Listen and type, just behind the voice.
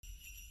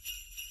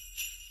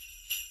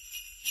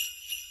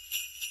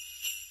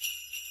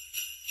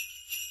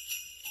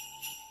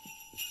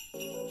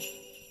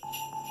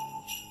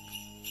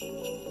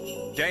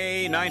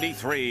Day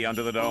 93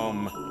 under the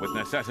dome. With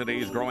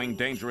necessities growing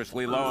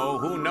dangerously low,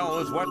 who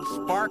knows what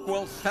spark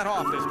will set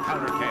off this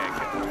powder keg?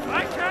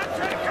 I can't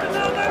take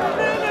another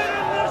minute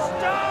in the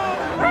stove!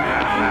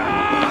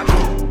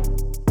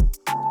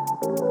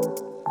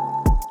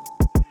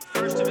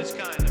 First of its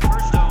kind, the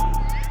first dome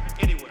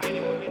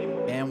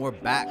anywhere. And we're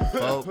back,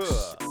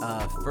 folks.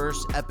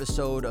 First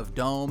episode of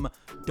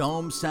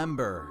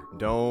Dome-Sember.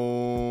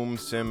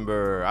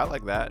 Dome-Sember. I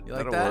like that. You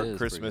like That'll that? work. It is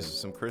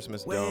Christmas, some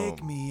Christmas Wake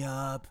dome. me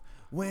up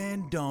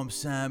when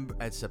Dome-Sember.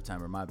 It's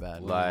September, my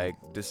bad. Like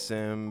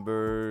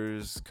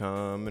December's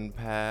coming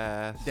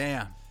past.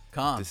 Damn,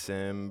 calm.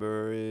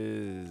 December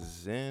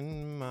is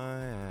in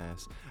my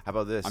ass. How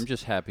about this? I'm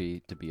just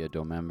happy to be a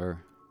Dome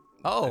member.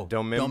 Oh,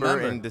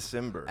 Domember in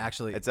December.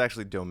 Actually, it's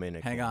actually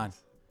Dominican. Hang on.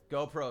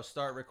 GoPro,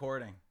 start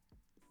recording.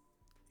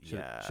 Should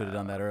have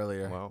done that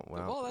earlier.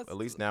 Well, at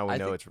least now we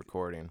know it's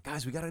recording.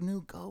 Guys, we got a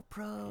new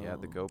GoPro. Yeah,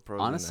 the GoPro.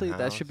 Honestly,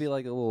 that should be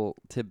like a little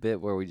tidbit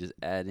where we just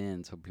add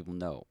in so people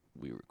know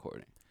we're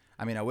recording.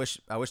 I mean, I wish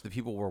the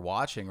people were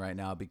watching right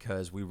now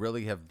because we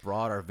really have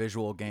brought our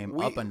visual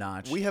game up a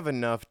notch. We have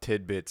enough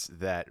tidbits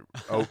that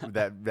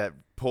that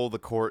pull the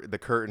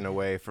curtain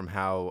away from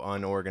how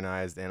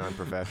unorganized and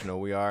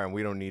unprofessional we are, and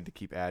we don't need to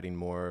keep adding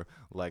more,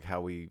 like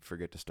how we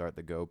forget to start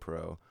the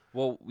GoPro.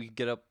 Well, we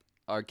get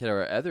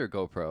our other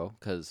GoPro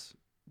because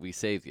we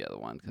saved the other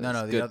one.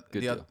 No,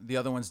 the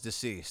other one's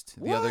deceased.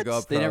 What? The other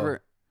GoPro. They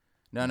never.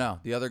 No,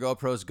 the other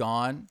GoPro's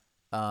gone.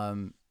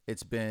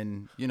 It's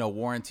been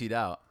warrantied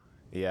out.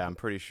 Yeah, I'm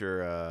pretty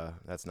sure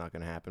that's not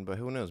going to happen, but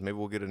who knows? Maybe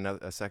we'll get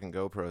a second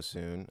GoPro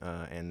soon,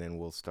 and then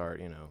we'll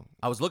start.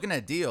 I was looking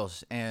at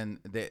deals, and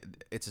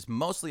it's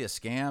mostly a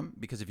scam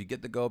because if you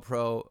get the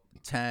GoPro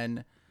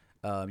 10,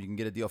 you can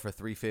get a deal for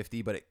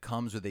 $350, but it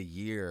comes with a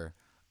year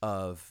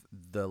of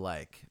the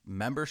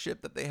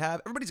membership that they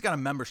have. Everybody's got a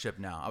membership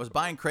now. I was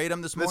buying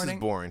Kratom this morning. This is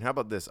boring. How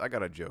about this? I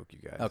got a joke, you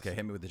guys. Okay,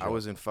 hit me with the joke. I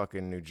was in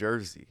fucking New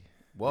Jersey.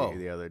 Whoa.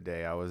 The other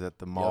day. I was at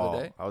the mall. The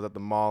other day? I was at the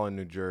mall in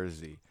New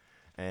Jersey.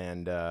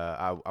 And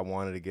I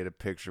wanted to get a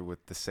picture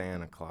with the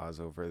Santa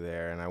Claus over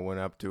there. And I went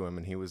up to him,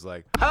 and he was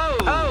like, "Ho,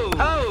 ho,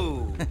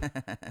 ho!"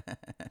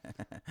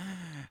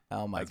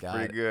 Oh, my God.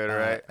 Pretty good,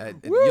 right?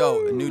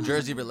 New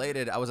Jersey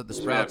related. I was at the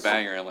Sprouts.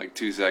 Banger in like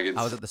 2 seconds.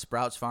 I was at the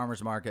Sprouts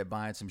Farmers Market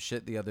buying some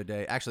shit the other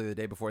day. Actually, the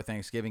day before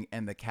Thanksgiving.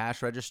 And the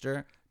cash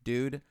register,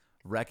 dude,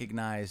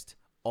 recognized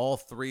all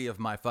three of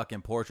my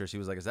fucking portraits. He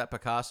was like, "Is that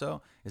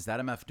Picasso? Is that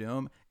MF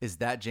Doom? Is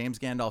that James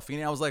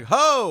Gandolfini?" I was like,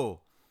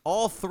 "Ho!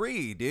 All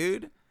three,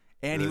 dude."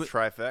 And he was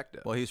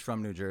trifecta. Well, he's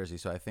from New Jersey,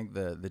 so I think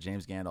the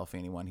James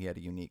Gandolfini one he had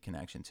a unique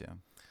connection to.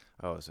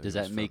 Oh, so does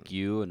that make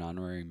you an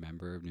honorary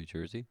member of New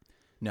Jersey?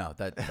 No,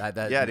 that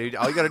yeah, dude.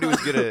 All you gotta do is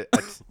get a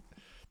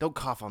don't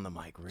cough on the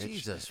mic, Rich.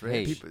 Jesus,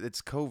 Rich. People,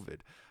 it's COVID.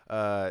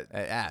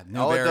 New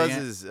all variant. it does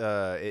is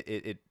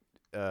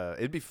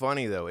it'd be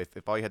funny though if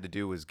all you had to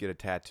do was get a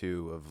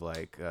tattoo of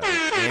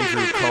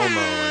Andrew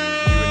Cuomo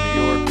and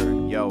you a New Yorker.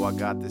 Yo, I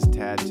got this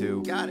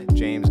tattoo. Got it.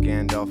 James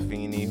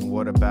Gandolfini,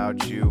 what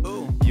about you?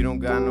 Ooh. You don't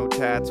got no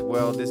tats.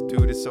 Well, this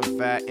dude is so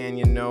fat, and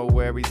you know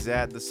where he's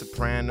at. The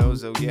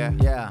Sopranos. Oh yeah.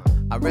 Yeah,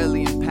 I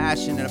really am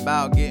passionate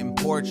about getting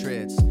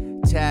portraits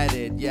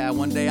tatted. Yeah,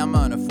 one day I'm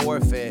gonna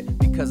forfeit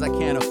because I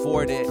can't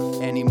afford it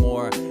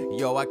anymore.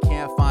 Yo, I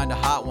can't find a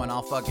hot one.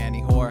 I'll fuck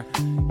any whore.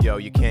 Yo,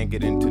 you can't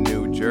get into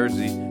New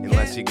Jersey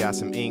unless you got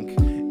some ink.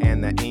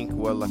 And that ink,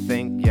 well, I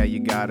think, yeah, you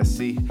gotta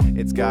see.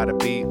 It's gotta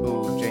be,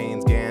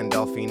 James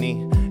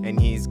Gandolfini. And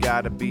he's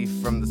gotta be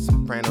from The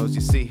Sopranos,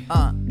 you see.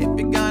 If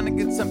you're gonna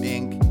get some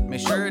ink, make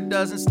sure it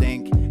doesn't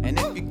stink. And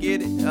if you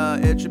get it,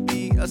 it should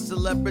be a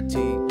celebrity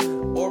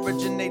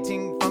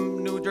originating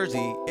from New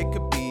Jersey. It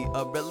could be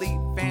a really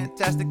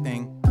fantastic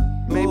thing.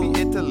 Maybe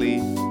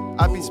Italy.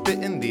 I be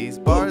spitting these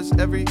bars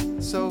every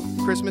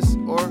Christmas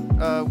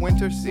or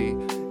winter see.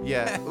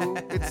 Yeah,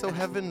 it's so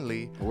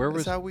heavenly.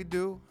 That's how we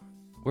do.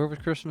 Where was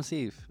Christmas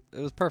Eve? It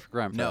was perfect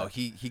rhyme. No,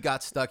 he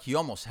got stuck. He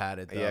almost had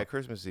it, though. Yeah,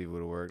 Christmas Eve would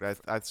have worked.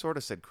 I sort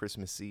of said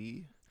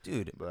Christmas-y.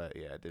 Dude. But,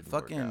 yeah, it didn't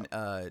fucking, work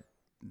out.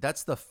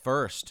 that's the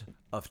first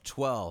of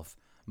 12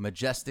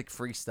 majestic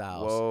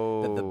freestyles.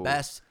 Whoa. The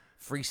best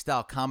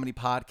freestyle comedy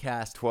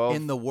podcast 12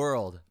 in the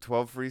world.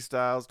 12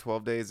 freestyles,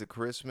 12 days of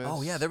Christmas.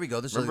 Oh, yeah, there we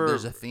go.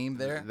 There's a theme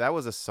there. That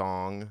was a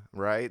song,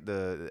 right?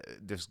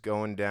 Just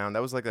going down.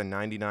 That was like a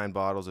 99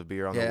 bottles of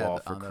beer on the wall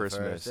for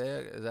Christmas.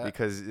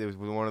 Because it was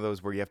one of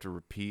those where you have to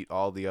repeat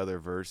all the other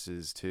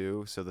verses,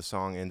 too. So the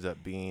song ends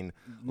up being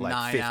like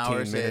 9 15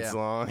 hours, minutes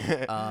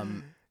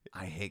long.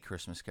 I hate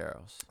Christmas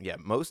carols. Yeah,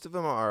 most of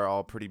them are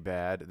all pretty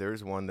bad.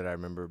 There's one that I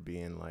remember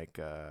being like,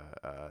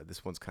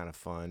 this one's kind of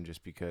fun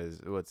just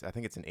because I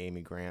think it's an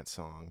Amy Grant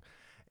song,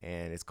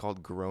 and it's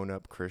called Grown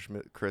Up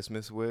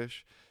Christmas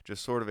Wish,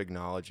 just sort of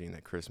acknowledging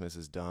that Christmas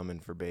is dumb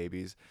and for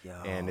babies. Yo.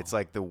 And it's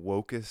like the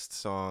wokest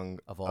song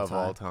of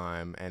all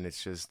time, and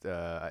it's just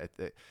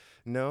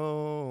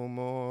no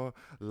more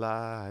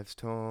lives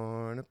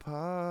torn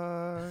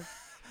apart.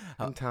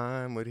 And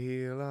time would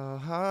heal our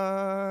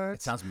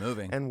hearts. It sounds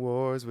moving. And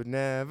wars would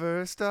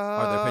never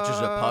start. Are there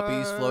pictures of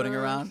puppies floating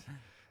around?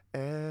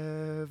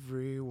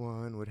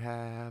 Everyone would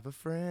have a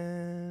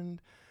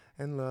friend,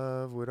 and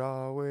love would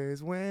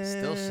always win.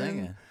 Still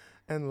singing.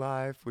 And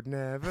life would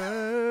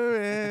never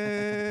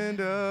end.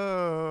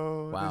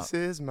 Oh, Wow. this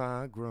is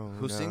my grown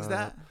Who sings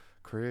that?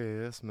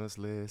 Christmas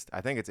list.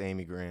 I think it's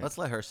Amy Grant. Let's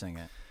let her sing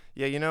it.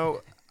 Yeah, you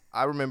know,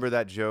 I remember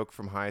that joke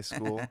from high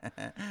school,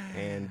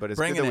 but it's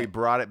Bringing good that we it.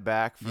 brought it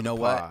back for You know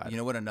the what? pod. You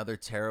know what another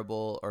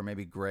terrible or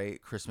maybe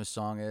great Christmas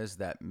song is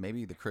that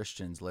maybe the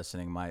Christians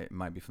listening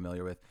might be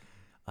familiar with?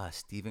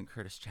 Stephen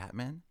Curtis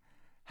Chapman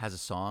has a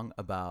song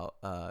about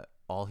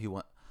all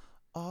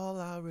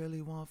I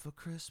really want for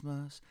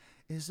Christmas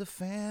is a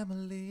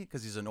family,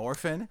 because he's an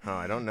orphan. Oh,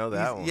 I don't know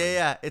that one.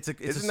 Yeah. It's a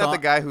Isn't song. that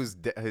the guy whose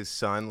his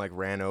son like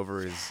ran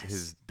over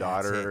his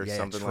daughter it. or Yeah,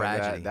 something like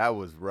tragedy. that? That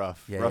was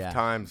rough. Yeah, rough yeah.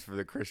 times for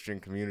the Christian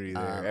community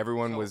there.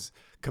 Everyone was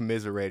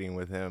commiserating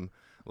with him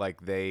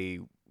like they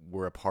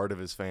were a part of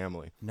his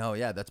family. No,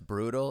 yeah, that's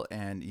brutal.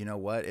 And you know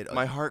what?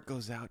 My heart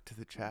goes out to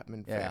the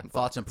Chapman Yeah, family.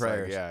 thoughts and It's like,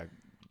 prayers. yeah,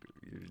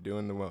 you're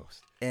doing the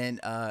most.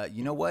 And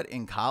you know what?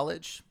 In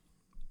college,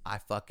 I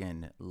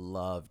fucking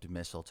loved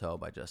Mistletoe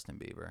by Justin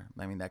Bieber.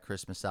 I mean, that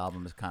Christmas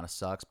album kind of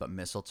sucks, but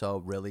Mistletoe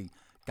really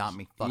got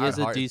me fucking He has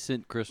a hard.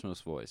 decent Christmas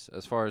voice,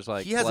 as far as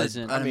like He has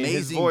pleasant. an I mean, his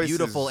amazing, voice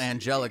beautiful, is-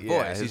 angelic yeah,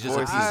 voice. his He's just a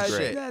voice piece is of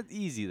great. shit. That's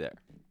easy there.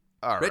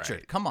 All right.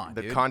 Richard, come on,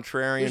 The dude.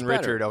 contrarian There's better.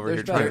 Richard over There's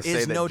here trying There to say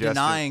is that no Justin,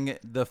 denying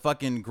the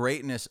fucking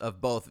greatness of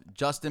both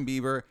Justin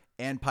Bieber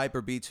and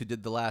Piper Beats, who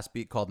did the last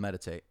beat called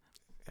Meditate.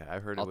 Yeah, I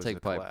heard it I'll was take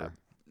a collab. Piper.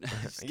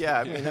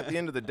 Yeah, I mean, at the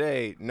end of the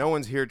day, no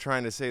one's here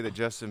trying to say that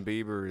Justin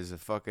Bieber is a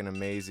fucking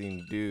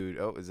amazing dude.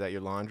 Oh, is that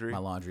your laundry? My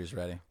laundry is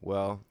ready.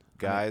 Well,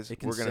 guys, it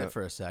can we're gonna sit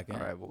for a second.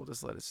 All right, well, we'll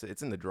just let it sit.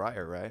 It's in the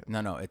dryer, right?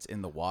 No, it's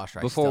in the washer.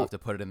 I Before- still have to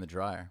put it in the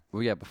dryer.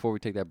 Well, yeah. Before we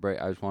take that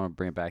break, I just want to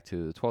bring it back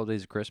to the 12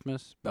 Days of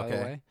Christmas. By the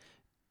Okay. way,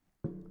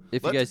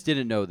 if Let's- you guys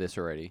didn't know this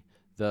already,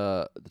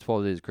 the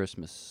 12 Days of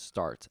Christmas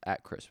starts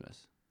at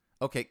Christmas.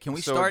 Okay, can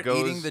we So it start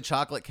eating goes- the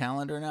chocolate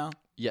calendar now?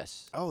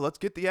 Yes. Oh, let's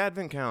get the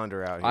advent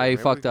calendar out here. I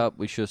Maybe fucked we- up.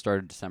 We should have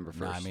started December 1st.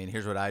 No, I mean,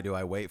 here's what I do.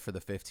 I wait for the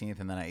 15th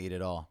and then I eat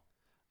it all.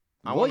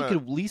 I well, you wanna-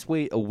 could at least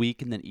wait a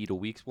week and then eat a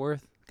week's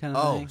worth, kind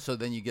of Oh, thing. so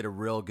then you get a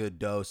real good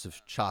dose of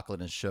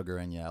chocolate and sugar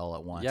in you all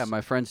at once. Yeah,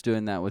 my friend's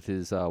doing that with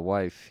his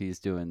wife. He's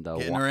doing the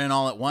Getting her in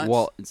all at once?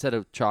 Well, instead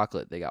of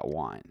chocolate, they got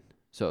wine.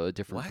 So a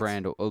different What?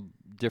 brand, a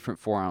different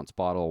 4-ounce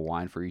bottle of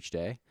wine for each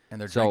day. and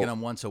they're so- drinking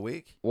them once a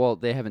week? Well,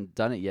 they haven't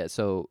done it yet.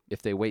 So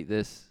if they wait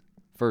this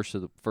first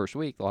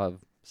week, they'll have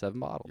 7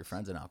 bottles. Your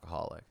friend's an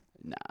alcoholic.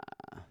 Nah.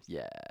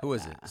 Yeah. Who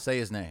is it? Say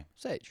his name.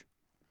 Sage.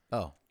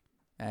 Oh,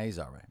 yeah, he's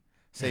all right.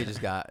 Sage has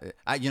got.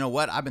 You know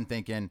what? I've been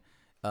thinking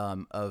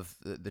of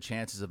the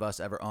chances of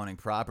us ever owning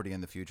property in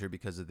the future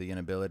because of the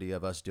inability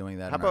of us doing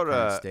that How in our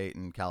about, current state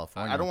in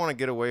California. I don't want to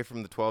get away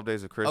from the 12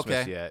 Days of Christmas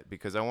Okay. yet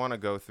because I want to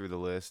go through the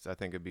list. I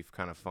think it'd be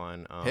kind of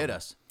fun. Hit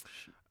us.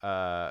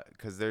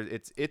 Because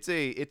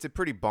it's a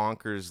pretty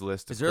bonkers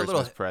list of Is there a Christmas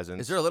little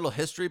presents. Is there a little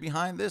history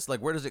behind this? Like,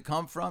 where does it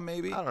come from?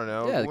 Maybe. I don't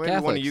know. Yeah, the Maybe one of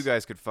Catholics. you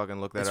guys could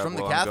fucking look that It's up from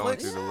the while I'm going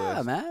Catholics? through the Yeah,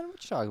 list. man.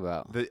 What you talking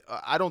about?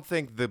 I don't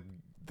think the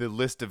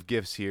list of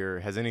gifts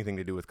here has anything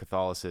to do with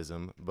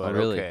Catholicism, but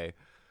really? okay.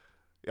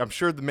 I'm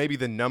sure maybe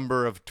the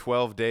number of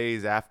 12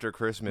 days after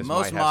Christmas might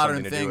Most have modern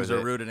something to do things with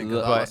are it. rooted in The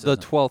Catholicism.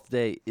 12th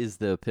day is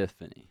the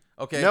Epiphany.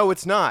 Okay. No,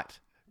 it's not.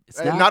 It's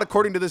Not? not?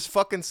 according to this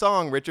fucking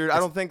song, Richard. I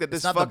don't think that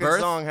this not the fucking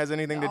birth? song has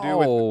anything to do No,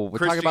 with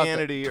we're talking about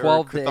Christianity the or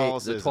 12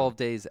 Catholicism. the 12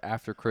 days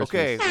after Christmas.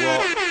 Okay,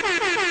 well,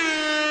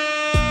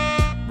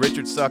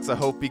 Richard sucks. I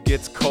hope he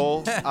gets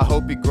cold. I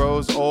hope he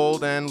grows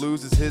old and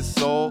loses his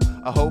soul.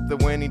 I hope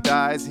that when he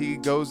dies, he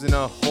goes in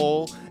a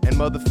hole and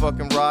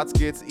motherfucking rots,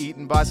 gets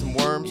eaten by some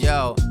worms.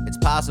 Yo, it's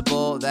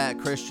possible that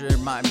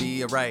Christian might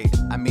be right.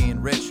 I mean,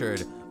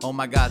 Richard. Oh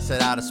my God,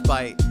 said out of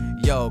spite.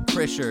 Yo,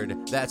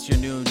 Christian, that's your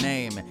new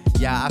name.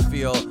 Yeah, I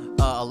feel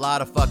a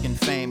lot of fucking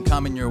fame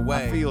coming your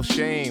way. I feel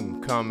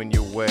shame coming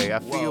your way. I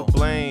feel Whoa.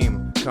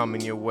 blame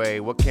coming your way.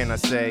 What can I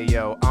say,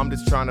 yo? I'm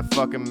just trying to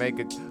fucking make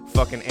a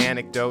fucking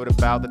anecdote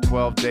about the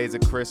 12 days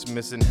of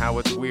Christmas and how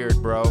it's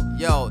weird, bro.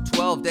 Yo,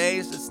 12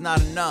 days, it's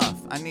not enough.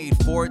 I need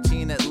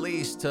 14 at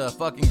least to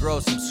fucking grow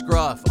some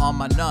scruff on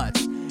my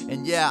nuts.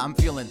 And yeah, I'm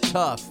feeling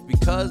tough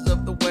because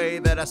of the way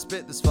that I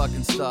spit this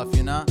fucking stuff,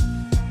 you know?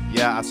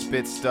 Yeah, I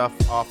spit stuff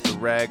off the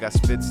rag. I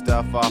spit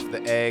stuff off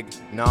the egg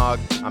nog.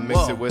 I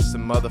mix Whoa. it with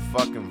some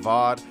motherfucking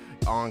VOD.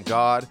 On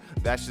God,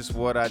 that's just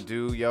what I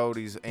do, yo.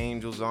 These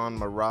angels on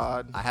my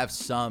rod. I have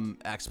some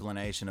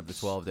explanation of the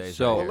 12 days.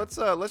 So- right Well,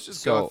 here. let's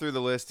just go So- through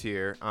the list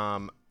here. Can I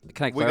we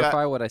got-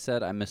 clarify what I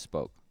said? I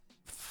misspoke.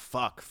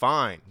 Fuck,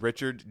 fine,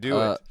 Richard, do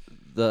it.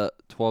 The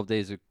 12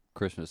 days of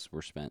Christmas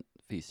were spent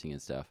feasting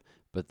and stuff,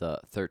 but the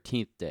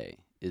 13th day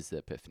is the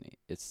Epiphany.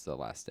 It's the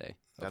last day.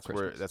 Of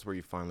Christmas. That's where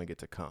you finally get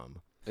to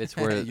come. It's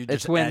where You're it's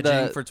just when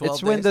edging for 12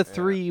 it's when days? the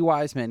 3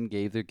 wise men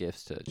gave their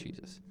gifts to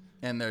Jesus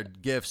And their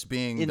gifts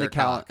being in their the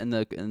cock. in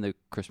the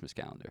Christmas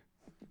calendar.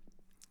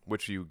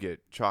 Which you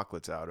get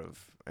chocolates out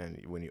of,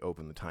 and when you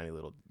open the tiny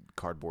little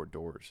cardboard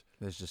doors.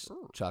 There's just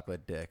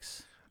chocolate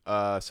dicks.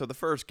 So the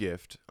first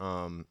gift,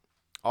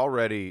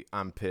 already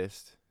I'm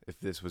pissed if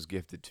this was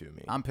gifted to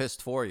me. I'm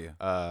pissed for you.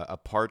 A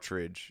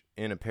partridge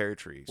in a pear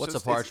tree. What's a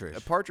it's- partridge?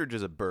 A partridge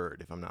is a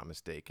bird, if I'm not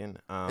mistaken.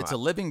 It's a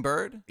living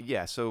bird?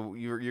 Yeah, so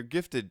you're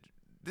gifted.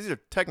 These are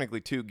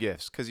technically 2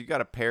 gifts because you got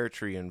a pear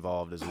tree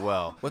involved as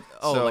well. What?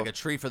 Oh, So- like a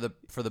tree for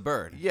the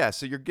bird. Yeah,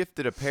 so you're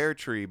gifted a pear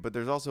tree, but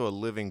there's also a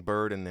living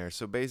bird in there.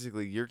 So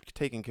basically, you're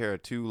taking care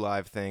of 2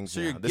 live things. So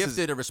now. you're This is-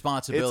 gifted a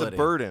responsibility. It's a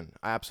burden,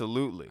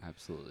 absolutely.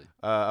 Absolutely.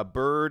 A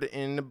bird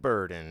in a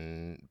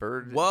burden.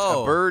 Bird.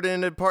 Whoa. A bird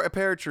in a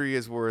pear tree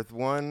is worth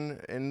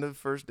 1 in the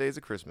first days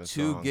of Christmas.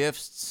 2 song.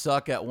 gifts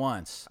suck at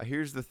once.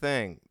 Here's the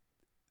thing: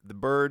 the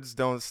birds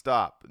don't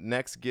stop.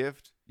 Next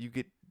gift, you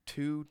get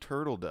 2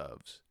 turtle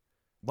doves.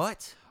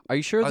 What? Are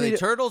you sure Are they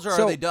turtles or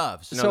so- are they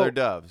doves? No, So- they're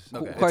doves.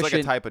 Okay. It's like a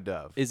Question- type of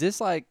dove. Is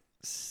this like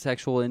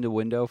sexual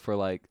innuendo for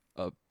like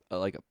a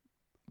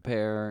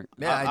pair?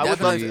 Yeah, I would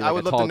love. Maybe To, like I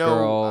would a love to tall know.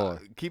 girl.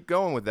 Keep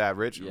going with that,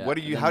 Rich. Yeah, What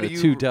do and you? then How do the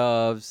you? 2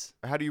 doves.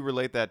 How do you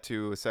relate that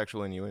to a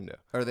sexual innuendo?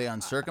 Are they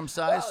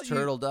uncircumcised Well,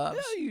 turtle doves?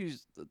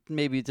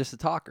 Maybe just a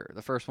talker.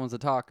 The first one's a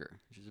talker.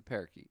 She's a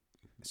parakeet.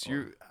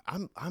 So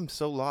I'm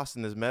so lost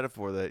in this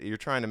metaphor that you're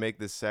trying to make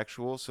this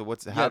sexual. So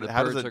what's Yeah, how the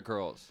how birds does are it?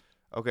 girls.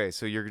 Okay,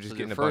 so you're just So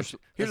getting the a first,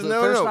 bunch. Here's so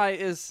no, the first no, no.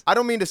 night is I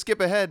don't mean to skip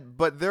ahead,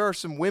 but there are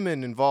some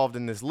women involved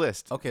in this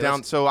list. Okay, down.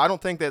 let's- So I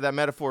don't think that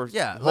metaphor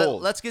Yeah,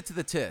 holds. let's get to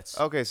the tits.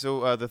 Okay,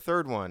 so the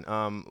third one.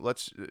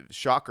 Let's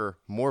shocker.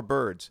 More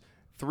birds.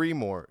 3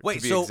 more. Wait,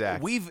 to be so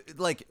exact. we've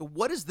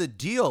what is the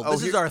deal? Oh,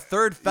 this is here- our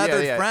third Yeah,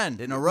 feathered yeah.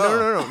 friend in a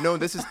row. No.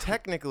 This is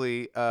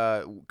technically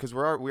because we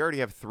already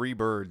have 3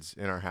 birds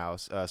in our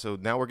house. So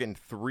now we're getting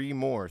 3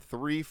 more,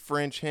 3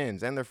 French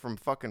hens, and they're from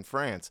fucking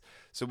France.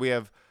 So we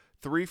have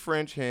 3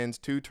 French hens,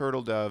 2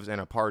 turtle doves,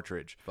 and a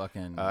partridge.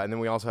 Fucking And then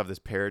we also have this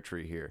pear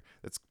tree here.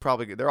 That's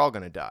probably they're all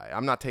gonna die.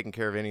 I'm not taking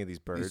care of any of these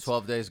birds. these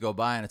 12 days go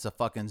by and it's a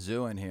fucking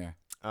zoo in here.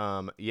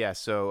 Yeah.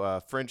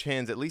 So French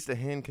hens. At least a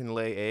hen can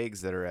lay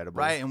eggs that are edible.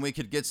 Right, and we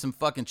could get some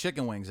fucking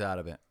chicken wings out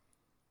of it.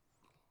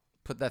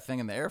 Put that thing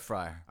in the air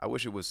fryer. I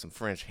wish it was some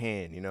French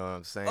hen. You know what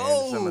I'm saying?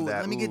 Oh, Some of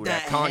that, let me get ooh,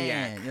 that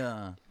cognac. hand,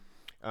 Yeah.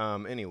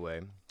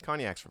 Anyway,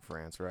 cognac's from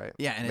France, right?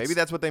 Yeah, and maybe it's-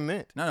 that's what they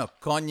meant. No,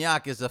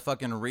 Cognac is a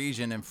fucking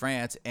region in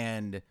France,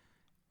 and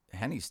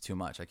Henny's too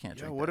much. I can't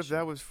Yeah, drink what that if shit.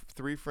 that was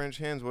 3 French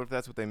hens? What if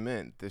that's what they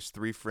meant? There's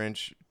 3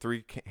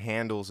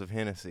 handles of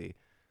Hennessy.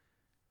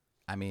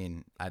 I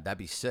mean, that'd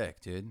be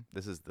sick, dude.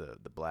 This is the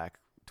black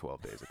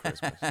 12 days of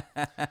Christmas.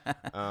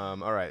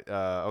 All right.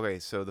 Okay,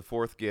 so the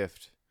 4th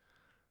gift.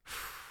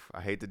 I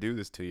hate to do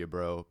this to you,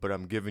 bro, but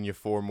I'm giving you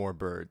 4 more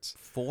birds.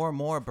 4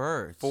 more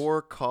birds.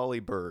 4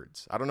 collie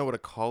birds. I don't know what a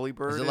collie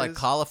bird is. Is it like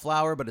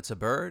cauliflower, but it's a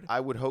bird?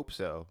 I would hope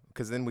so,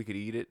 because then we could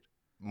eat it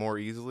more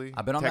easily.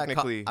 I've been on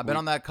Technically,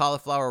 on that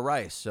cauliflower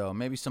rice, so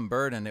maybe some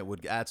bird in it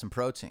would add some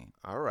protein.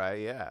 All right,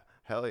 yeah.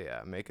 Hell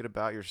yeah. Make it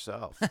about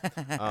yourself.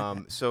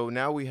 So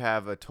now we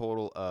have a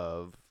total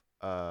of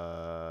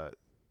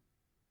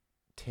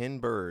 10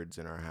 birds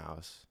in our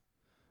house.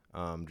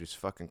 Just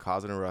fucking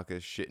causing a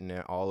ruckus, shitting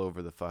it all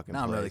over the fucking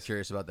Now I'm place. really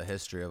curious about the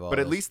history of all But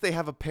at this. least they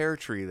have a pear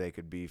tree they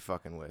could be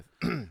fucking with.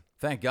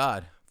 Thank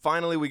God.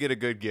 Finally, we get a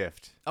good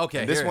gift. Okay,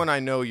 And this here. one I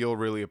know you'll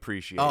really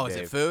appreciate, Oh, is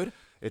Dave. it food?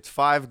 It's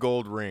 5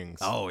 gold rings.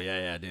 Oh,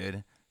 yeah,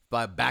 dude.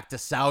 But back to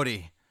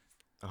Saudi.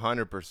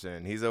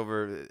 100%. He's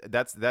over.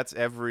 That's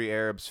every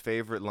Arab's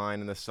favorite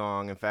line in the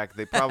song. In fact,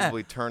 they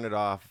probably turn it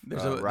off.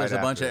 There's right a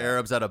bunch after of that.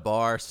 Arabs at a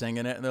bar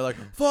singing it, and they're like,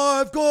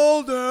 5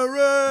 golden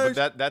rings.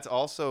 But that's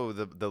also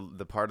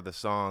the part of the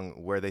song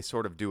where they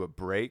sort of do a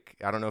break.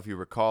 I don't know if you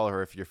recall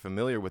or if you're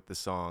familiar with the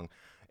song.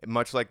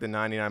 Much like the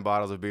 99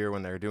 bottles of beer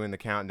when they're doing the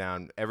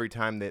countdown, every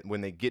time when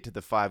they get to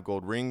the 5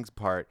 gold rings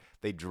part,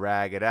 they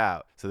drag it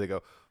out. So they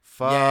go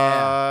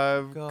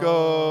 5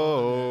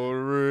 gold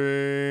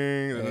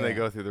rings, and then they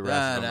go through the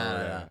rest of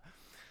them. Yeah.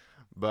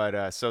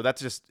 But so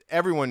that's just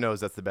everyone knows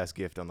that's the best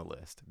gift on the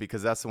list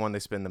because that's the one they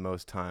spend the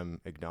most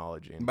time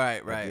acknowledging. Right.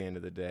 At the end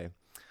of the day.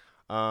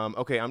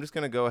 Okay, I'm just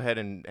gonna go ahead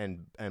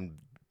and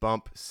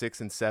bump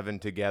 6 and 7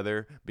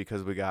 together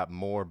because we got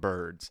more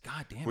birds.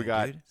 God damn We it,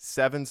 got dude.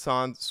 7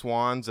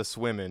 swans a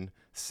swimming,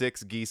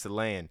 6 geese a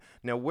laying.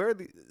 Now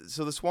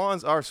so the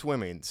swans are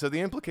swimming. So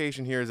the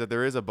implication here is that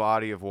there is a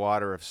body of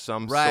water of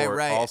some sort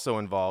also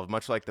involved,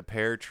 much like the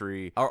pear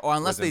tree. Or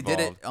unless was they did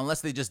it, involved.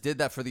 unless they just did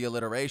that for the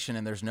alliteration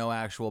and there's no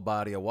actual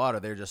body of water.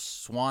 They're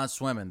just swan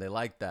swimming. They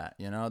like that,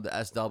 the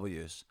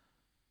SWs.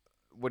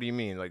 What do you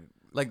mean?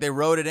 Like they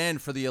wrote it in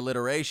for the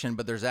alliteration,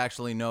 but there's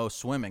actually no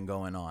swimming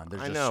going on.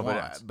 There's I just know,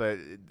 swans. but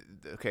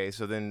okay.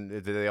 So then,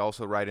 did they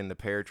also write in the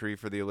pear tree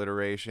for the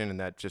alliteration, and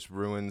that just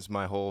ruins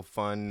my whole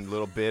fun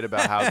little bit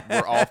about how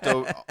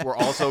we're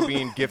also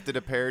being gifted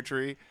a pear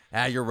tree?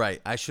 You're right.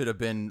 I should have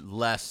been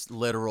less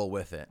literal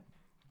with it.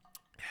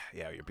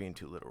 Yeah, you're being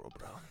too literal,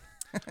 bro.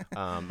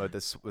 But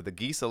with the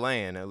geese a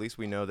laying, at least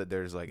we know that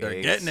there's like They're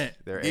eggs. getting it.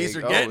 They're Geese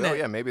egg- are getting oh, it.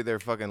 yeah, maybe they're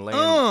fucking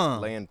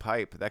laying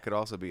pipe. That could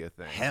also be a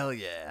thing. Hell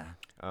yeah.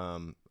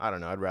 I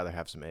don't know. I'd rather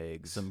have some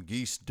eggs. Some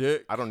geese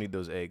dick. I don't need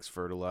those eggs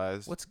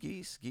fertilized. What's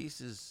geese? Geese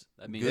is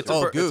That means It's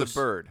they're- goose. It's a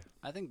bird.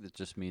 I think that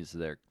just means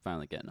they're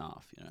finally getting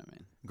off. You know what I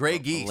mean? Gray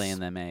geese. Laying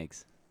them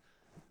eggs.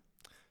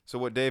 So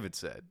what David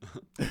said.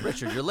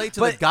 Richard, you're late to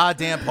the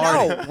goddamn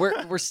party. No,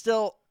 we're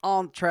still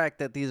on track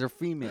that these are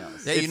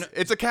females. Yeah,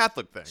 It's a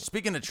Catholic thing.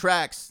 speaking of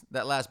tracks,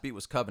 that last beat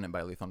was Covenant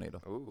by Lethal Needle.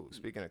 Ooh,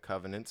 speaking of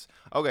covenants.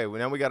 Okay, well,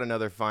 now we got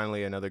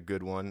finally another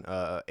good one.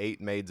 8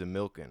 maids a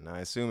milking. I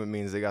assume it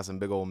means they got some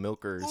big old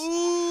milkers.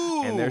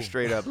 Ooh. And they're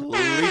straight up leaking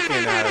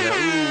out of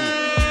there.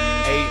 Ooh.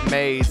 8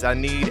 maids, I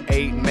need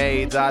 8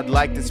 maids. I'd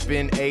like to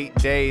spend 8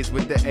 days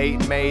with the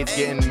 8 maids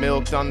getting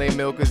milked on they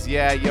milkers.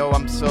 Yeah, yo,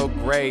 I'm so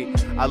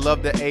great. I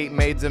love the 8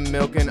 maids a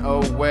milking.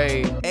 Oh,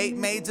 wait. 8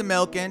 maids a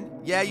milking.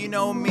 Yeah, you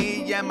know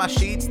me. Yeah, my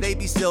sheets, they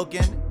be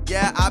silking.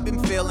 Yeah, I've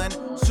been feeling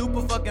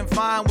super fucking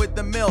fine with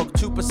the milk.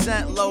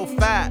 2% low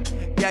fat.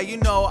 Yeah, you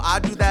know I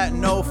do that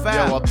no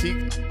fat. Yo,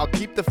 I'll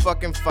keep the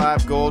fucking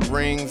 5 gold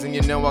rings, and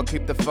you know I'll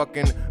keep the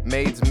fucking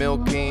maids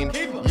milking.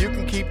 You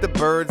can keep the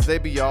birds, they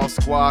be all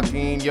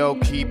squawking. Yo,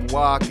 keep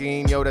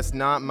walking. Yo, that's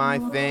not my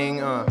thing.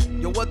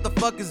 Yo, what the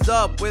fuck is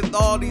up with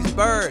all these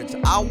birds?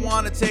 I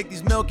wanna take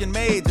these milking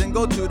maids and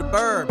go to the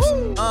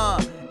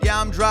burbs. Yeah,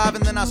 I'm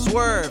driving, then I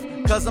swerve,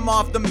 cause I'm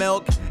off the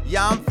milk.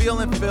 Yeah, I'm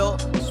feeling Phil.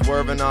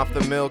 Swerving off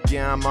the milk,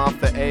 yeah, I'm off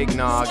the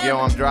eggnog. Yo,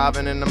 I'm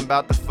driving and I'm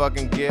about to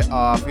fucking get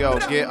off. Yo,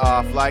 get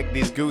off like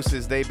these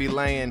gooses, they be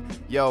laying.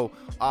 Yo,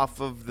 off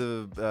of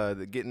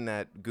the getting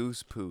that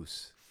goose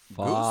poos.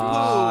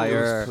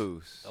 Fire. Goose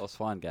poos. That was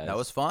fun, guys. That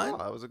was fun. Oh,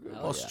 that was a good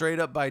Well, one. Straight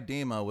Up by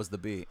Dima was the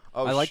beat.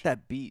 Oh, I like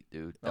that beat,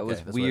 dude. That was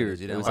Okay, that's what it weird. is.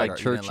 You It didn't was like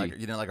like our- churchy. You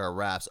didn't like our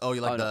raps. Oh, you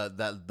like Oh,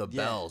 the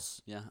Yeah.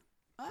 bells. Yeah.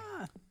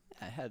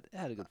 It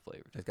had a good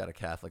flavor. It's got a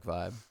Catholic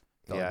vibe.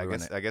 Yeah, Don't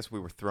ruin I guess we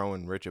were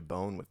throwing Rich a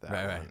bone with that.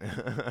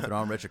 Right. One.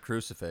 Throwing Rich a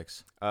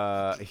crucifix.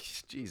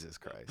 Jesus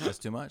Christ. That's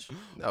too much.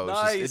 No,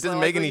 Nice, it I doesn't like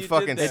make what any you did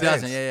fucking there. sense. It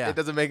doesn't, yeah. It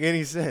doesn't make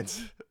any sense.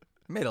 It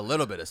made a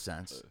little bit of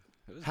sense.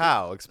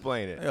 How?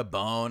 Explain it. A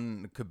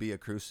bone could be a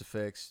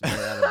crucifix made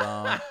out of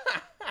bone.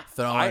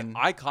 Throwing.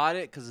 I caught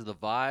it because of the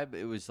vibe.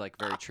 It was like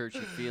very churchy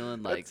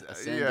feeling, like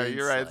Yeah,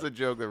 you're right. It's a like,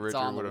 joke that it's Richard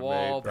on would the have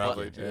wall. made.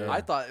 Probably. But yeah.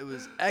 I thought it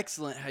was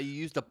excellent how you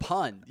used a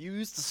pun. You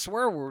used the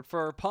swear word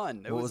for a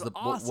pun. It what was the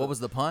awesome. what was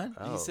the pun?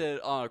 Oh. You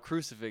said on a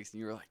crucifix, and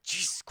you were like,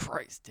 Jesus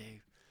Christ,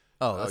 Dave.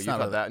 Oh, Oh, that's you not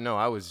thought a, that? No,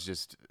 that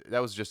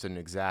was just an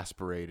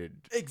exasperated.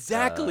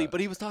 Exactly, but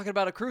he was talking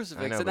about a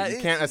crucifix. I know, and but that you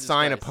is can't Jesus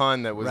assign a Christ.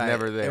 pun that was right.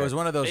 never there. It was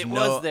one of those It no.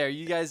 was there.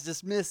 You guys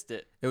just missed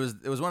it. It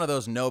was one of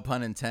those no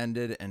pun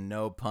intended and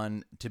no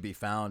pun to be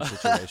found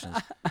situations.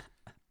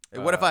 Hey,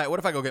 what if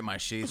I go get my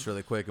sheets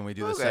really quick and we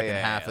do the Okay, second yeah,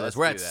 half yeah, of let's this?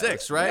 We're do at that.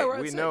 6, right? Yeah, we're at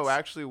we 6. know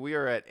actually we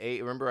are at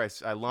 8. Remember,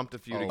 I lumped a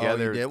few Oh,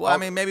 together. you did? Well, I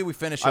mean, maybe we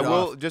finish it I off.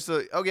 will just.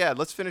 Yeah,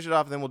 let's finish it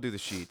off, and then we'll do the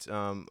sheets.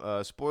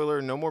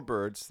 Spoiler: no more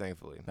birds,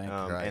 thankfully. Thank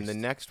and the Christ.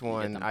 next You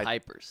one, get them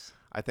pipers.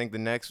 I think the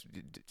next,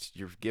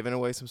 you're giving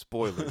away some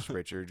spoilers,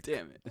 Richard.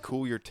 Damn it.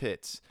 Cool your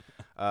tits.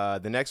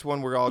 The next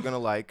one we're all gonna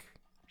like,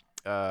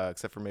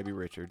 except for maybe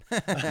Richard.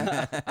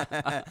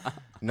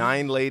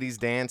 9 ladies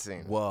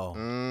dancing. Whoa.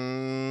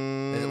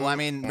 Mm, Well, I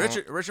mean,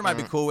 Richard might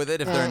be cool with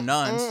it if they're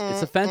nuns.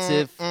 It's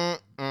offensive.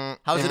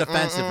 How is it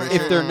offensive,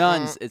 Richard? If they're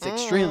nuns, it's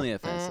extremely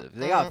offensive.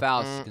 They got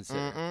vows to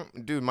consider.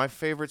 Dude, my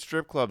favorite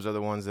strip clubs are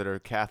the ones that are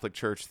Catholic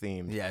church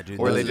themed. Yeah, dude,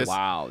 Or those they are- just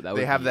Wow, that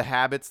they would have be- the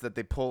habits that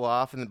they pull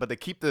off, but they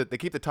keep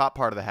the top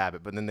part of the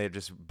habit, but then they're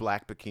just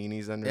black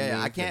bikinis underneath.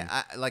 Yeah, I can't.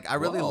 I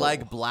really Whoa.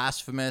 like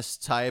blasphemous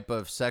type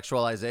of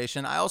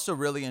sexualization. I also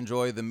really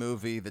enjoy the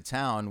movie The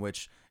Town,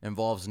 which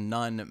involves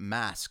nun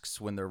masks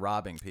when they're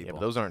robbing people. Yeah,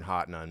 but those aren't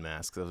hot nun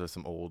masks. Those are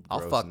some old. I'll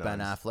gross fuck nuns. Ben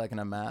Affleck in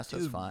a mask.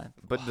 That's fine.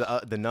 But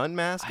the nun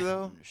mask I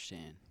though. don't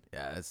understand.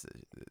 Yeah,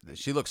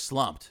 she looks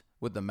slumped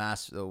with the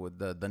mask. With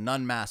the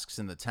nun masks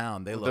in The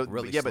Town, they look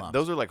really yeah, slumped. but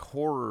those are like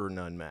horror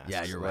nun masks.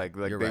 Yeah, you're right.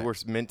 Like You're they right. were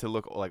meant to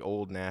look like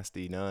old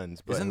nasty nuns.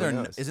 But who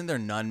knows? Isn't there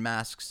nun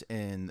masks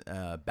in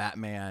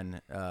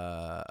Batman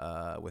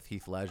with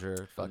Heath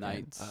Ledger? Fucking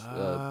Nights,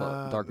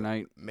 Dark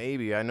Knight.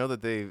 Maybe I know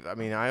that they. I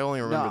mean, I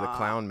only remember the Nah,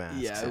 clown masks.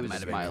 yeah, it It was might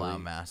have been Smiley.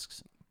 clown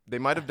masks. They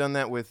might have done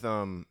that with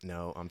no,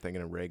 I'm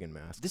thinking of Reagan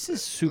masks. This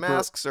is super.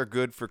 Masks are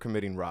good for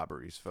committing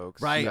robberies,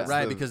 folks. Right, That's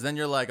right. the- Because then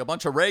you're like, a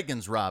bunch of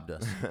Reagans robbed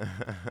us.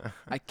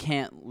 I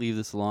can't leave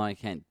this alone. I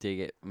can't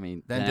dig it. I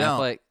mean, Then Ben don't.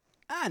 Affleck.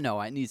 I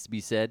know it needs to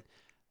be said.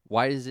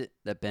 Why is it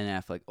that Ben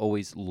Affleck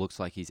always looks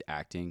like he's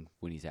acting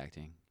when he's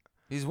acting?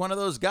 He's one of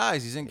those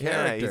guys. He's in yeah,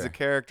 character. he's a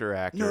character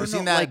actor. You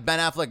seen that like- Ben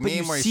Affleck But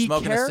you meme where he's see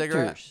smoking a cigarette?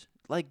 characters.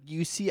 Like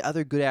you see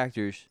other good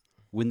actors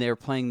when they're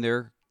playing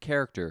their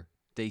character,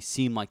 they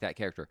seem like that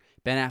character.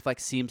 Ben Affleck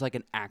seems like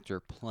an actor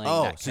playing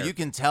Oh, that so character. you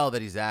can tell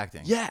that he's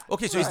acting. Yeah.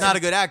 Okay, so he's Right. not a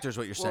good actor, is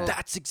what you're saying.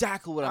 That's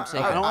exactly what I'm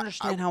saying. I don't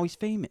understand how he's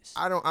famous.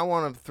 I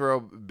want to throw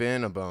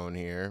Ben a bone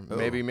here.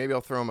 Maybe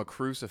I'll throw him a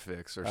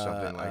crucifix or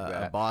something like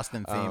that. A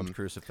Boston-themed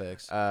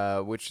crucifix.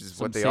 Which is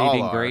Some what they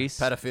saving all are. grace.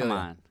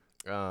 Pedophilia.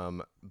 Come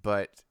on.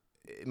 But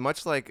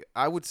much like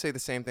I would say the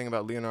same thing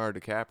about Leonardo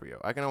DiCaprio.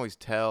 I can always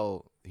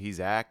tell he's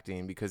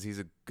acting because he's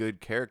a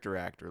good character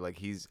actor. Like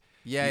he's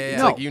Yeah, it's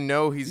yeah. like you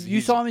know he's You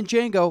saw him in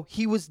Django.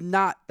 He was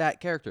not that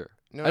character.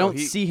 No, I don't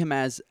he- see him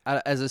as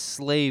a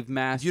slave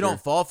master. You don't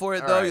fall for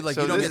it All though. right, You like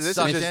so you don't this, get this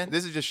sucked is just, in.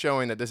 This is just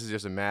showing that this is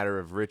just a matter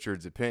of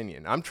Richard's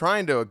opinion. I'm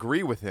trying to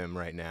agree with him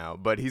right now,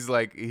 but he's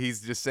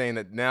just saying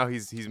that now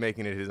he's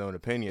making it his own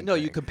opinion. No,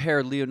 thing. you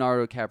compare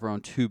Leonardo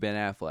DiCaprio to Ben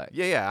Affleck.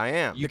 Yeah, I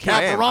am. You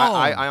I am. Caperon.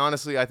 I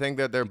honestly, I think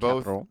that they're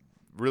both Caperon.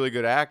 really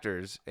good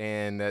actors,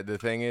 and that the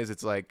thing is,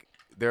 it's like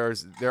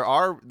there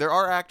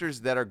are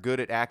actors that are good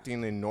at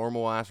acting in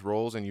normal ass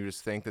roles, and you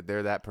just think that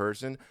they're that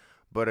person.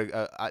 But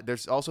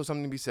there's also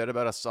something to be said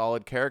about a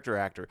solid character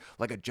actor,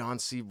 like a John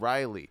C.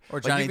 Reilly Or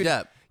Like, Johnny you can,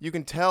 Depp. You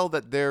can tell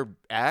that they're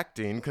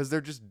acting because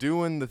they're just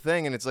doing the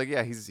thing, and it's like,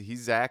 yeah,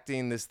 he's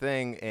acting this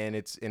thing, and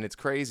it's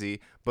crazy,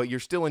 but you're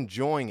still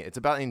enjoying it. It's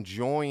about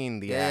enjoying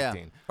the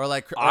acting. Or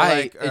like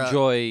I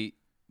enjoy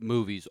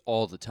movies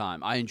all the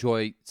time. I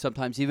enjoy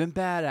sometimes even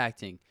bad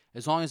acting,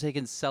 as long as they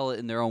can sell it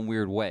in their own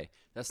weird way.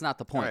 That's not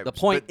the point. Right, The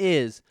point but-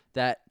 is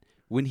that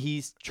when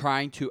he's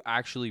trying to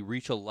actually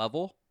reach a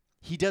level,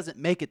 he doesn't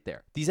make it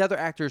there. These other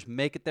actors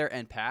make it there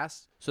and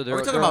pass. So they're Are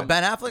we talking about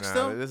Ben Affleck No,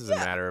 still? this is a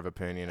matter of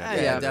opinion. at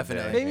the Yeah, end yeah, of the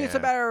definitely. day, Maybe it's a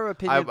yeah. matter of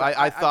opinion. but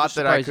I I'm thought just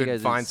that I surprised you guys could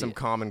didn't find see some it.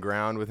 common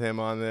ground with him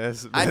on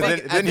this. I But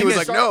think- then, I then he think was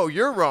it's- like, "No,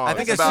 you're wrong. I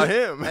think it's as about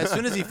soon, him." as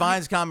soon as he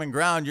finds common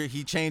ground,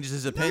 he changes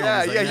his opinion. yeah,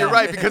 He's like, yeah, you're no.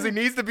 right because he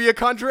needs to be a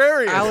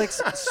contrarian. Alex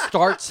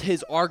starts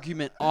his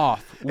argument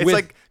off it's with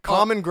like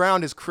common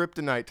ground is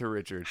kryptonite to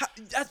Richard.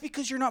 That's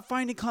because you're not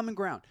finding common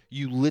ground.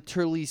 You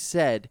literally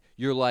said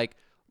you're like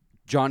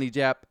Johnny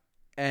Depp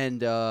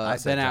and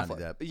said Ben Johnny Affleck.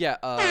 Depp. Yeah,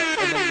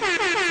 and then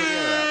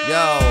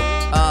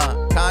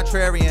Yo,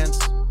 contrarians,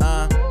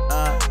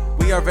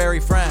 we are very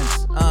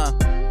friends,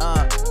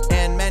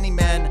 and many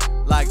men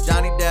like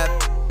Johnny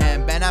Depp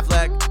and Ben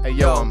Affleck. Hey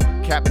yo, I'm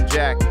Captain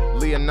Jack,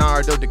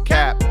 Leonardo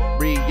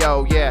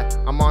DiCaprio. Yeah,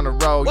 I'm on a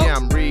roll. Yeah,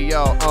 I'm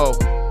Rio. Oh,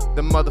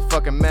 the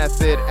motherfucking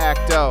method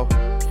acto.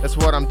 That's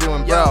what I'm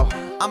doing, bro.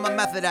 Yo, I'm a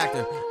method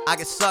actor. I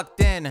get sucked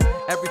in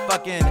every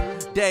fucking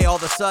day. All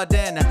of a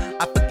sudden,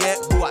 I forget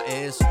who I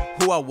is,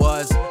 who I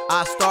was.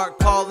 I start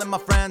calling my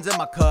friends and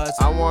my cuz.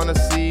 I wanna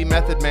see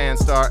Method Man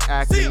start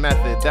acting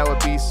method. That would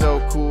be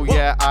so cool.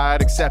 Yeah,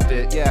 I'd accept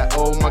it. Yeah,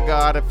 oh my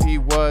god, if he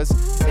was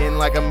in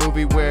like a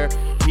movie where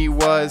he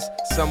was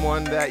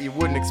someone that you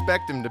wouldn't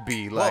expect him to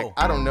be. Like, Whoa.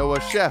 I don't know,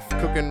 a chef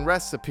cooking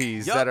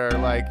recipes Yup. that are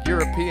like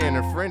European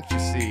or French, you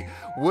see.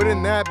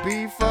 Wouldn't that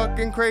be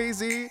fucking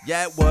crazy?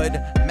 Yeah, it would.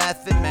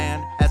 Method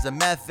Man as a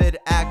method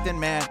acting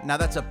man. Now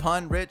that's a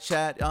pun, Rich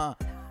Chat. Yo,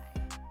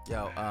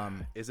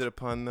 Is it a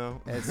pun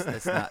though?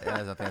 it's not. I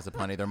don't think that's a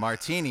pun either.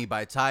 Martini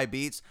by Ty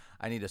Beats.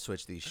 I need to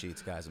switch these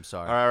sheets, guys. I'm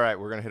sorry. All right,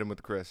 we're gonna hit him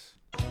with Chris.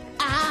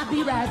 I'll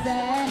be right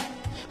back.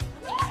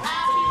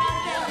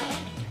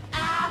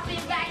 I'll be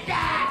right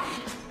back.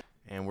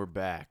 And we're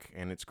back,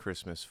 and it's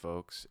Christmas,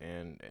 folks.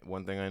 And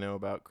one thing I know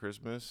about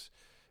Christmas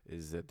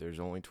is that there's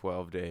only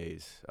 12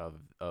 days of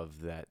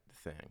that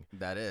thing.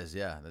 That is,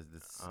 yeah,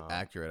 that's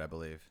accurate, I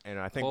believe. And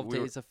I think 12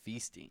 days of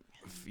feasting.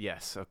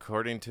 yes,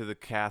 according to the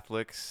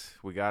Catholics,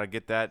 we got to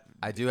get that.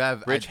 I do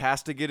have. Rich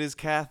has to get his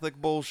Catholic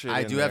bullshit. I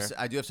in do there. have.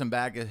 I do have some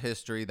back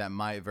history that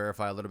might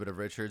verify a little bit of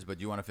Richard's. But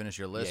do you want to finish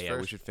your list Yeah,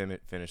 first? we should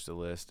finish the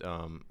list.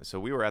 So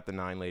we were at the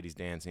 9 Ladies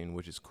Dancing,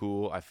 which is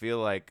cool. I feel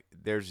like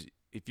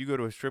if you go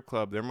to a strip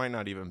club, there might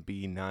not even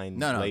be 9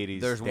 No,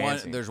 ladies there's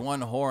dancing. one. There's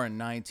one whore and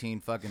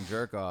 19 fucking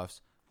jerk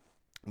offs.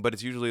 But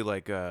it's usually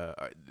like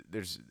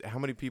there's how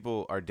many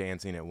people are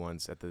dancing at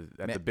once at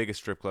the biggest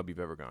strip club you've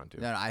ever gone to?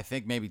 No, I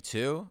think maybe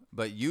 2,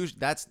 but usually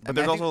that's. But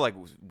there's also like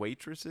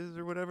waitresses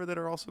or whatever that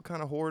are also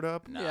kind of whored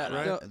up. Yeah,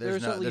 right? no,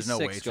 there's at least no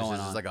 6 waitresses. going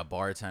It's on. like a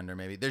bartender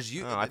maybe. There's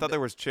you. Oh, I thought there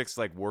was chicks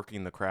like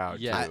working the crowd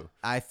Yeah. too.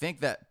 I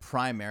think that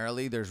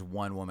primarily there's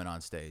one woman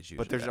on stage. Usually.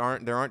 But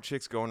there aren't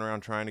chicks going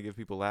around trying to give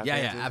people lap Yeah,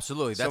 dances? yeah,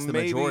 absolutely. So That's the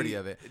maybe- majority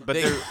of it. But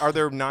are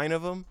there 9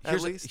 of them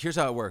at least? Here's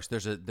how it works.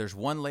 There's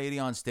one lady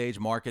on stage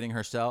marketing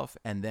herself,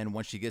 and then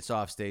when she gets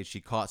off stage, she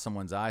caught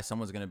someone's eye.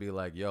 Someone's gonna be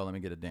like, "Yo, let me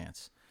get a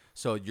dance."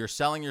 So you're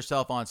selling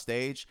yourself on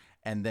stage,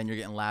 and then you're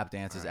getting lap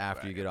dances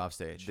after you get off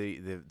stage.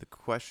 The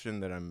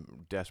question that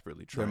I'm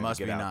desperately trying must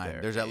to be get out 9.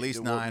 there. There's at least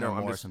Well, 9 or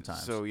I'm more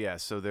sometimes. So yeah,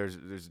 so there's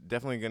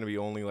definitely going to be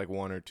only like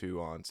 1 or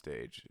 2 on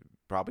stage,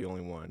 probably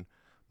only 1.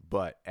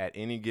 But at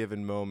any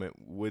given moment,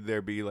 would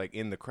there be like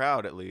in the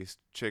crowd at least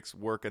chicks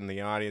working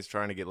the audience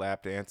trying to get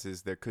lap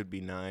dances? There could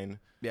be 9,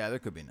 Yeah, there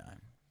could be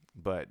 9.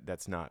 but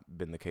that's not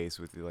been the case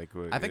with like.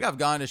 I think I've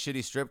gone to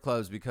shitty strip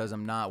clubs because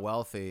I'm not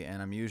wealthy,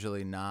 and I'm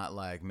usually not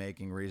like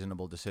making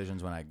reasonable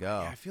decisions when I go.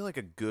 I feel like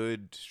a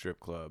good strip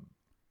club.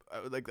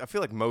 I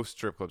feel like most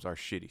strip clubs are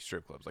shitty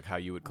strip clubs, like how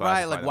you would classify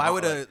Right? Like, them. why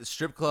would a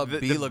strip club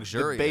be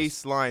luxurious? The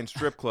baseline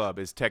strip club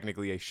is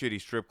technically a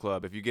shitty strip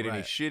club. If you get any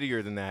Right.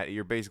 shittier than that,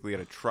 you're basically at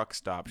a truck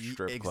stop strip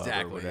club or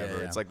exactly, whatever.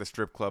 yeah. It's like the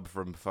strip club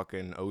from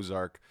fucking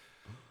Ozark.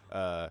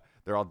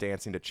 They're all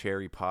dancing to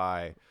Cherry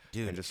Pie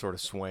Dude. and just sort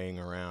of swaying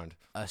around.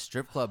 A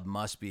strip club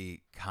must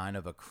be kind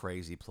of a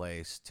crazy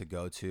place to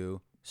go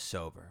to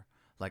sober.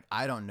 Like,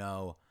 I don't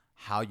know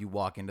how you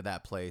walk into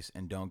that place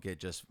and don't get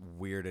just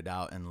weirded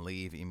out and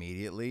leave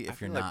immediately if I you're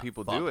feel like not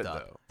people fucked do it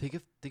up. though. Think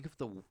of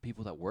the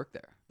people that work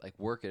there, like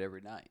work it every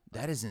night.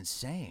 That is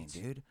insane,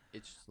 dude.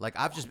 It's Like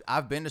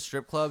I've been to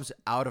strip clubs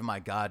out of my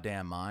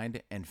goddamn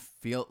mind and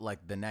feel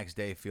like the next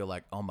day feel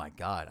like, oh my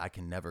God, I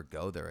can never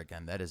go there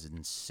again. That is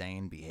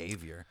insane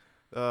behavior.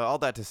 All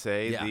that to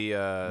say,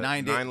 Yeah. the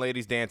 9 nine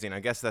ladies dancing.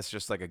 I guess that's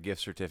just like a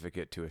gift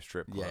certificate to a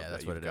strip club. Yeah,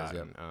 that's that what you've it is,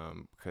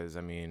 gotten. Because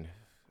I mean,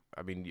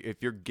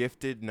 if you're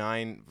gifted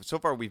 9, so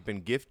far we've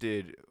been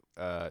gifted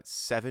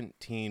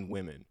 17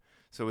 women.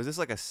 So is this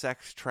like a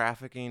sex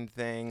trafficking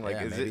thing? Like,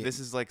 Yeah, maybe. this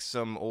is like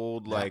some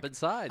old like like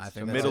besides I think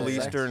some that's Middle what it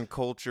is. Eastern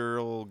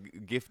cultural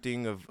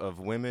gifting of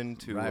women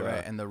to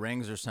Right. And the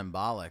rings are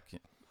symbolic.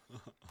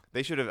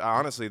 They should have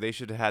honestly. They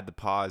should have had the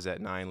pause at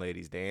 9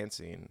 ladies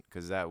dancing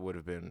because that would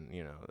have been,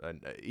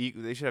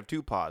 they should have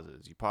 2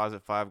 pauses. You pause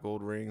at 5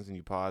 gold rings and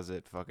you pause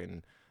at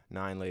fucking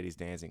 9 ladies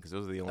dancing because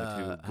those are the only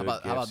 2 good How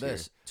about gifts here.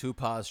 this?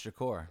 Tupac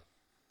Shakur.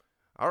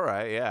 All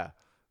right, yeah.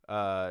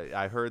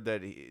 I heard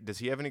that. Does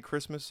he have any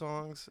Christmas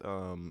songs?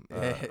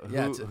 Yeah,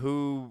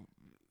 Who?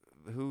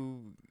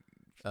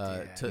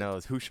 To, No,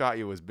 Who Shot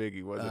You was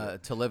Biggie, wasn't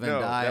it? To Live and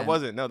No, Die. that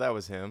wasn't. No, that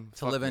was him. To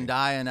Fuck Live and me.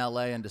 Die in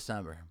L.A. in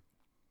December.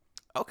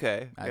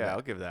 Okay, I yeah, got-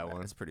 I'll give that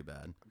one. That's pretty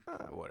bad.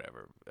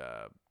 Whatever.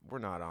 We're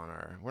not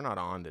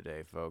on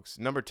today, folks.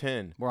 Number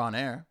 10, We're on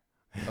air.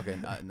 Okay,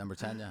 number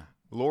 10, yeah.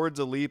 Lords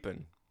a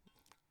Leapin'.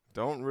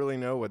 Don't really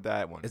know what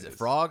that one is. Is it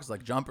frogs,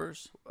 like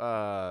jumpers?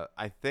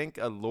 I think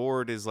a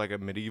lord is like a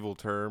medieval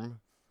term.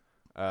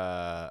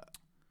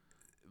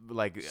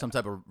 Like Some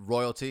type of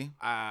royalty?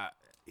 yeah.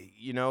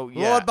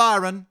 Lord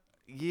Byron.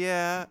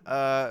 Yeah.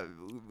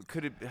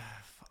 Could it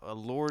a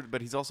lord? But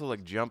he's also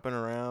like jumping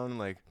around.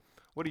 Like,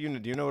 what do you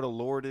know? What a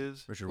lord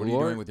is? Richard, what are you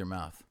Lord? doing with your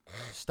mouth?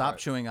 Stop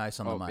chewing ice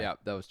on the Oh mic. yeah,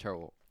 that was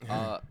terrible.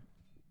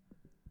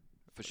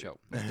 For sure.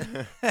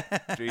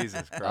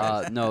 Jesus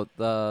Christ. No,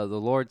 the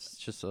Lord's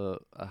just a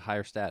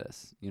higher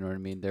status. You know what I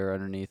mean? They're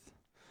underneath.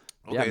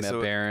 Yeah, Okay, so-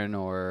 a baron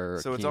or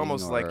so it's king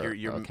almost like or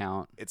you're a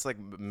count. It's like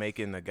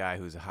making the guy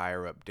who's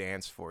higher up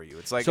dance for you.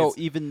 It's like So it's,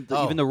 even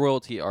Oh. the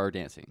royalty are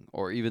dancing,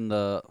 or even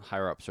the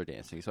higher ups are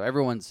dancing. So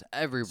everybody's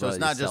So it's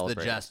not just the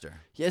celebrating. jester.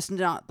 Yeah, it's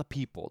not the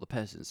people, the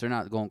peasants. They're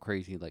not going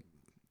crazy like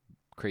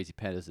crazy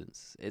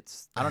peasants.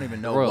 It's I don't even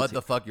know royalty. what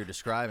the fuck you're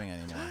describing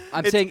anymore.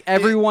 I'm saying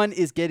everyone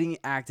is getting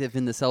active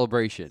in the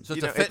celebration. So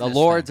it's You a know, it- the fitness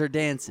lords thing. are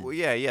dancing. well,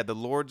 yeah. The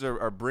lords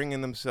are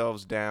bringing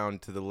themselves down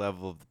to the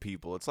level of the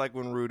people. It's like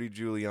when Rudy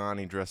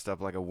Giuliani dressed up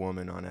like a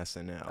woman on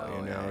SNL.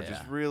 Oh, yeah,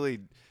 just yeah. really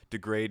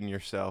degrading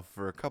yourself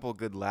for a couple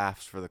good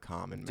laughs for the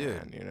common Dude,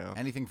 man. You know.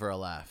 anything for a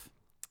laugh.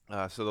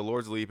 So the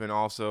Lords leaping.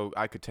 Also,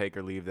 I could take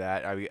or leave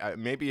that.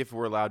 Maybe if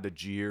we're allowed to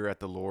jeer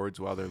at the Lords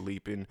while they're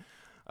leaping,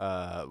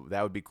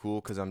 that would be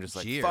cool. Because I'm just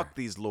like, Jeer. fuck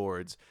these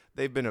Lords.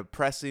 They've been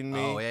oppressing me.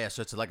 Oh, yeah,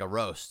 so it's like a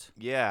roast.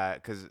 Yeah,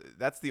 because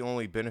that's the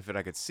only benefit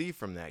I could see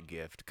from that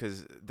gift.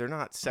 Because they're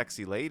not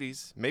sexy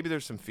ladies. Maybe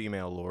there's some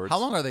female Lords. How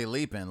long are they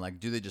leaping? Like,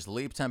 do they just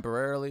leap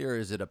temporarily, or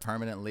is it a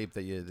permanent leap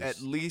that you...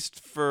 At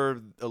least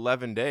for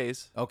 11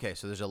 days, Okay,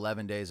 so there's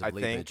 11 days of I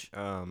leapage.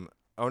 think.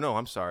 Oh no,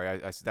 I'm sorry.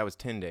 That was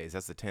 10 days.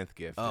 That's the 10th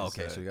gift. Oh, is,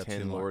 okay, so you got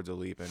 10 2 more. Lords of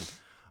Leaping.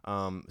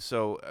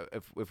 So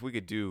if we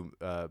could do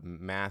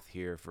math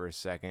here for a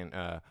second.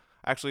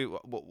 Actually,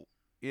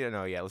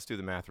 let's do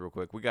the math real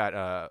quick. We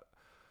got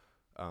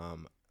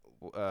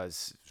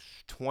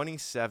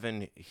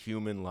 27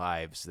 human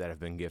lives that have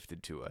been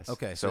gifted to us.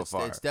 Okay, so so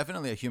far. it's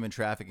definitely a human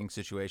trafficking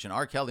situation.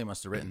 R. Kelly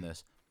must have written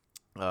this.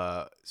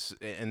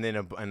 And then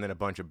a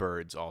bunch of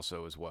birds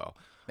also as well.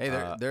 Hey,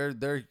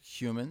 they're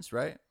humans,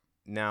 right?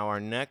 Now our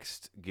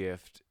next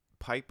gift,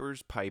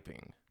 Piper's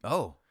Piping.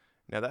 Oh,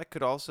 Now that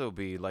could also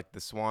be like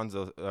the Swans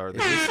or the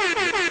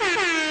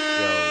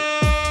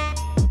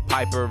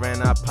Piper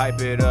and I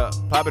pipe it up,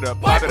 pipe it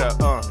up, pipe it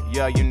up.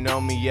 Yeah, you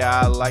know me,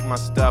 yeah, I like my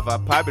stuff. I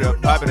pipe it up,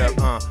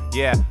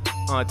 yeah.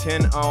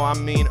 10 I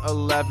mean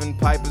 11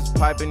 pipers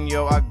piping,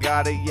 yo, I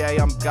got it, yeah,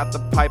 I'm got the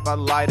pipe, I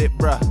light it,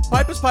 bruh.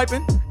 Piper's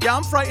piping. Yeah,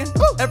 I'm frightened.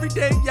 Every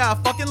day, yeah, I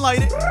fucking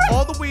light it.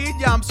 All the weed,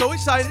 yeah, I'm so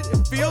excited.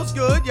 It feels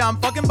good, yeah, I'm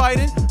fucking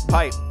biting.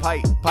 Pipe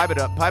it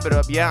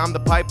up, yeah, I'm the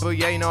piper,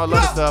 yeah, you know I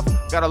love this stuff.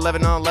 Got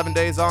 11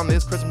 days on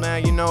this Christmas,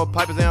 man, you know,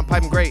 pipers and I'm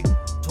piping great.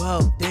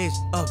 12 days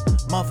of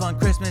motherfucking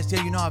Christmas,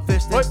 yeah, you know I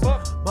fish this.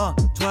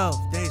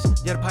 12 days,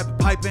 yeah, the pipe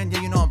piping,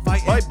 yeah, you know I'm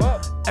fighting. Pipe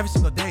up. Every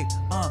single day,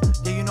 yeah,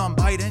 you know I'm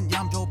biting, yeah,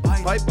 I'm Joe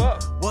Biden. Pipe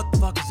up. What the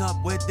fuck is up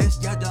with this?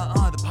 Yeah,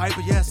 the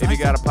piper, yeah, If you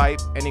got a pipe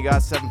and you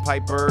got 7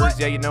 pipers, What?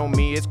 yeah, you know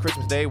me, it's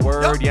Christmas Day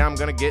word. Yup. Yeah, I'm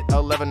gonna get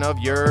 11 of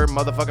your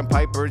motherfucking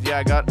pipers. Yeah,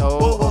 I got,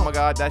 Whoa. oh my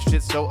god, that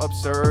shit's so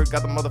absurd.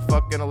 Got the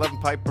motherfucking 11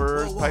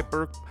 pipers. Whoa.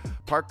 Piper,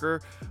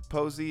 Parker,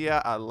 Posey,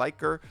 yeah, I like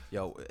her.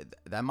 Yo,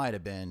 that might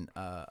have been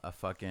a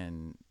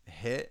fucking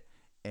hit,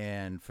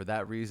 and for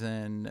that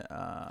reason,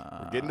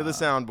 We're getting to the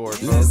soundboard,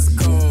 folks.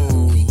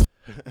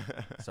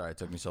 sorry it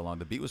took me so long.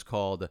 The beat was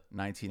called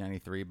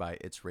 1993 by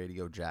It's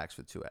Radio Jax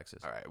with 2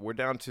 X's. All right, we're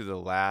down to the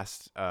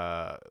last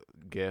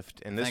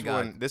gift, and Thank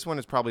God. this one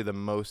is probably the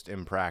most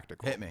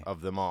impractical Hit me.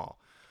 of them all.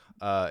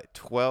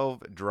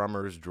 12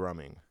 drummers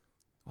drumming.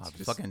 Wow,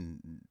 the fucking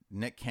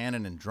Nick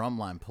Cannon and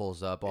Drumline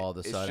pulls up all of a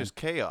It's sudden. just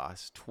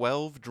chaos.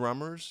 12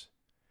 drummers.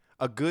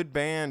 A good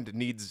band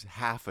needs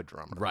half a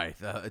drummer. Right.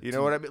 You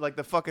know what I mean? Like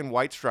the fucking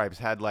White Stripes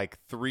had like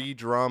 3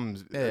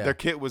 drums. Yeah. Their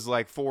kit was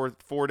like four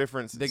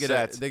different they get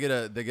sets. they get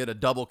a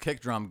double kick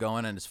drum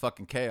going, and it's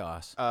fucking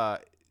chaos.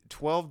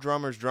 12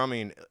 drummers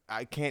drumming.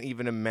 I can't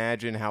even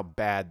imagine how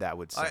bad that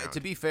would sound. To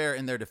be fair,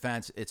 in their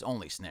defense, it's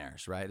only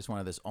snares, right? It's one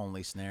of those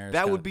only snares. that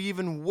kinda- would be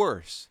even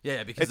worse.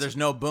 Yeah, because It's- there's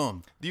no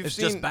boom. It's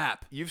just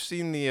bap. You've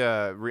seen the.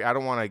 I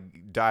don't want to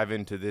dive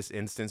into this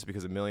instance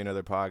because a million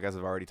other podcasts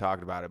have already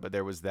talked about it. But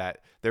there was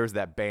that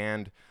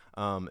band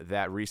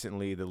that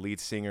recently the lead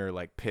singer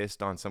like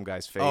pissed on some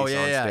guy's face. Oh on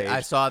yeah, stage. yeah.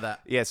 I saw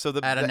that. Yeah, so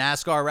At a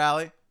NASCAR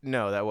rally.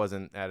 No, that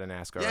wasn't at a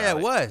NASCAR. Yeah, it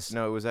rally. was.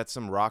 No, it was at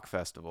some rock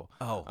festival.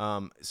 Oh.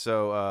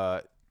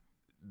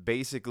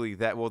 Basically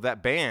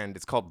that band,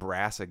 it's called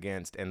Brass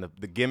Against, and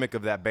the gimmick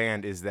of that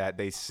band is that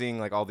they sing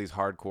like all these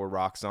hardcore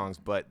rock songs,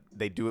 but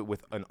they do it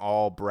with an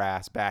all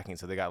brass backing.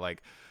 So they got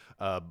like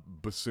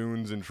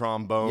bassoons and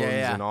trombones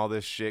and all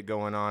this shit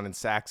going on, and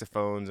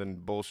saxophones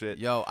and bullshit.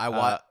 Yo,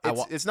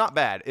 it's not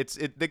bad.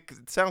 They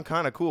sound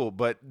kind of cool,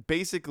 but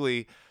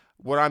basically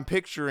what I'm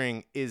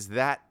picturing is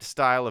that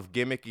style of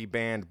gimmicky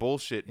band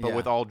bullshit, but Yeah.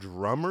 with all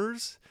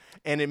drummers,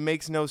 and it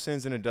makes no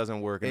sense and it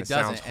doesn't work, and it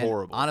doesn't. sounds And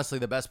horrible. honestly,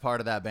 the best part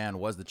of that band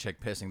was the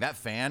chick pissing. That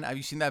fan, have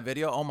you seen that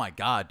video? Oh my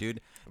god, dude,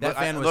 that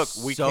fan was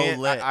so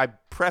lit. I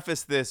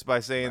preface this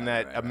by saying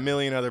that a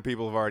million other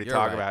people have already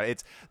talked about it.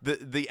 It's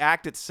the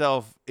act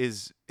itself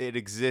it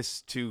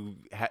exists to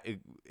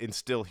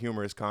instill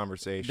humorous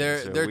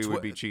conversations. So we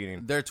would be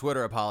cheating. Their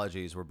Twitter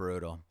apologies were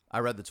brutal. I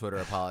read the Twitter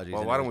apologies.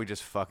 Well, and why it don't was- we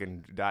just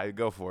fucking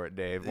go for it,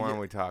 Dave? Why don't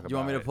we talk about it? You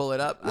want me to pull it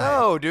up?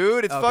 No,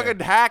 dude, it's Okay. fucking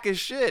hack as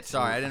shit.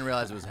 Sorry, I didn't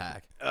realize it was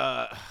hack.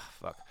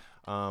 Fuck.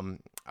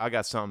 I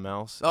got something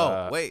else.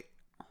 Oh, wait.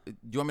 Do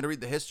you want me to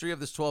read the history of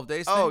this 12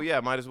 days thing? Oh yeah,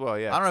 might as well.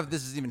 Yeah. I don't know if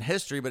this is even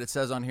history, but it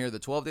says on here the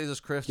 12 days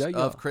of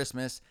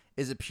Christmas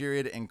is a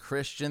period in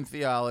Christian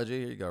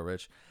theology. Here you go,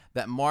 Rich.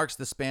 That marks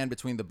the span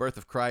between the birth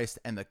of Christ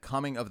and the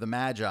coming of the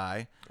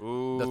Magi,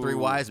 the 3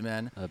 wise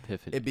men.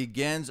 Epiphany. It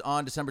begins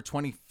on December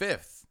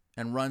 25th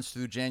and runs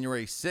through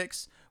January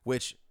 6th,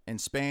 which in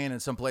Spain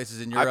and some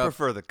places in Europe. I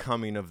prefer the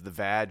coming of the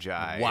Vagi. you know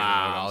what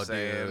Wow, I'm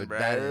saying, dude, bro?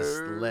 that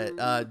is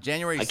lit.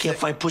 January. I can't 6th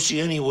find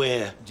pussy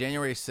anywhere.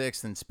 January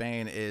 6th in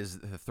Spain is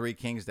the Three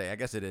Kings Day. I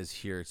guess it is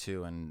here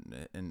too,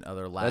 and in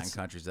other Latin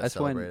countries that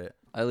celebrate when, it.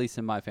 At least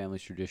in my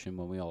family's tradition,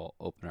 when we all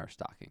open our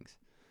stockings.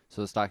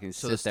 So the stockings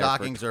So sit the there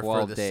stockings for are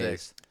 12 for the days.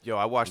 6th. Yo,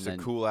 I watched a And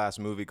then- cool ass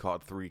movie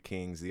called Three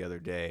Kings the other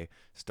day,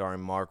 starring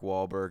Mark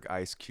Wahlberg,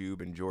 Ice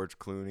Cube, and George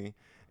Clooney.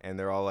 And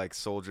they're all like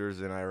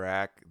soldiers in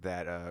Iraq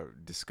that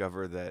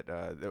discover that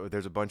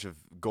there's a bunch of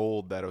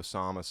gold that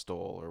Osama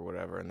stole or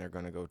whatever, and they're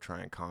gonna go try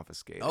and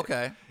confiscate it.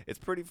 Okay. It's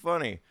pretty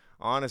funny,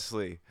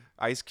 honestly.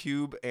 Ice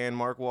Cube and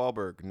Mark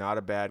Wahlberg, not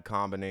a bad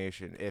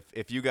combination.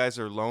 If you guys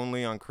are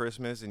lonely on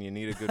Christmas and you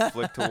need a good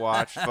flick to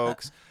watch,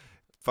 folks,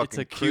 fucking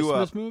It's a queue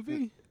Christmas up.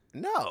 movie?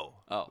 No.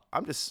 Oh.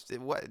 I'm just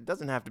it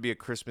doesn't have to be a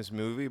Christmas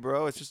movie,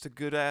 bro. It's just a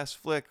good ass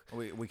flick.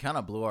 We kind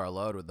of blew our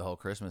load with the whole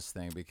Christmas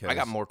thing because I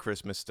got more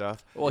Christmas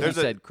stuff. Well, There's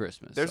he a- said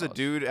Christmas. There's so a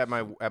dude at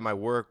my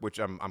work, which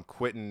I'm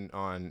quitting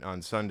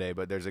on Sunday,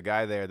 but there's a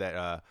guy there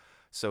that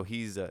so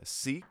he's a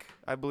Sikh,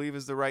 I believe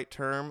is the right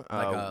term.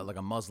 like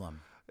a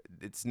Muslim.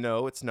 It's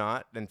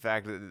not. In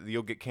fact,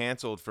 you'll get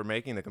canceled for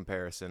making the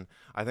comparison.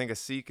 I think a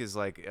Sikh is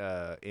like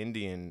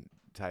Indian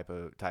type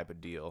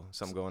of deal.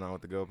 Something going on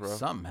with the GoPro.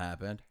 Something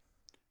happened.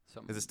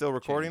 Is it still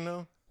recording changed.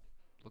 though?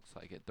 Looks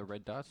like it. The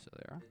red dot's still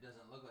there. It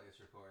doesn't look like it's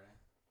recording.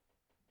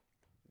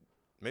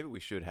 Maybe we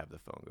should have the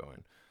phone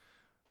going.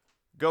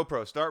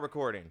 GoPro, start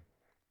recording.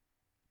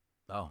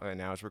 Oh. Okay,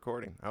 now it's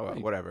recording. Oh, well,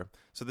 Right. whatever.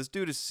 So this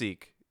dude is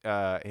Sikh,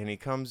 and he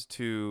comes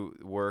to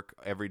work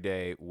every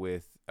day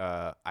with,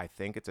 I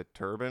think it's a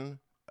turban.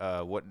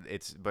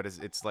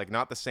 It's like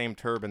not the same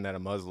turban that a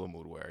Muslim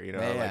would wear. You know,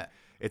 Yeah. like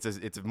it's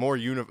a more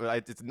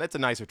It's a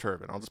nicer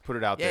turban. I'll just put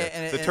it out Yeah, there.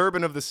 and The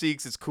turban of the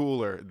Sikhs is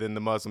cooler than the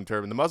Muslim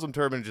turban. The Muslim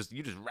turban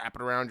you just wrap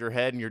it around your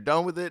head and you're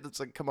done with it. It's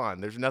like, come on,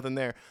 there's nothing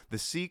there. The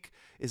Sikh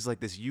is like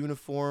this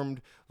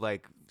uniformed,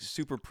 like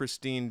super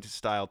pristine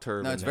style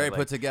turban. No, it's that, very like,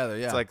 put together.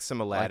 Yeah. It's like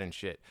some Aladdin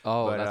shit.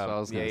 Oh, But, that's what I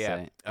was going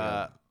to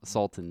say.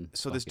 Sultan.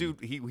 So this fucking-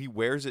 dude, he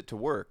wears it to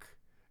work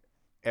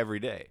every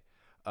day.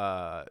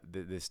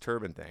 This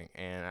turban thing,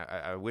 and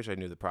I wish I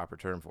knew the proper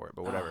term for it,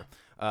 but whatever.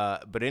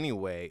 But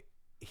anyway,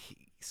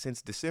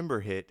 since December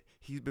hit,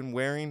 he's been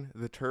wearing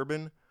the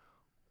turban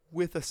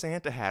with a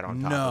Santa hat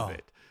on top of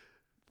it.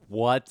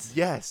 What?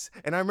 Yes,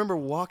 and I remember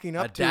walking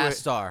up a to it.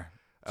 Dastar.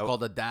 It's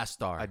called a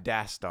Dastar. A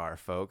Dastar,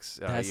 folks.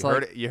 That's you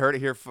heard like- it. You heard it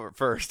here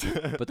first.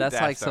 But that's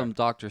like Dastar. some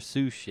Dr.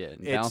 Seuss shit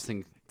and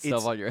bouncing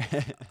stuff on your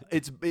head.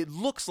 It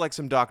looks like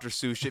some Dr.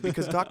 Seuss shit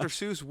because Dr.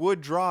 Seuss would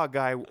draw a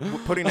guy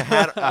putting a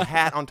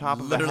hat on top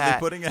of Literally a hat.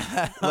 putting a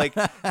hat on. Like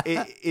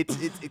it's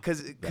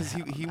because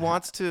he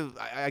wants to.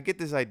 I get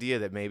this idea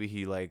that maybe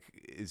he like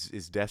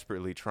is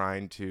desperately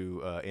trying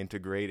to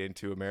integrate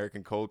into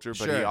American culture,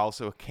 but he Sure.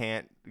 also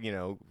can't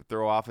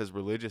throw off his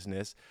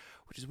religiousness.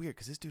 which is weird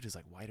because this dude is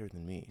like whiter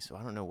than me, so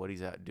I don't know what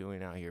he's out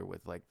doing out here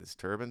with like this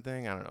turban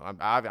thing. I don't know.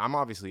 I'm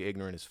obviously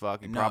ignorant as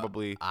fuck. He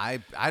probably I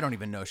don't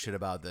even know shit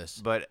about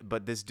this. But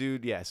this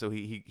dude, yeah. So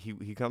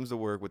he comes to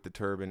work with the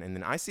turban, and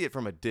then I see it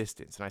from a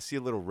distance, and I see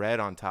a little red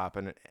on top,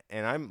 and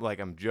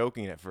I'm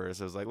joking at first.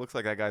 I was like, looks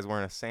like that guy's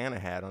wearing a Santa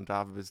hat on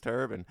top of his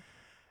turban.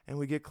 And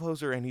we get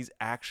closer, and he's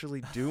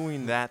actually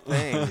doing that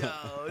thing.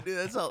 Yo, dude,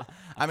 that's all.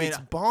 I mean, it's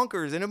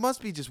bonkers, and it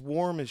must be just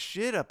warm as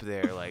shit up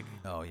there. Like,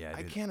 oh yeah,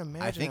 dude. I can't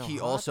imagine. I think how he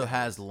hot also that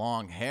has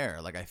long hair.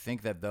 Like, I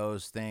think that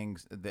those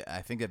things.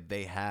 I think that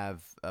they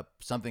have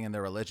something in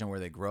their religion where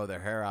they grow their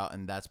hair out,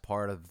 and that's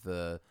part of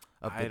the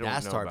I don't know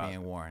dastar about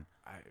being worn.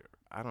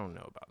 I don't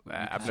know about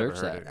that. I've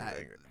Search never heard that.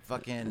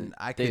 anything.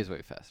 I could. Dave's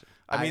way faster.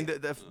 I mean,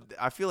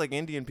 I feel like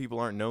Indian people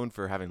aren't known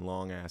for having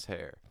long ass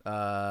hair.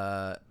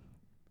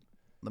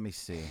 Let me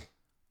see.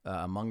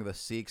 Among the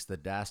Sikhs, the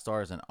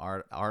dastar is an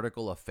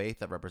article of faith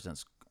that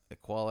represents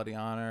equality,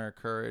 honor,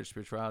 courage,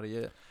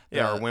 spirituality.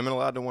 Yeah, are women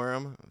allowed to wear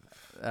them?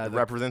 It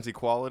represents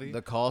equality.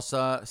 The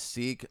Khalsa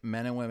Sikh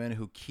men and women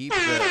who keep the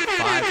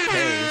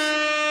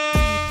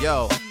 5Ks.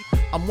 Yo,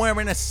 I'm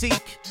wearing a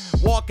Sikh,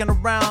 walking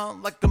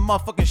around like a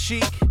motherfucking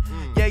chic.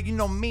 Yeah, you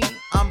know me,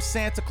 I'm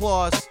Santa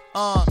Claus.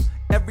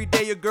 Every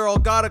day your girl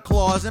got a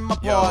clause in my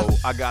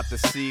paws. Yo, I got the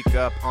Sikh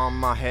up on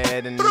my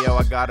head, and yo,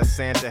 I got a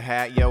Santa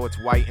hat. Yo, it's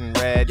white and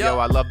red. Yo,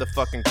 I love the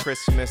fucking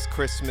Christmas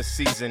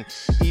season.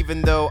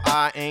 Even though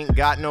I ain't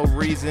got no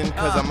reason,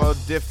 cause I'm a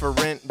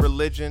different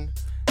religion.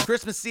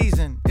 Christmas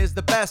season is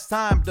the best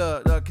time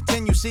to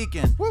continue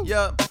seeking.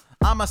 Yeah,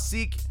 I'ma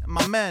seek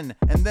my men,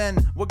 and then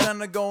we're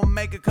gonna go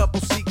make a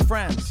couple Sikh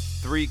friends.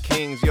 3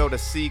 kings, yo, the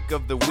Sikh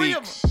of the week.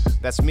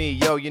 That's me,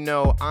 yo, you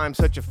know, I'm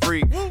such a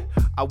freak.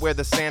 I wear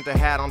the Santa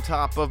hat on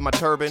top of my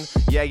turban.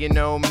 Yeah, you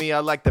know me, I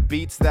like the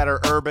beats that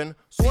are urban.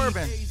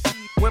 Swerving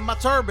with my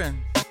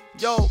turban.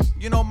 Yo,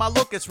 you know my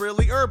look is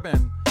really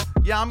urban.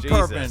 Yeah, I'm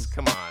curving.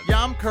 Come on.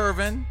 Yeah, I'm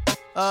curving.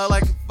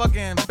 Like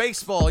fucking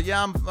baseball.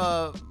 Yeah, I'm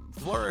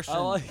flourishing. I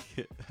like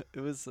it. It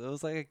was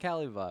like a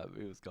Cali vibe.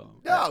 He was going.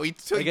 No,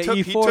 Like a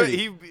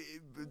E40.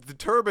 The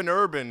turban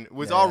urban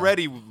was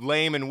already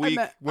lame and weak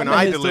when meant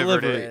I his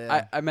delivered delivery. it.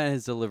 Yeah. I meant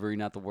his delivery,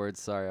 not the words.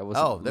 Sorry, I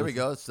wasn't. Oh, there we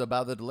go. It's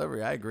about the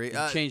delivery. I agree.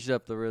 You changed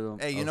up the rhythm.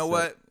 Hey, you Oh, know shit.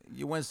 what?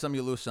 You win some,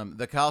 you lose some.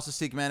 The Khalsa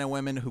Sikh men and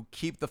women who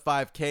keep the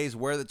 5Ks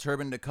wear the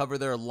turban to cover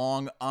their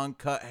long,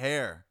 uncut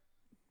hair.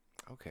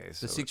 Okay, The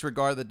so Sikhs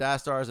regard the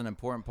dastar as an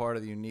important part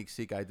of the unique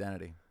Sikh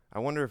identity. I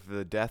wonder if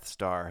the Death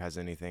Star has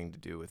anything to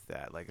do with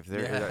that. Like, if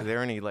there Yeah. are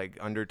there any like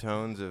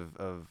undertones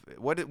of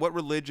what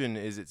religion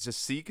is it?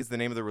 Just Sikh is the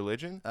name of the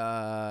religion?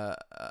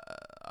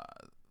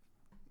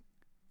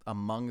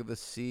 Among the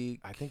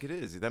Sikh. I think it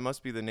is. That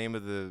must be the name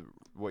of the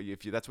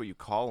that's what you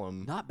call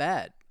them. Not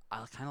bad.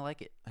 I kind of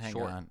like it. Hang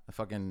Short. on.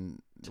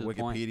 Fucking To the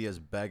point. Wikipedia is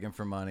begging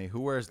for money.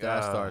 Who wears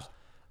dastars?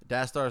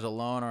 Dastars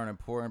alone are an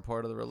important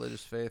part of the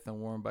religious faith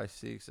and worn by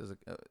Sikhs.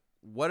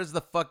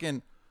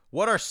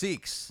 What are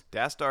Sikhs?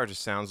 Dastar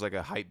just sounds like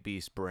a hype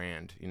beast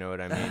brand. You know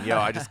what I mean? Yo,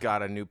 I just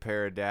got a new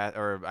pair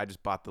of I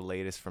just bought the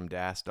latest from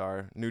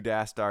Dastar. New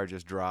Dastar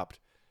just dropped.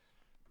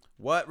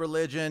 What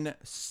religion?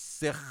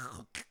 Sikh.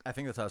 I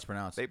think that's how it's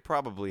pronounced. They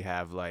probably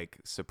have like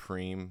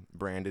Supreme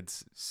branded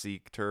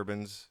Sikh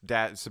turbans,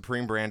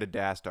 Supreme branded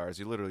Dastars.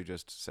 You literally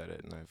just said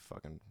it, and I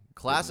fucking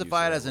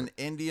Classified as an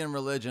Indian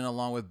religion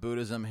along with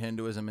Buddhism,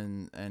 Hinduism,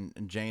 and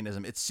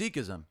Jainism. It's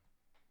Sikhism.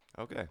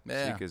 Okay,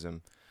 Yeah. Sikhism.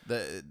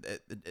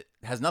 It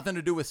has nothing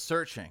to do with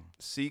searching.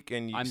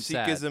 I'm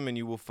sad. Sikhism, and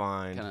you will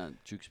find. Kind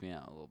of jukes me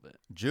out a little bit.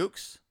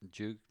 Jukes?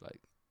 Juke, like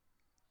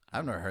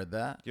I've never heard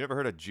that. You never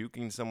heard of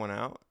juking someone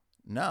out?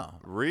 No.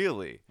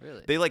 Really?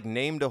 Really? They like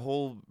named a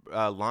whole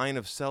line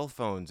of cell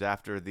phones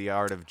after the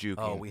art of juking.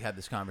 Oh, we had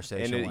this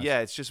conversation. and once. yeah,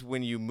 it's just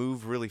when you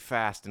move really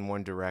fast in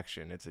one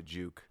direction, it's a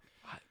juke.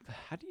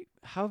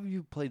 how have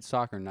you played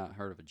soccer and not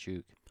heard of a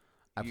juke?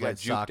 I You played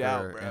got juked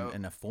out, soccer bro.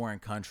 in a foreign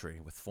country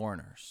with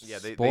foreigners. Yeah,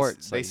 they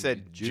Sports, like,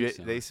 said juke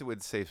they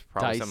would say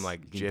probably Dice, something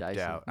like you can gypped dice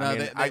out. them. I No,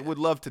 mean, they- I would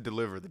love to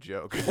deliver the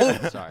joke.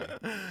 Sorry,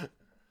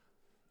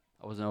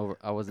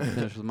 I wasn't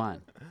finished with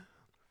mine.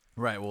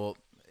 Right. Well,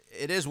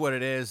 it is what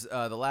it is.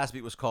 The last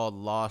beat was called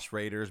Lost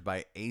Raiders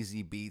by AZ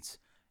Beats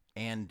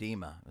and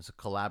Dima. It's a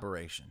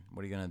collaboration.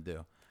 What are you gonna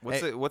do?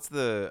 What's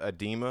the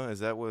edema?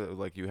 Is that what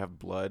like you have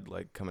blood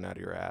like coming out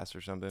of your ass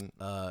or something?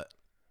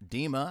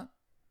 Dima,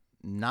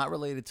 not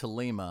related to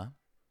Lima.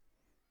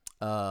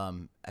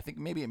 I think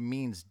maybe it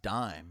means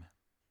dime.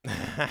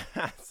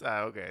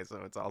 Okay,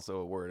 so it's also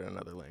a word in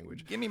another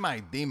language. Give me my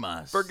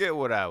Dimas. Forget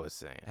what I was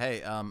saying.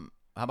 Hey,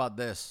 how about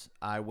this?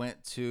 I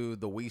went to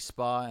the Wii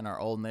Spa in our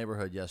old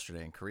neighborhood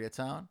yesterday in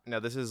Koreatown. Now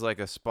this is like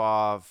a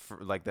spa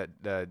like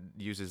that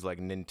uses like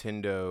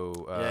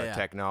Nintendo Yeah.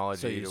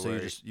 technology. So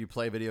you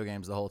play video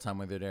games the whole time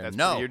when you're there. That's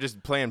No, you're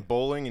just playing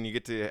bowling and you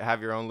get to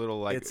have your own little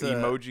like It's a-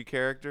 emoji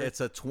character.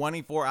 it's a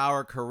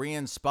 24-hour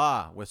Korean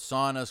spa with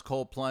saunas,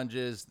 cold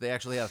plunges. They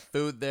actually have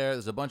food there.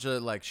 There's a bunch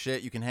of like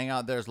shit. You can hang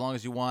out there as long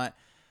as you want.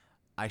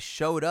 I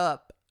showed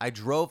up. I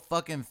drove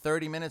fucking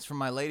 30 minutes from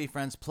my lady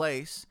friend's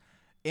place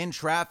in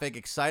traffic,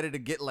 excited to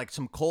get like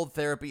some cold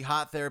therapy,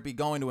 hot therapy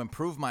going to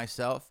improve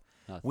myself.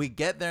 Nothing. We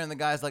get there and the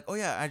guy's like, "Oh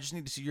yeah, I just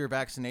need to see your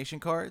vaccination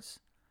cards."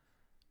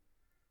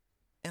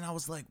 And I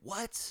was like,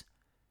 "What?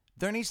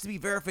 There needs to be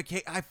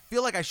verification. I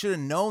feel like I should have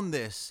known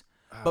this."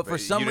 But for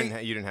some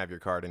reason, you didn't have your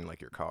card in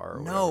like your car.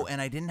 Or no, whatever.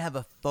 and I didn't have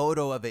a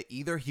photo of it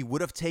either. He would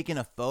have taken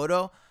a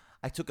photo.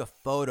 I took a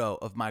photo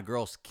of my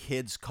girl's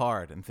kid's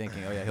card and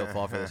thinking, oh yeah, he'll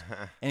fall for this.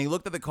 And he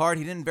looked at the card.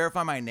 He didn't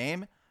verify my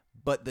name,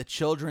 but the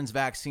children's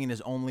vaccine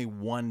is only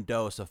 1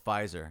 dose of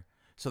Pfizer.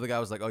 So the guy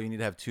was like, oh, you need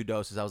to have 2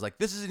 doses. I was like,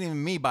 this isn't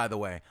even me, by the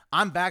way.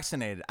 I'm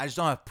vaccinated. I just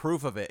don't have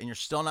proof of it, and you're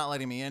still not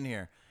letting me in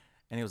here.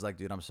 And he was like,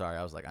 dude, I'm sorry.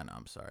 I was like, I know,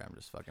 I'm sorry. I'm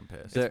just fucking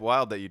pissed. It's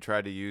wild that you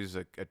tried to use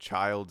a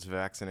child's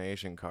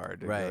vaccination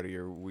card to go Right. to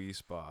your Wii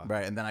spa.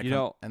 Right, and then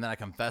I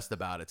confessed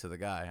about it to the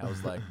guy. I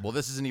was like, well,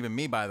 this isn't even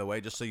me, by the way,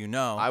 just so you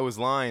know. I was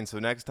lying, so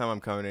next time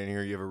I'm coming in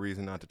here, you have a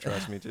reason not to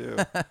trust me too.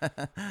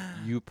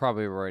 You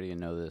probably already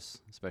know this,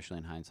 especially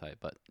in hindsight,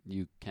 but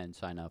you can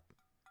sign up.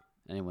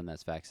 Anyone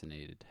that's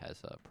vaccinated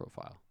has a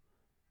profile.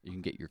 You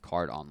can get your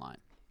card online.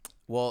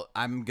 Well,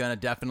 I'm going to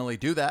definitely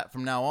do that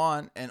from now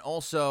on. And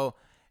also,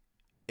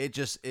 it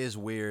just is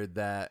weird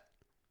that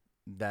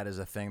that is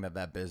a thing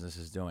that business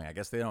is doing. I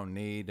guess they don't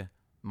need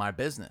my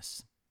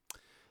business.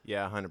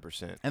 Yeah,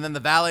 100%. And then the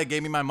valet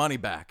gave me my money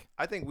back.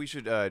 I think we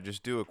should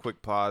just do a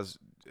quick pause.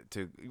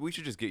 We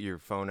should just get your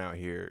phone out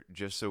here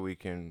just so we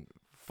can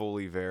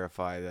fully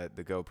verify that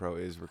the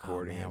GoPro is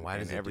recording man, why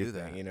and does it do everything.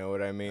 that? You know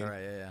what I mean? All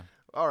right, yeah.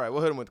 All right,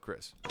 we'll hit him with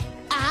Chris.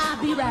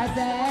 I'll be right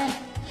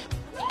back.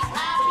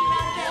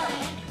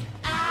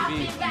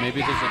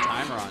 Maybe there's a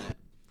timer on it.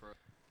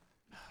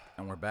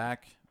 And we're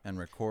back and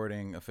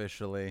recording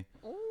officially.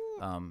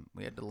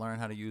 We had to learn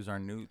how to use our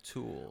new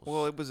tools.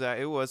 Well, it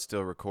was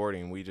still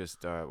recording. We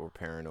just were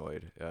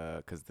paranoid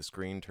because the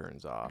screen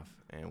turns off,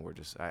 and we're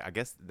just. I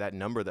guess that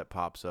number that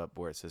pops up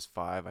where it says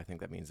 5. I think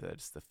that means that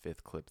it's the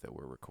 5th clip that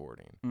we're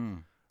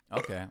recording.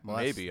 Okay. Well,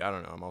 Maybe, I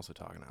don't know. I'm also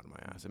talking out of my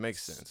ass. It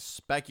makes sense.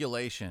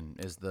 Speculation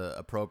is the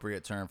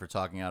appropriate term for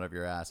talking out of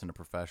your ass in a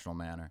professional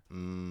manner.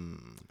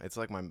 It's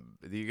like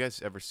do you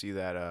guys ever see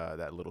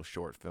that little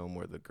short film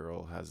where the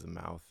girl has the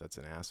mouth that's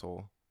an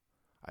asshole?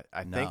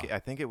 I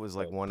think it was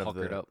like one of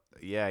the puckered up.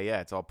 Yeah,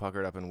 it's all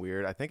puckered up and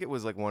weird. I think it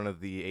was like one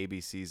of the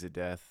ABCs of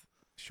Death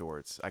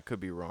shorts. I could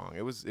be wrong.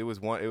 It was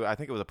one. I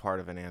think it was a part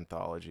of an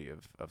anthology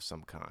of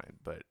some kind.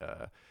 But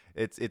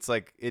it's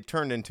like it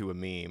turned into a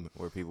meme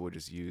where people would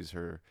just use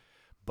her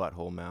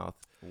butthole mouth.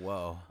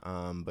 Whoa.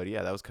 But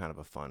yeah, that was kind of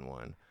a fun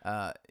one.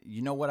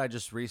 You know what I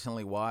just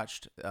recently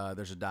watched?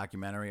 There's a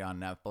documentary on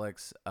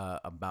Netflix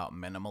about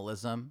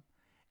minimalism,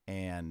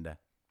 and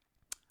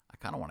I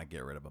kind of want to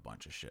get rid of a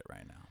bunch of shit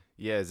right now.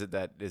 Yeah, is it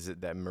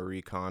that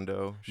Marie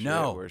Kondo shit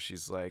No. where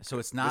she's like, So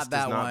it's not this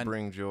that does not one.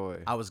 bring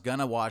joy. I was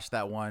gonna watch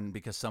that one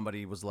because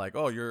somebody was like,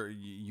 "Oh,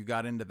 you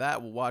got into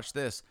that? Well, watch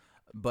this."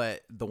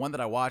 But the one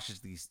that I watched is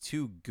these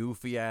 2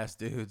 goofy ass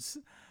dudes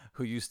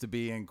who used to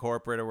be in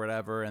corporate or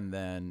whatever, and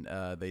then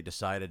they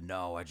decided,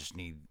 no, I just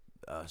need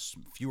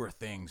fewer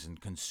things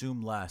and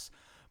consume less.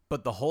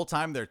 But the whole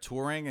time they're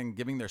touring and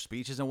giving their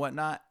speeches and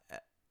whatnot,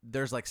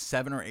 there's like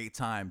 7 or 8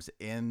 times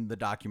in the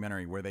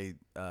documentary where they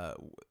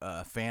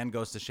a fan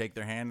goes to shake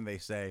their hand and they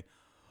say,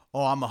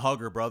 "Oh, I'm a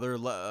hugger, brother.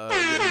 Bring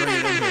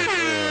it in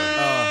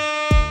here."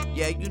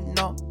 Yeah, you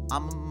know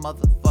I'm a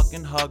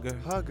motherfucking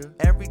hugger.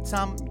 Every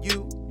time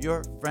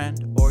your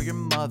friend or your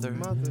mother,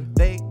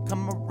 they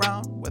come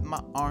around with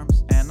my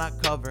arms and I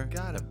cover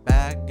the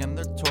back and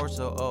the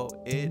torso. Oh,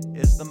 it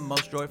is the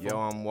most joyful. Yo,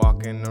 I'm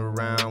walking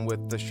around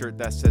with the shirt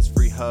that says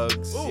free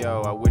hugs. Ooh.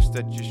 Yo, I wish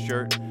that your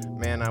shirt,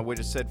 man, I wish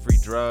it said free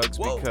drugs.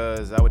 Whoa.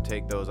 Because I would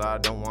take those. I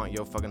don't want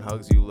your fucking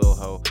hugs, you little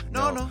hoe.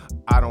 No.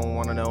 I don't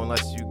want to know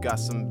unless you got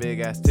some big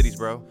ass titties,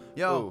 bro.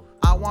 Yo, Ooh.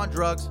 I want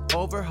drugs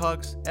over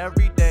hugs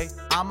every day.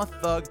 I'm a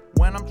thug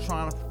when I'm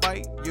trying to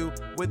fight you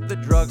with the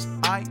drugs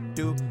I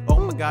do. Oh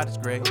my God, it's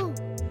great.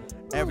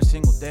 Every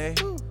single day,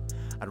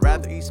 I'd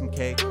rather eat some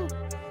cake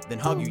than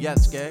hug you, yeah,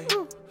 it's gay.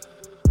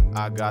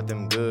 I got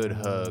them good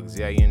hugs,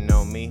 yeah, you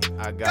know me.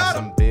 I got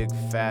some big,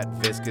 fat,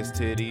 viscous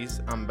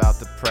titties. I'm about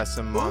to press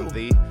them on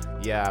thee.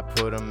 Yeah, I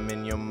put them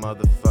in your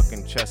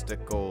motherfucking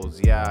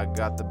chesticles. Yeah, I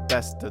got the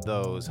best of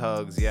those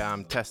hugs. Yeah,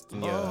 I'm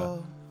testing ya.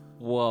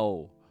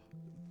 Whoa.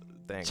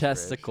 Thanks,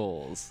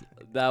 Chesticles.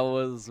 That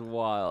was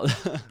wild.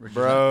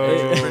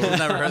 bro. I've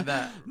never heard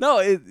that.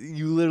 No,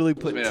 you literally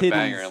put made a titties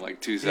banger in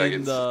like 2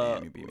 seconds.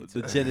 in you beat me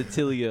the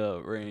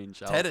genitalia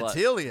range. I was like,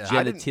 Genitalia?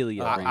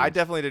 Genitalia range. I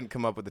definitely didn't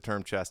come up with the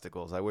term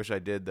chesticles. I wish I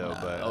did though,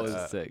 but That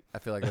was sick. I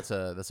feel like that's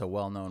a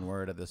well-known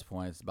word at this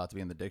point. It's about to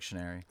be in the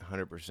dictionary.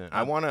 100%.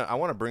 I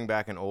wanna bring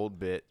back an old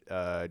bit,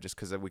 just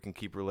because we can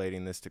keep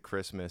relating this to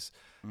Christmas.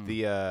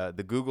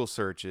 The Google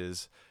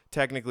searches.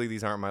 Technically,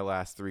 these aren't my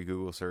last 3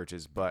 Google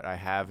searches, but I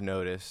have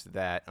noticed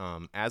that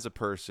as a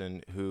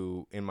person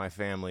who, in my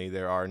family,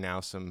 there are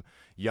now some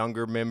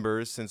younger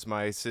members. Since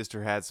my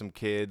sister had some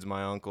kids,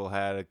 my uncle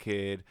had a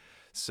kid.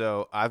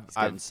 So It's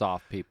getting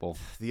soft, people.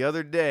 the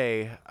other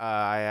day,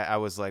 I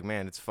was like,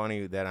 man, it's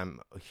funny that I'm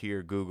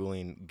here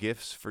Googling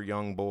gifts for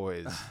young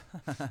boys,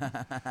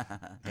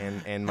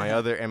 and my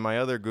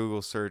other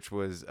Google search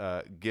was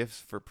gifts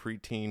for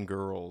preteen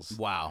girls.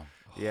 Wow.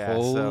 Yeah,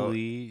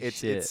 Holy so it's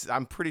shit.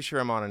 I'm pretty sure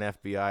I'm on an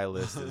FBI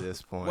list at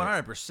this point.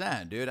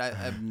 100%, dude. I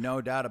have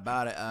no doubt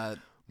about it.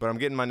 But I'm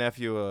getting my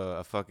nephew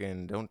a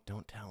fucking don't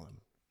tell him.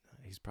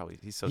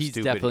 He's so He's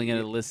stupid. definitely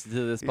gonna listen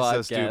to this He's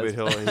podcast.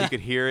 so stupid. He could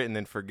hear it and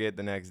then forget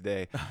the next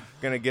day.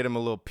 Gonna get him a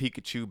little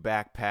Pikachu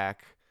backpack.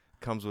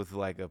 Comes with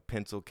like a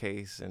pencil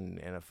case and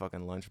a fucking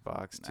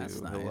lunchbox too. That's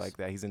He'll nice. like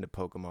that. He's into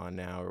Pokemon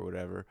now or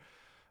whatever.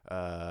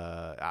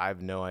 I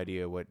have no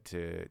idea what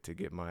to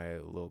get my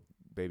little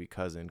baby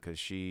cousin because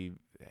she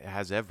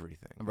has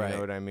everything. Right. You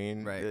know what I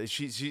mean? Right.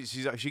 She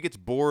gets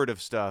bored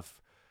of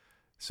stuff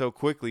so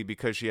quickly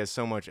because she has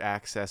so much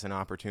access and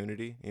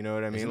opportunity. You know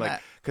what I mean? Isn't Like,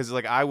 that- because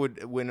like I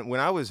would when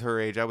I was her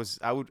age,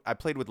 I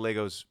played with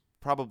Legos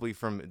probably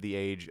from the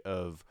age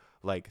of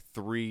like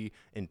 3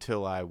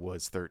 until I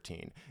was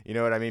 13. You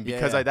know what I mean?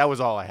 Because Yeah. that was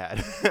all I had.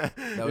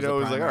 You was know, the it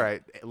was like, all primary.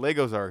 right,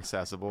 Legos are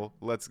accessible.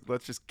 Let's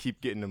just keep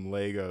getting them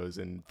Legos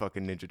and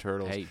fucking Ninja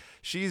Turtles. Hey.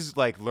 She's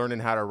like learning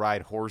how to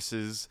ride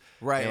horses.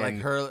 Right, like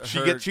and her-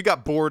 she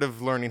got bored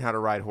of learning how to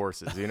ride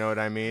horses. You know what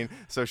I mean?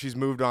 So she's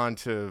moved on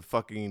to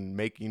fucking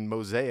making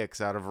mosaics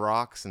out of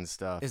rocks and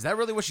stuff. Is that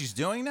really what she's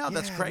doing now?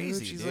 That's Yeah, crazy,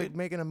 dude. She's dude. like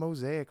making a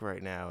mosaic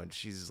right now, and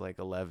she's like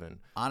 11.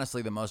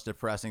 Honestly, the most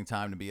depressing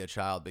time to be a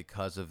child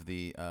because of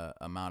the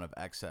amount of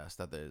excess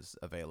that is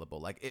available.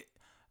 Like it,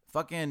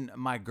 fucking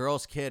my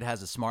girl's kid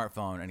has a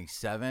smartphone and he's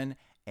 7,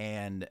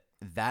 and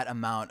that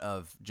amount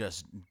of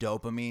just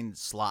dopamine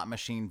slot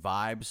machine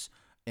vibes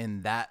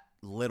in that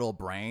little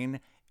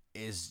brain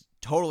is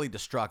totally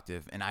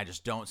destructive, and I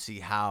just don't see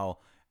how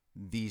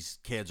these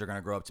kids are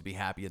gonna grow up to be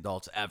happy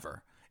adults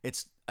ever.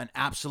 It's an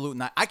absolute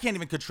not. I can't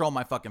even control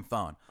my fucking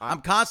phone.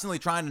 I'm constantly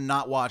trying to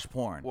not watch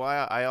porn.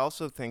 Well, I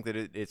also think that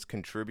it's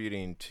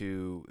contributing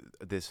to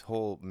this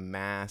whole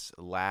mass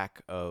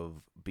lack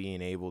of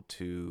being able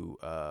to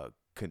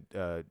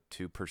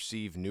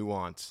perceive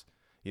nuance.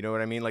 You know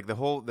what I mean? Like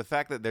the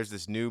fact that there's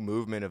this new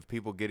movement of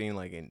people getting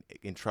like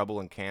in trouble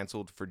and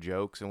canceled for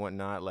jokes and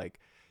whatnot. Like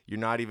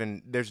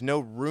there's no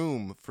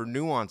room for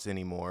nuance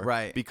anymore,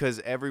 Right. Because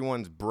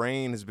everyone's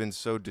brain has been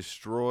so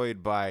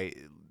destroyed by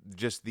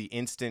just the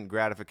instant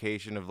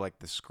gratification of like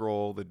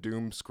the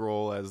doom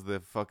scroll, as the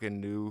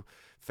fucking new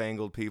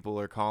fangled people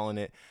are calling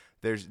it.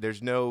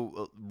 There's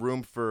no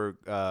room for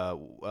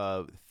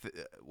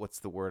what's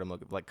the word I'm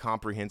looking for? Like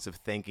comprehensive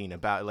thinking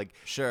about, like,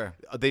 Sure.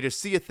 they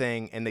just see a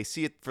thing and they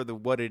see it for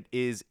what it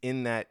is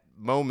in that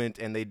moment,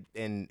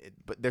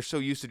 but they're so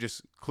used to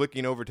just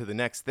clicking over to the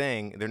next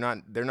thing, they're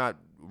not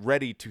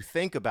ready to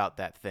think about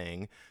that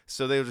thing,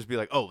 so they'll just be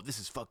like, oh, this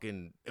is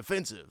fucking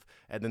offensive,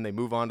 and then they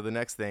move on to the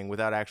next thing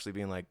without actually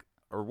being like,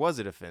 or was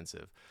it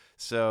offensive?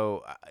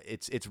 So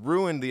it's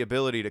ruined the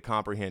ability to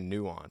comprehend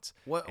nuance.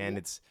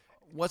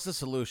 What's the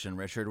solution,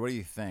 Richard? What do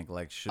you think?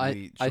 Like, should I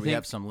we think-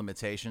 have some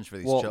limitations for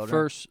these Well,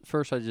 children?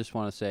 first, I just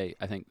want to say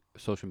I think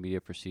social media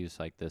perceives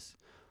like this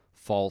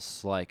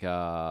false, like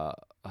I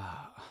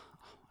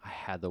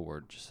had the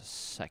word just a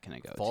second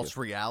ago. False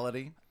too.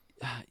 reality?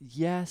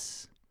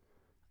 Yes.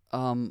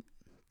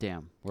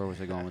 Damn. Where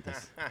was I going with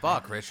this?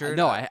 Fuck, Richard.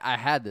 No, I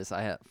had this.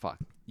 Fuck.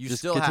 You Just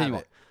still continue have on.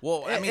 it.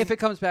 Well, I mean, if it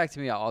comes back to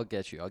me, I'll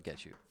get you.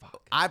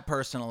 Fuck. I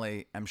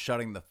personally am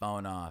shutting the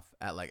phone off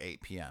at like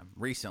 8 p.m.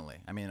 recently.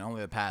 I mean,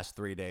 only the past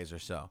 3 days or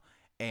so.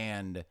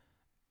 And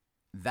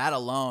that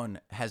alone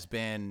has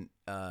been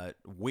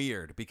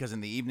weird because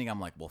in the evening I'm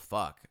like, well,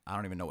 fuck, I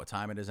don't even know what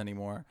time it is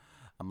anymore.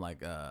 I'm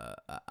like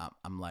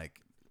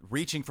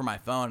reaching for my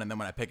phone, and then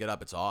when I pick it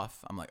up, it's off.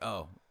 I'm like,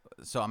 oh.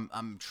 So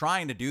I'm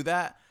trying to do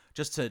that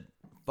just to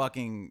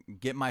fucking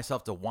get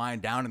myself to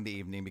wind down in the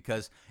evening,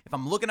 because if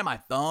I'm looking at my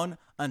phone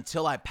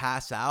until I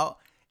pass out,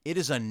 it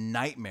is a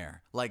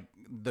nightmare. Like,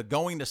 the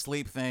going to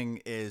sleep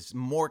thing is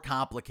more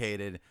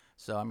complicated.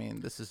 So, I mean,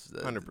 this is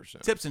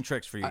 100%. tips and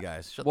tricks for you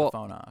guys. Shut Well, the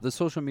phone off. the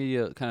social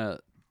media kind of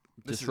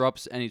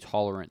disrupts any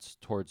tolerance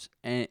towards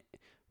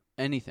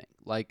anything.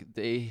 Like,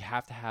 they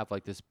have to have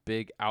like this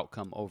big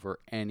outcome over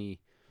any.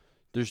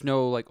 There's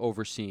no like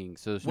overseeing.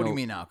 So there's What no, do you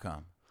mean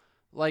outcome?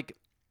 like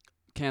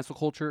cancel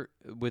culture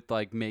with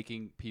like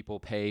making people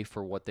pay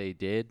for what they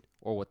did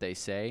or what they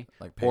say,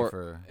 Like pay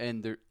for-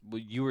 and there. Well,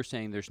 you were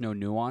saying there's no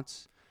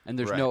nuance and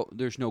there's Right.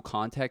 there's no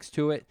context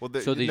to it. Well,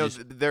 so they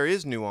just there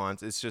is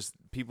nuance. It's just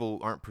people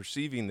aren't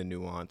perceiving the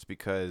nuance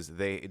because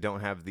they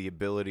don't have the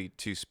ability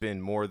to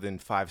spend more than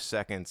 5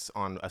 seconds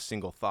on a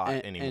single thought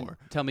anymore.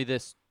 And tell me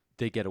this: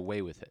 they get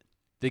away with it.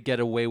 They get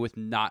away with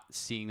not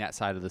seeing that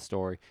side of the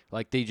story.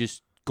 Like, they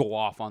just go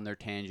off on their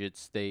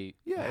tangents. They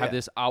have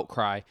this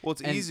outcry. Well,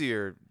 it's and-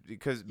 easier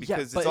because but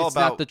it's all it's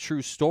about not the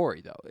true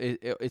story, though.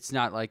 It's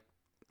not like,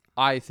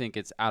 I think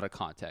it's out of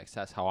context.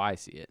 That's how I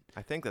see it.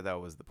 I think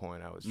that was the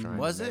point I was trying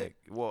Was to it?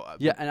 make. Well,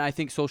 Yeah, and I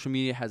think social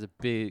media has a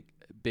big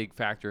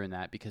factor in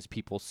that because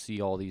people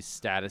see all these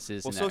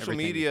statuses. Well, and social everything.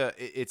 media,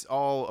 it's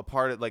all a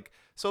part of, like,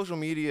 social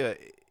media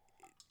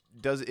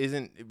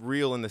isn't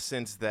real in the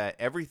sense that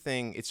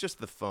everything, it's just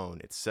the phone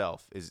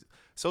itself.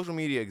 Social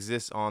media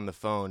exists on the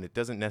phone. It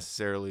doesn't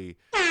necessarily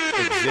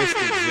exist.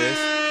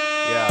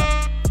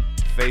 Yeah.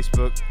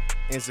 Facebook,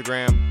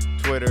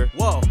 Instagram, Twitter.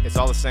 Whoa. It's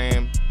all the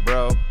same,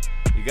 bro.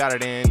 You got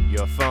it in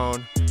your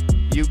phone.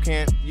 You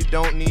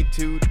don't need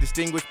to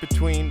distinguish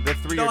between the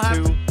 3 Don't or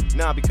have 2.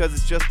 Nah, because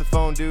it's just the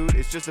phone, dude.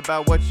 It's just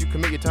about what you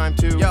commit your time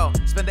to. Yo,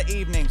 spend the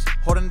evenings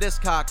holding this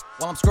cock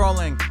while I'm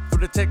scrolling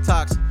through the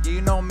TikToks. Yeah,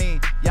 you know me.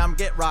 Yeah, I'm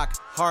get rock.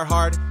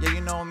 Hard. Yeah,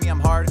 you know me. I'm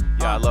hard.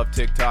 Yeah, I love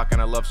TikTok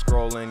and I love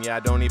scrolling. Yeah, I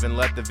don't even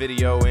let the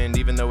video end,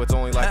 even though it's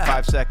only like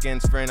 5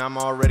 seconds. Friend, I'm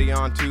already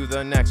on to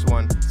the next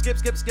one. Skip,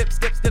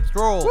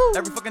 scroll.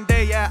 Every fucking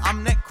day, yeah,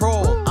 I'm Nick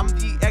Kroll. I'm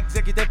the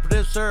executive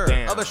producer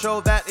Damn. of a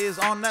show that is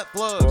on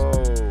Netflix.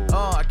 Whoa.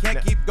 Oh, I can't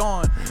keep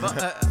going,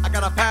 but I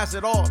gotta pass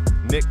it all.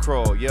 Nick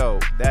Kroll, yo,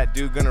 that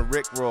dude gonna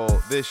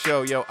Rickroll this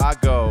show, yo, I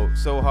go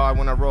so hard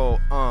when I roll,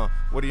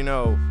 what do you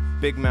know,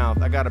 big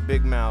mouth, I got a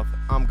big mouth,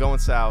 I'm going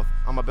south,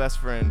 I'm my best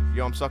friend,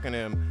 yo, I'm sucking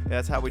him, yeah,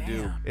 that's how we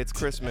do, it's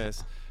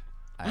Christmas.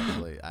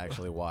 I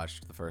actually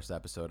watched the first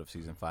episode of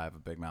season 5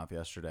 of Big Mouth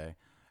yesterday.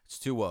 It's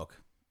too woke.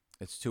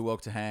 It's too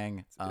woke to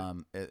hang.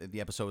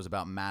 The episode was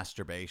about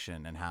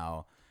masturbation and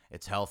how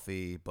it's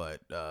healthy,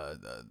 but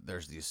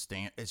there's these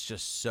it's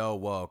just so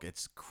woke.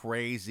 It's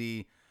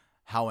crazy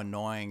how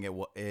annoying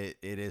it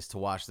is to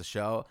watch the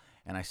show,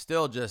 and I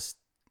still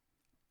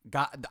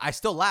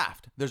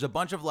laughed. There's a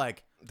bunch of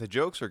like The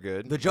jokes are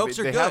good. The jokes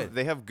are they good.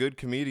 They have good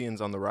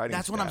comedians on the writing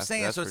That's what I'm staff,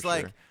 saying. that's So it's for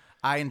like sure.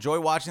 I enjoy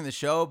watching the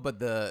show, but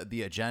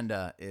the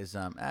agenda is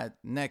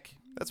Nick.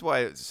 That's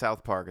why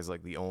South Park is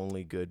like the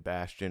only good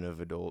bastion of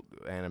adult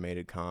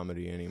animated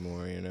comedy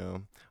anymore. You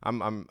know,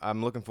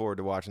 I'm looking forward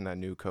to watching that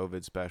new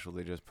COVID special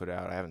they just put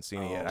out. I haven't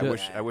seen it yet.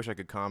 Good. I wish I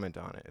could comment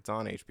on it. It's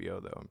on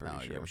HBO though. I'm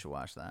pretty sure. Yeah, we should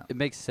watch that. It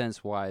makes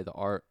sense why the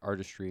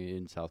artistry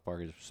in South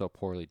Park is so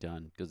poorly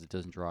done because it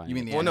doesn't draw. You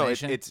mean the Well, no,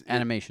 animation? it's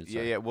Animation, Yeah,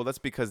 sorry. yeah. Well, that's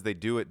because they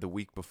do it the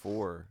week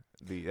before.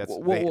 They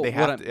What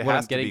have I'm- to, it what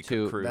has I'm to be getting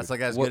to- crude. That's like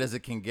as What- good as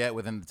it can get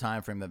within the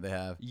time frame that they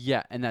have.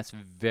 Yeah, and that's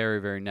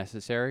very, very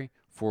necessary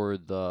for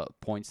the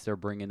points they're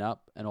bringing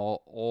up and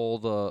all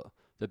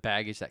the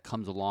baggage that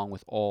comes along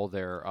with all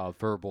their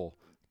verbal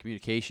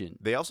communication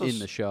They also in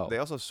the show. They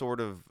also sort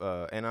of,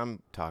 and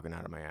I'm talking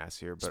out of my ass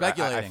here, but I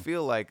Speculating.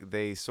 feel like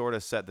they sort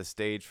of set the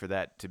stage for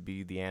that to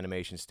be the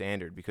animation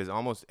standard because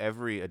almost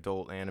every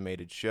adult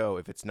animated show,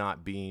 if it's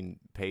not being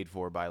paid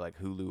for by like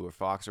Hulu or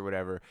Fox or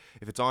whatever,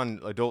 if it's on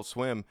Adult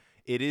Swim,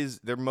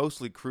 they're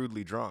mostly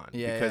crudely drawn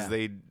because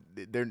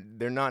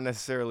they're not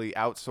necessarily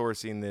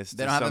outsourcing this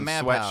They to don't have the some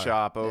manpower.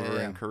 sweatshop over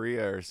Yeah. in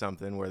Korea or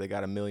something where they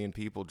got 1 million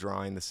people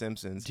drawing The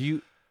Simpsons. Do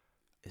you?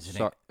 Is it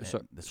Sorry-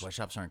 the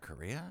sweatshops are in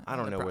Korea? I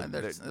don't know They're, what-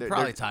 they're, they're-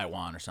 probably they're-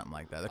 Taiwan or something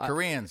like that. The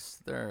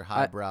Koreans, they're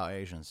highbrow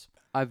Asians.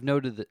 I've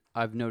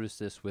noticed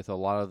this with a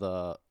lot of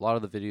the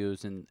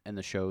videos and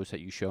the shows that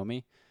you show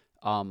me.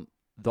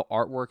 The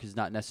artwork is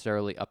not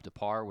necessarily up to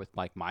par with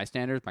like my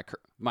standards,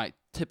 my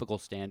typical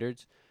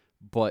standards,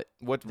 but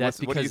that's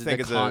what do you because think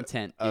the is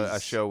content a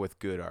is show with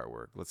good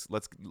artwork?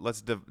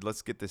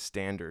 Let's get this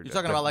standard. You're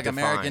talking about like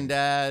American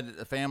defined. Dad,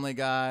 a Family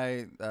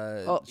Guy,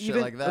 shit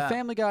even like that.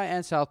 Family Guy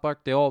and South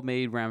Park, they all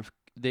made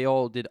they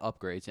all did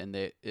upgrades, and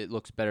it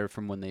looks better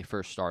from when they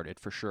first started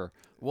for sure.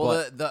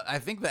 Well, But I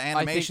think the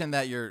animation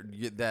that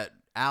that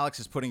Alex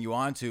is putting you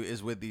onto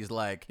is with these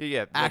like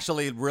Yeah,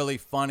 actually really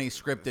funny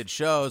scripted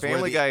shows. where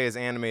Family the- Guy is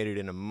animated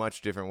in a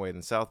much different way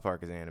than South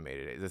Park is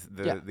animated.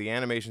 The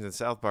animations in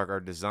South Park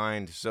are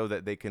designed so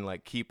that they can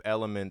like keep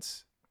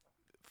elements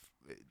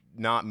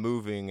not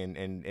moving,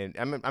 and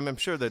I'm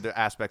sure that there are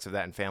aspects of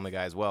that in Family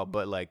Guy as well.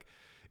 But like,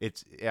 I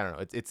don't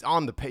know, it's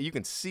on the page. You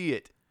can see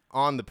it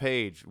on the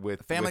page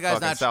with Family with Guy's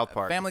fucking not South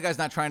Park. Family Guy's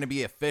not trying to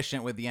be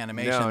efficient with the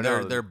animation.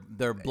 No,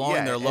 They're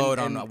blowing their load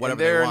on whatever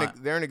they're they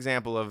want. they're an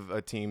example of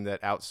a team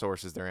that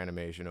outsources their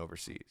animation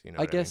overseas. You know,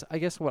 I what mean?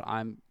 guess what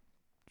I'm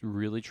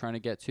really trying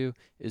to get to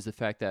is the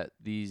fact that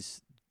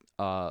these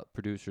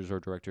producers or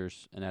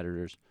directors and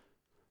editors,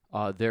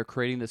 they're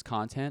creating this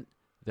content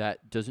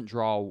that doesn't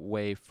draw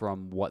away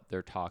from what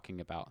they're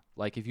talking about.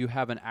 Like if you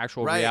have an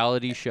actual Right.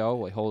 reality show,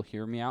 like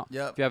hear me out.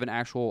 Yep. If you have an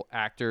actual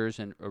actors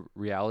and a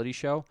reality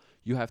show,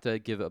 you have to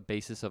give a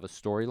basis of a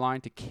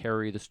storyline to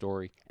carry the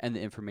story and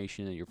the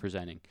information that you're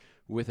presenting.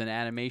 With an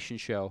animation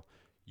show,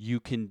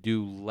 you can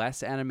do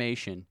less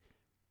animation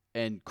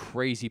and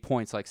crazy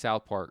points like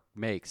South Park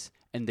makes,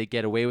 and they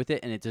get away with it,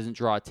 and it doesn't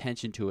draw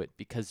attention to it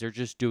because they're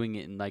just doing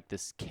it in like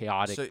this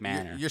chaotic So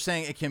manner. you're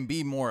saying it can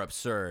be more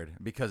absurd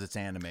because it's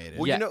animated.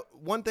 Well, Yeah. you know,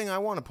 one thing I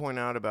want to point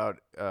out about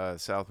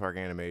South Park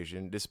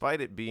animation, despite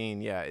it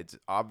being, it's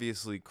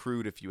obviously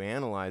crude if you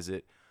analyze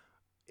it,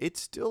 it's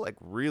still like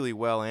really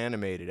well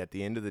animated at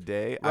the end of the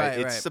day. Right,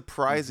 It's right.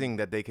 surprising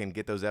that they can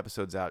get those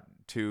episodes out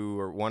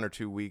 1 or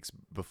 2 weeks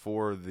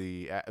before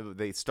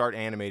they start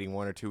animating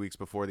 1 or 2 weeks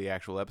before the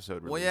actual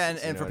episode releases. Well, yeah, and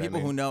you know for what I people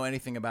who mean? know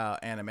anything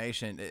about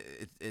animation,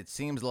 it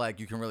seems like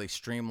you can really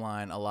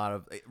streamline a lot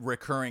of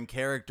recurring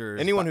characters.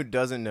 Anyone who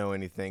doesn't know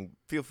anything,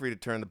 feel free to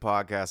turn the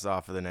podcast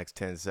off for the next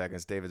 10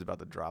 seconds. David's about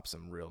to drop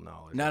some real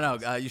knowledge.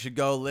 No, you should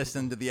go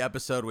listen to the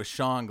episode with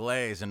Sean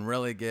Glaze and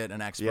really get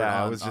an expert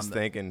Yeah, on I was on just the-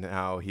 thinking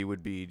how he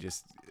would be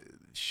just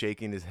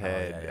shaking his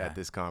head yeah. at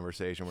this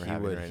conversation we're He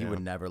having would right he now.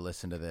 would never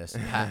listen to this,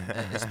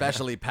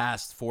 especially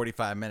past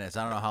 45 minutes.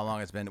 I don't know how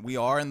long it's been. We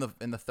are in the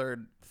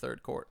third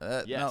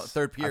quarter. No,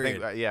 third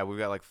period. I think, yeah, we've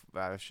got like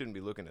I shouldn't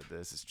be looking at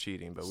this. It's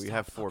cheating, but we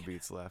have 4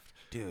 beats left.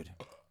 Dude.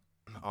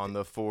 On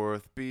the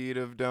 4th beat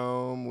of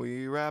Dome,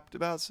 we rapped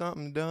about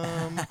something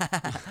dumb.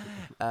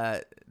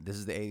 This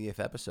is the 80th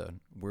episode.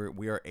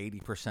 We are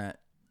 80%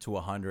 to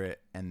 100,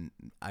 and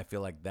I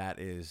feel like that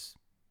is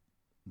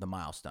the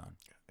milestone.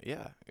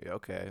 Yeah.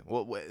 Okay.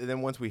 Well, then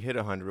once we hit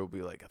 100, it'll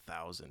be like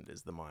 1,000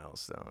 is the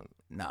milestone.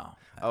 No.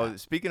 Oh,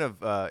 speaking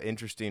of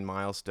interesting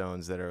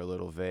milestones that are a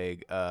little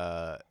vague,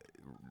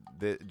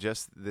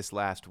 just this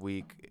last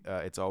week,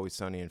 It's Always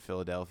Sunny in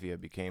Philadelphia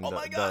became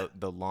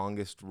the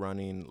longest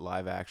running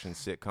live action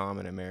sitcom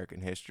in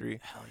American history.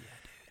 Hell yeah,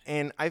 dude.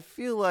 And I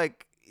feel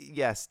like,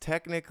 yes,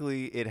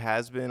 technically it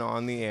has been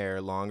on the air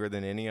longer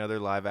than any other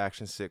live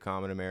action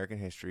sitcom in American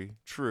history.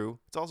 True.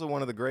 It's also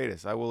one of the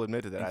greatest. I will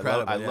admit to that.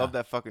 I love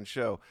that fucking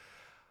show.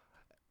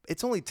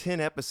 It's only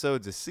 10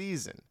 episodes a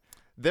season.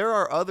 There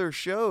are other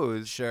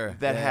shows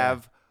that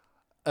have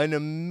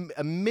an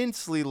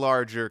immensely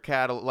larger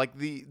catalog. Like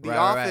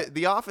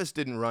the Office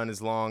didn't run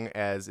as long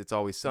as It's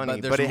Always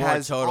Sunny, but it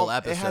has total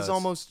episodes. It has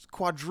almost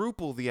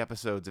quadruple the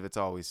episodes of It's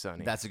Always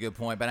Sunny. That's a good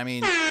point, but I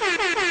mean,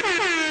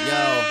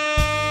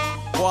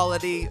 yo,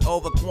 quality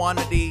over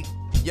quantity.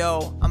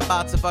 Yo, I'm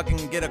about to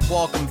fucking get a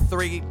Qualcomm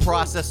 3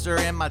 processor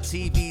in my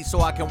TV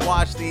so I can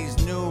watch these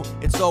new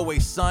It's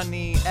Always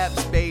Sunny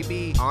eps,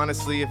 baby.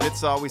 Honestly, if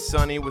It's Always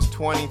Sunny was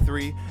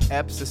 23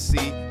 eps a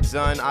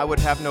season, I would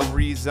have no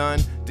reason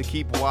to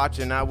keep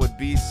watching. I would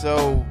be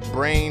so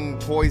brain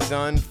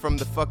poisoned from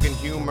the fucking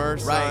humor,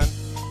 son.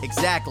 Right,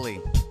 exactly.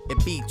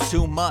 It be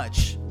too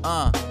much,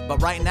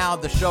 but right now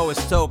the show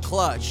is so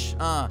clutch,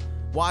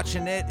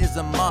 watching it is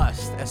a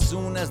must. As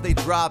soon as they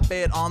drop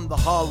it on the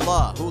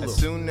Hulu. As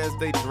soon as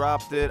they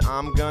dropped it,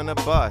 I'm gonna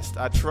bust.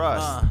 I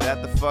trust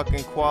that the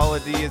fucking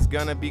quality is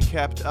gonna be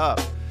kept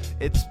up.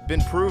 It's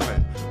been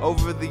proven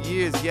over the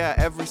years, yeah,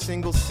 every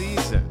single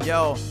season.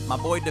 Yo, my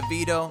boy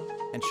DeVito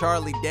and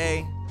Charlie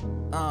Day,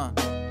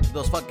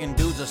 those fucking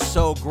dudes are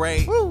so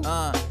great.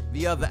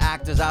 The other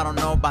actors I don't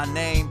know by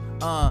name,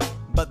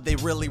 but they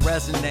really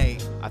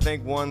resonate. I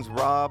think one's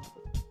Rob.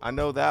 I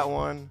know that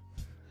one.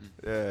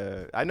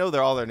 I know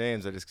they're all their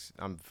names.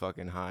 I'm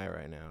fucking high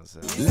right now.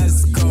 So.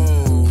 Let's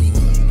go.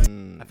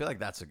 I feel like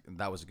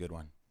that was a good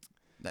one.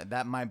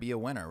 That might be a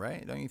winner,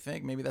 right? Don't you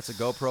think? Maybe that's a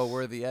GoPro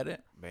worthy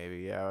edit. Maybe,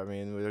 yeah. I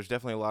mean, there's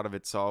definitely a lot of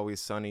It's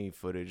Always Sunny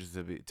footage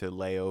to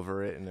lay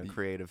over it in a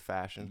creative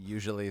fashion.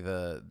 Usually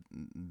the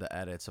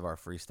edits of our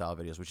freestyle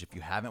videos, which if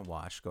you haven't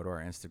watched, go to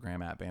our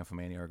Instagram at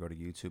Bamfomania or go to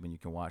YouTube and you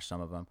can watch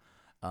some of them.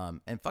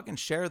 And fucking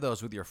share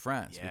those with your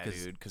friends. Yeah,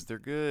 because they're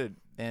good.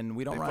 And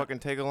they fucking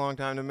take a long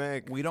time to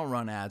make. We don't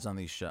run ads on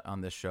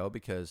this show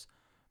because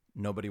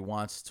nobody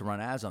wants to run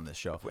ads on this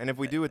show. And if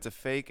we do, it's a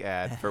fake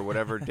ad for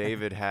whatever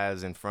David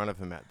has in front of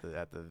him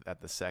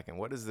at the second.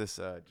 What is this?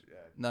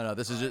 No.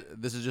 This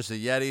is just a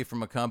Yeti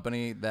from a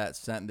company that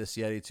sent this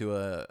Yeti to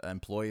an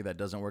employee that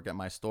doesn't work at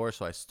my store,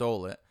 so I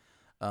stole it.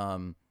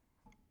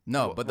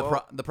 No, but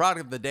the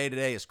product of the day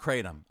today is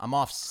Kratom. I'm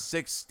off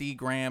 60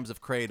 grams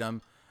of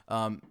Kratom.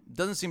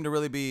 Doesn't seem to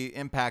really be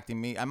impacting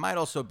me. I might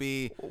also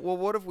be... Well,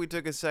 what if we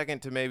took a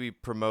second to maybe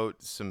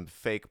promote some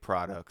fake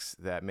products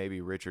that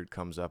maybe Richard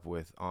comes up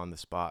with on the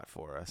spot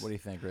for us? What do you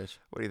think, Rich?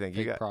 What do you think?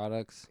 Fake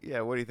products? Yeah,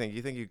 what do you think?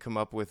 You think you'd come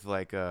up with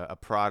like a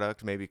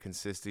product maybe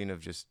consisting of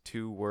just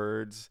 2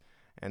 words,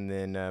 and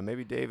then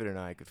maybe David and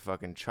I could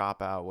fucking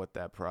chop out what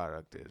that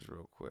product is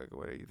real quick.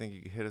 What do you think?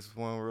 You could hit us with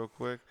one real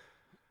quick?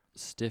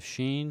 Stiff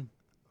sheen?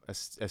 A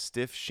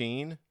stiff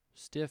sheen?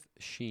 Stiff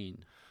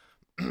sheen.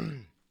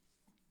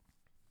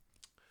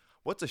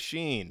 What's a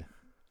sheen?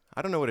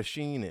 I don't know what a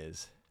sheen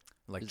is.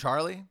 Like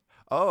Charlie?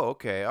 Oh,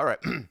 okay. All right.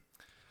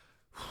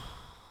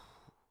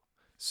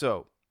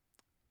 So,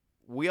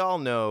 we all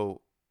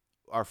know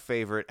our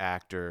favorite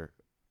actor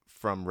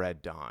from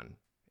Red Dawn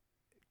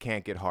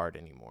can't get hard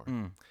anymore.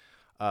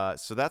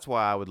 So that's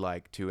why I would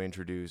like to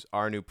introduce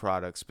our new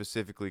product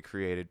specifically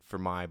created for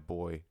my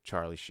boy,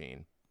 Charlie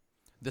Sheen.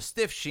 The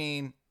Stiff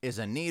Sheen is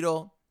a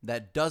needle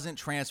that doesn't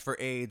transfer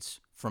AIDS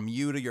from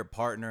you to your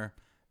partner,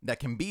 that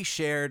can be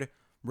shared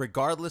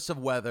regardless of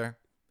weather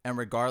and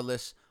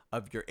regardless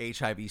of your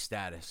HIV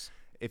status.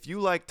 If you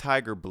like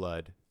tiger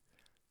blood,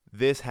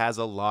 this has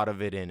a lot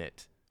of it in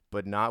it,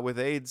 but not with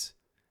AIDS.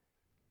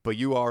 But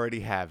you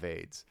already have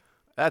AIDS.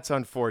 That's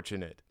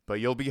unfortunate, but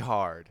you'll be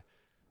hard.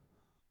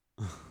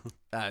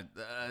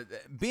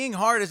 Being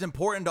hard is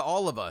important to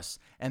all of us,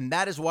 and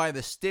that is why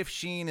the Stiff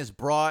Sheen is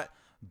brought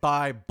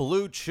by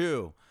Blue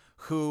Chew,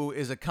 who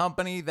is a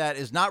company that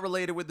is not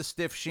related with the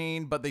Stiff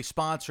Sheen, but they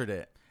sponsored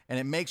it. And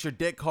it makes your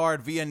dick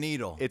hard via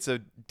needle. It's a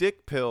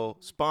dick pill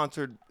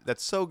sponsored.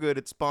 That's so good.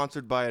 It's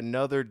sponsored by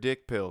another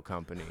dick pill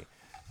company.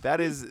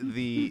 That is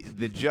the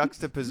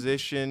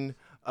juxtaposition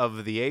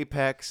of the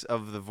apex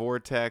of the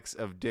vortex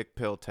of dick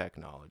pill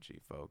technology,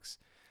 folks.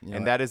 You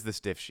and know, that is the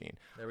Stiff Sheen.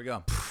 there we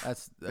go.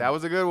 That's That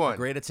was a good one.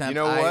 great attempt. You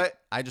know what?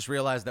 I just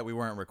realized that we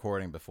weren't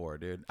recording before,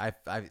 dude. I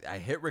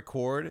hit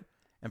record,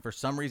 and for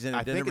some reason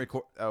it didn't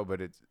record.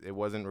 But it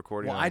wasn't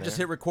recording. Well, on I just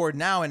there? hit record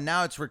now, and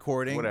now it's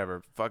recording.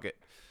 Whatever. Fuck it.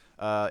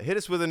 Hit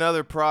us with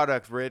another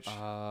product, Rich.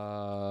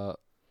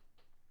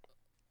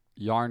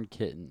 Yarn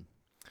Kitten.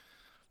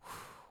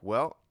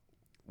 Well,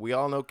 we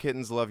all know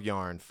kittens love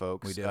yarn,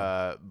 folks. We do.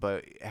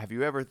 But have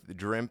you ever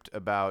dreamt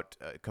about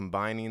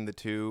combining the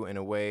two in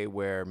a way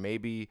where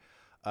maybe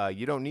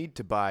you don't need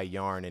to buy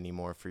yarn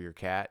anymore for your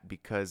cat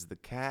because the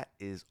cat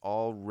is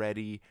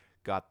already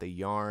got the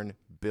yarn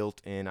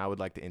built in? I would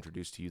like to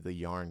introduce to you the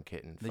Yarn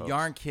Kitten. The folks.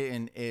 Yarn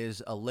Kitten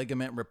is a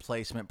ligament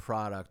replacement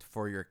product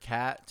for your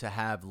cat to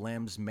have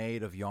limbs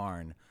made of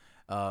yarn.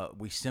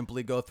 We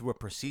simply go through a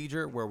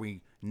procedure where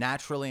we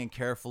naturally and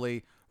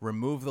carefully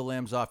remove the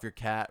limbs off your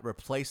cat,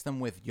 replace them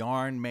with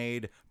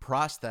yarn-made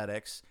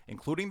prosthetics,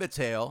 including the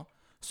tail,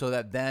 so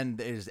that then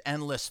it is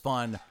endless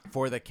fun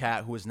for the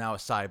cat who is now a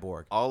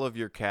cyborg. All of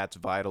your cat's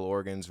vital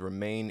organs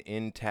remain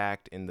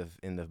intact in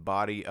the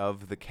body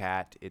of the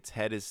cat. Its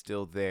head is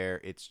still there.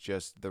 It's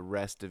just the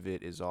rest of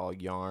it is all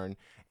yarn,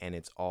 and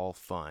it's all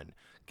fun.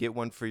 Get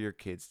one for your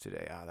kids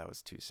today. That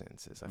was 2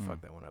 sentences. I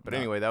fucked that one up. But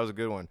anyway, that was a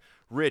good one.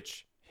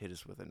 Rich, hit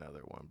us with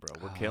another one, bro.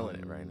 We're killing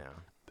it right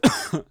now.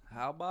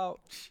 How about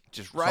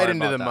Just right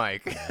into the about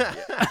mic.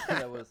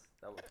 that was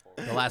horrible.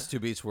 The last 2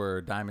 beats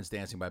were Diamonds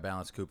Dancing by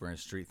Balance Cooper and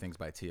Street Things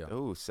by Tio.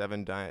 Ooh,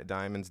 7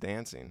 diamonds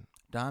dancing.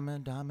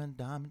 Diamond, diamond,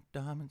 diamond,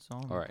 diamonds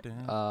on All right. the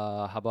dance.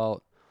 How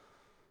about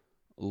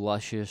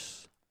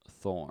Luscious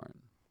Thorn?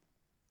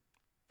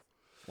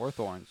 Or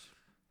Thorns.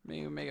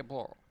 Maybe make it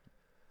plural.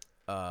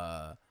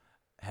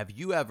 Have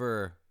you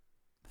ever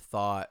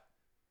thought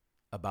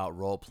about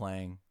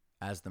role-playing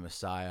as the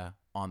Messiah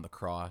on the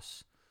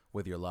cross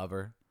with your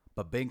lover,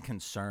 but been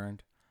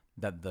concerned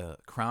that the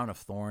crown of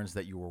thorns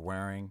that you were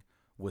wearing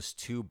was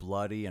too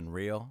bloody and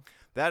real?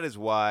 That is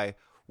why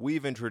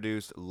we've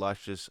introduced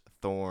Luscious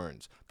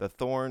Thorns. The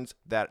thorns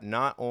that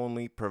not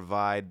only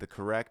provide the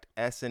correct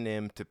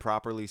S&M to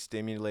properly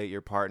stimulate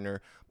your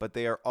partner, but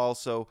they are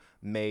also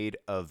made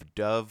of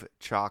Dove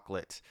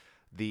chocolate,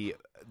 the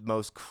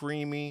most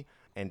creamy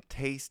and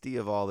tasty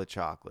of all the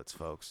chocolates,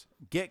 folks.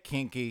 Get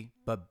kinky,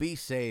 but be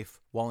safe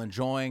while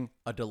enjoying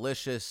a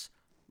delicious,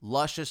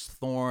 luscious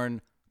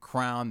thorn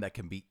crown that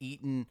can be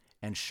eaten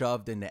and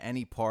shoved into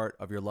any part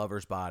of your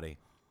lover's body.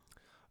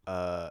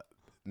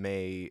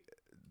 May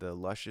the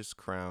luscious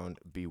crown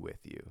be with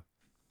you.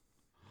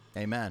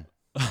 Amen.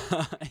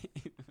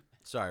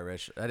 Sorry,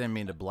 Rich. I didn't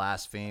mean to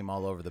blaspheme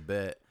all over the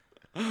bit.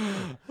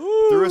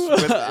 Threw us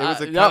with, it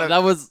was a kind No, of,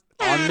 that was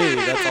on me.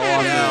 That's all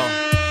on me.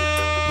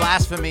 No.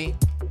 Blasphemy.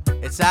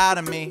 It's out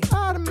of me.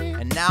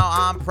 And now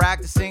I'm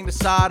practicing the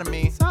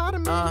sodomy.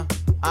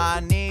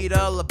 I need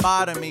a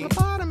lobotomy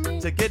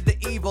to get the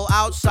evil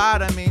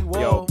outside of me. Whoa.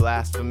 Yo,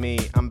 blasphemy,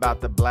 I'm about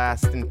to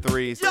blast in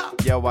threes. Yeah.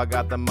 Yo, I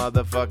got the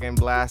motherfucking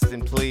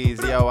blasting, please.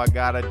 Yo, I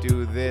gotta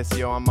do this.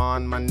 Yo, I'm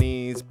on my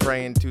knees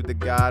praying to the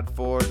God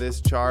for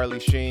this Charlie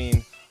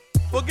Sheen.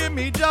 Forgive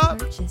me, Jah,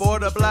 for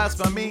the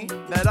blasphemy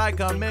that I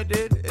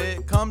committed.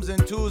 It comes in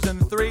 2s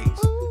and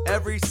 3s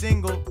every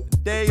single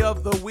day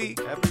of the week.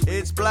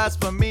 It's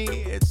blasphemy.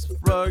 It's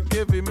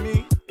forgiving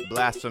me.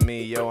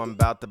 Blasphemy, yo, I'm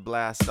about to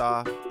blast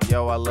off.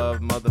 Yo, I love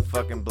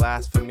motherfucking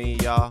blasphemy,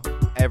 y'all.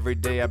 Every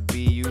day I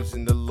be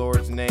using the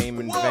Lord's name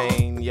in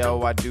vain.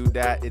 Yo, I do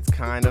that, it's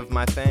kind of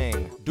my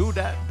thing. Do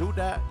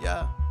that,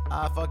 yeah.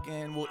 I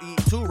fucking will eat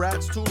 2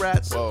 rats,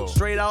 Whoa.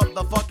 straight out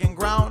the fucking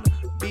ground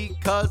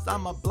because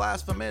I'm a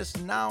blasphemous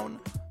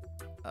noun.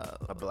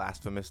 A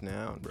blasphemous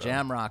noun, bro.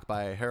 Jamrock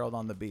by Harold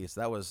on the Beast.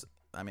 That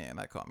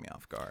caught me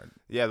off guard.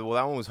 Yeah, well,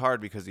 that one was hard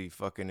because he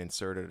fucking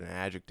inserted an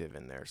adjective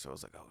in there, so I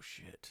was like, oh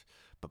shit.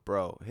 But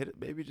bro,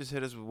 maybe just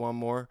hit us with one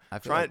more. I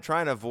feel like-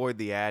 Try and avoid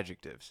the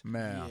adjectives.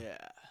 Man. Yeah.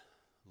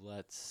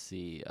 Let's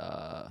see.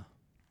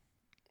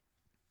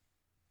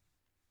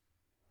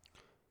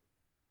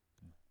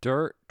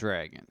 Dirt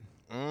Dragon.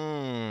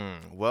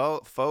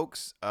 Well,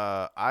 folks,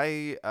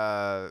 I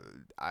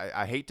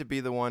hate to be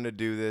the one to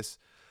do this,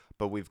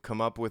 but we've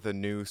come up with a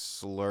new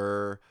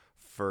slur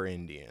for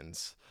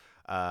Indians,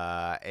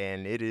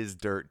 and it is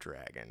Dirt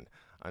Dragon.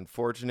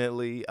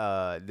 Unfortunately,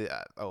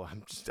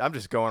 I'm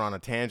just going on a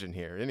tangent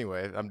here.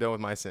 Anyway, I'm done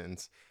with my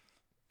sentence.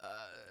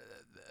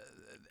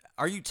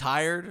 Are you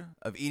tired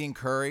of eating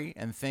curry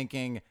and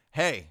thinking,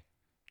 hey,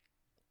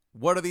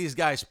 what are these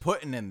guys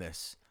putting in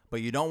this?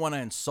 But you don't want to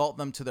insult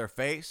them to their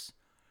face?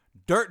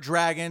 Dirt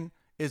Dragon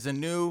is a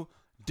new,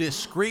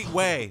 discreet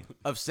way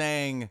of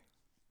saying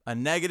a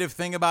negative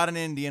thing about an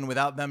Indian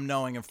without them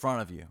knowing in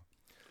front of you.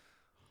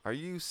 Are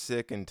you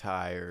sick and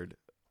tired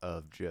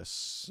of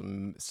just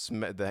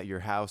that your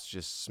house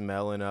just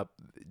smelling up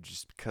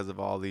just because of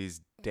all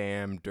these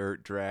damn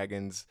dirt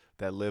dragons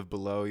that live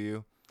below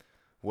you?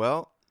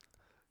 Well,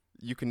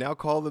 you can now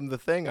call them the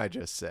thing I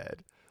just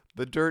said,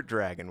 the dirt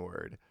dragon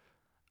word.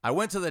 I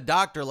went to the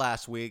doctor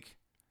last week,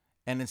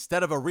 and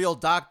instead of a real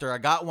doctor, I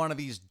got one of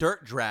these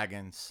dirt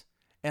dragons,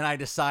 and I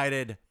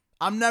decided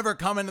I'm never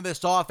coming to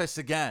this office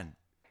again.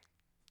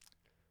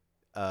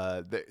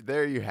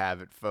 there you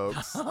have it,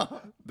 folks.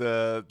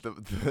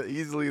 the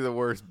easily the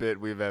worst bit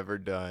we've ever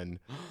done.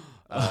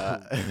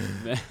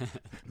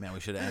 Man, we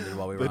should have ended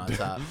while we were on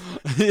top.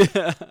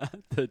 Yeah,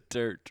 the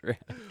dirt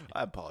track.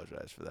 I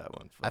apologize for that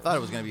one. Folks. I thought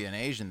it was going to be an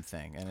Asian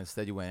thing, and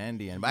instead you went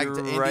Indian. But You're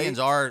Indians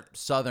right. are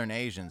Southern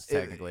Asians,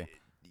 technically.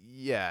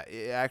 Yeah,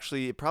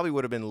 it probably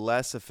would have been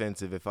less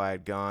offensive if I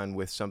had gone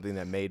with something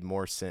that made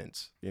more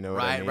sense. You know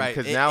what I Right, mean? right.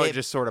 Because now it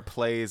just sort of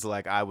plays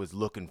like I was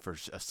looking for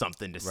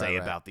something to say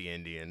right. about the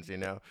Indians, you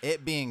know?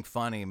 It being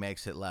funny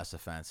makes it less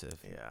offensive.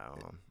 Yeah, I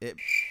don't know.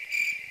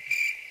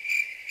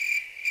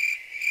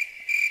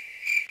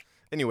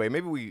 Anyway,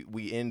 maybe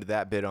we end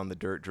that bit on the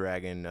Dirt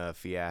Dragon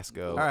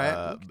fiasco. All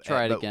right. We can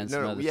try it but again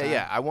some other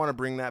yeah. time. I want to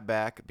bring that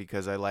back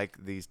because I like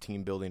these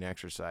team building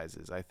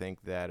exercises. I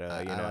think that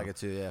I like it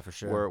too, yeah, for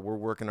sure. we're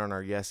working on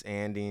our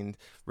yes-anding.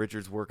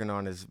 Richard's working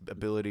on his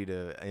ability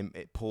to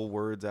pull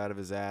words out of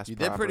his ass. You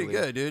did pretty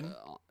properly. good, dude.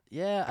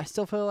 Yeah, I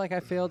still feel like I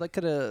failed. I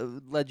could have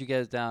led you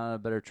guys down on a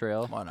better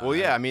trail. Why not? Well,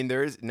 yeah, I mean,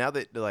 there is now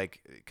that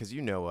because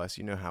you know us,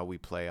 you know how we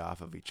play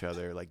off of each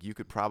other. Like, you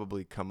could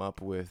probably come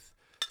up with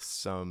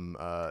some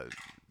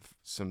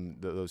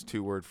those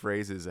 2-word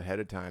phrases ahead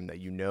of time that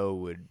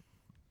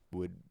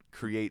would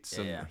create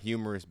some Yeah.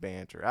 humorous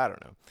banter. I don't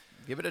know.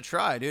 Give it a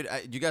try, dude.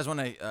 Do you guys want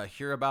to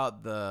hear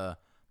about the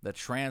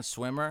trans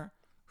swimmer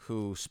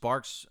who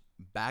sparks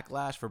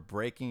backlash for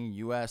breaking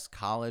U.S.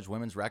 college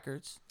women's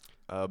records?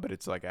 But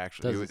it's like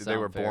actually Doesn't they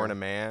were sound fair. born a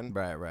man.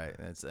 Right.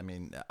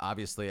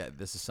 Obviously,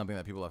 this is something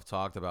that people have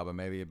talked about, but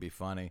maybe it'd be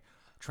funny.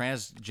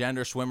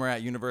 Transgender swimmer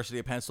at University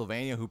of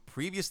Pennsylvania who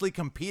previously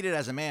competed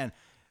as a man,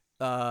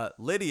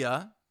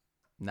 Lydia,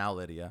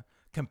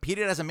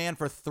 competed as a man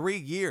for 3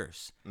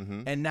 years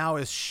and now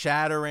is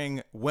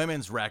shattering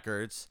women's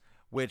records,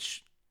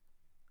 which,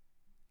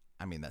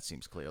 I mean, that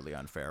seems clearly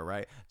unfair,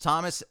 right?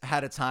 Thomas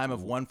had a time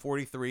of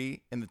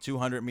 1:43 in the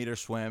 200-meter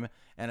swim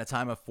and a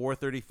time of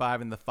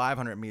 4:35 in the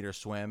 500-meter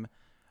swim,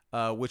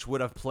 which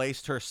would have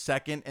placed her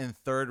second and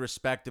third,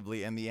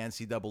 respectively, in the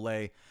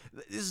NCAA.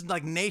 This is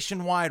like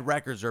nationwide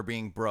records are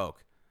being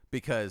broke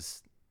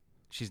because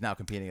she's now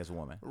competing as a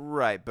woman.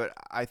 Right, but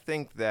I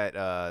think that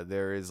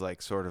there is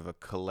like sort of a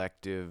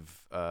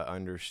collective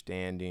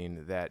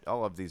understanding that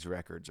all of these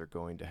records are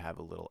going to have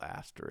a little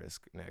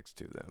asterisk next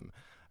to them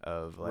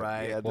of like,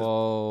 Right. yeah, this,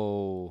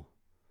 Whoa.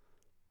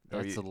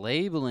 Are That's you-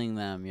 labeling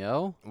them,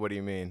 yo. what do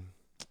you mean?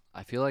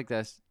 I feel like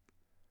that's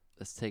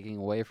taking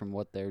away from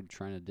what they're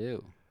trying to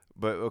do.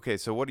 But okay,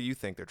 so what do you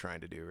think they're trying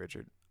to do,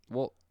 Richard?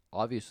 Well,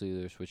 obviously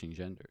they're switching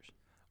genders.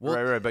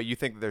 Well- right, but you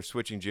think they're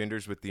switching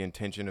genders with the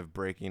intention of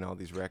breaking all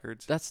these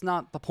records? That's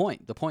not the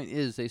point. The point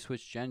is they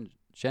switch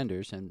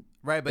genders, and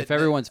Right, but if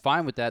everyone's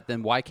fine with that,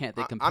 then why can't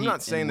they compete? I'm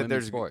not saying in that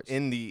women's there's sports?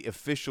 in the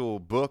official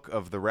book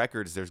of the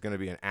records there's going to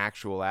be an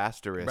actual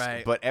asterisk,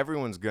 Right. but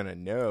everyone's going to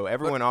know.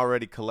 Everyone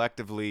already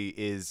collectively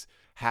is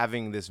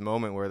having this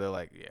moment where they're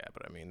like, yeah,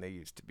 but I mean, they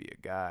used to be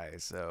a guy,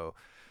 so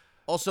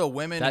also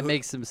women that who,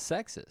 makes them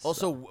sexist.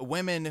 also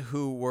women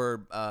who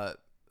were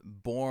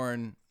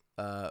born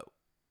of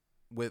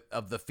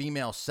the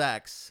female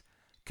sex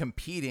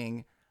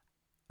competing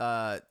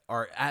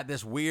are at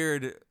this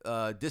weird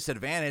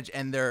disadvantage,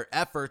 and their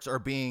efforts are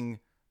being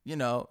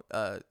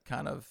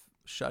kind of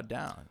shut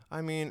down.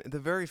 I mean, the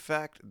very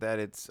fact that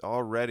it's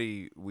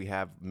already we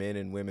have men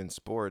and women's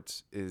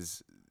sports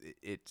is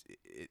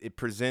it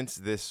presents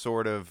this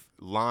sort of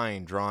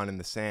line drawn in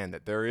the sand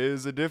that there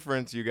is a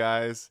difference, you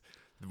guys.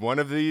 One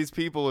of these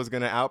people is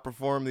going to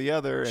outperform the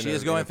other in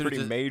a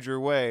pretty major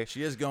way.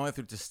 She is going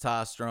through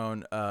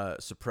testosterone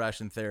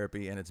suppression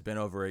therapy, and it's been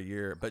over a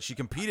year. But she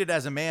competed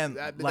as a man.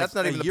 That's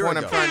not even the year point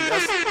ago. I'm trying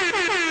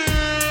to.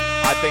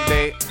 I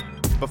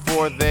think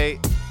before they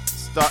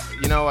start,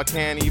 I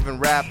can't even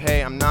rap.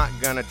 Hey, I'm not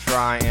gonna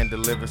try and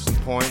deliver some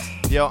points.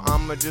 Yo,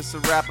 I'ma just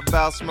rap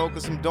about smoking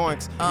some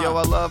doinks. Yo,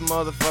 I love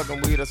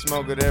motherfucking weed. I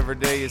smoke it every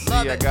day. You see,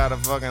 Love I it. gotta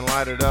fucking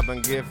light it up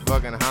and get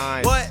fucking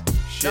high. What?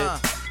 Shit.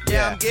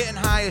 Yeah, I'm getting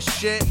high as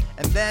shit,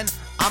 and then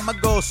I'ma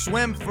go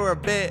swim for a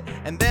bit,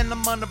 and then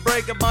I'm gonna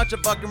break a bunch of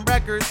fucking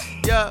records.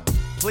 Yeah,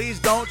 please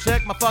don't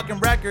check my fucking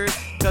records,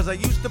 cause I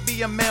used to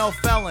be a male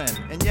felon,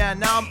 and yeah,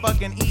 now I'm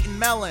fucking eating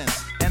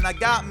melons, and I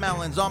got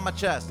melons on my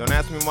chest. Don't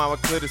ask me why my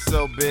clit is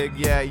so big.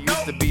 Yeah, it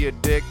used to be a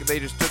dick. They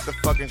just took the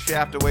fucking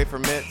shaft away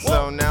from it.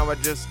 So now I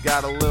just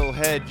got a little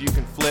head you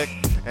can flick.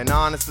 And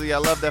honestly, I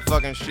love that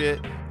fucking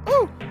shit.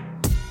 Woo!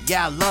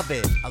 Yeah, I love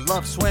it. I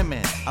love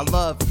swimming. I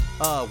love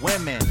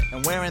women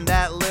and wearing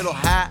that little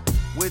hat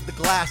with the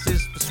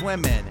glasses for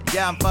swimming.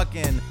 Yeah, I'm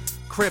fucking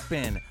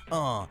crippin'.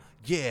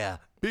 Yeah.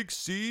 Big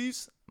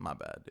C's. My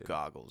bad, dude.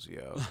 Goggles,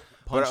 yo.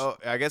 Punch-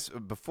 But I guess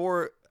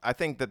I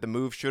think that the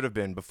move should have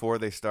been before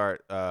they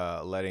start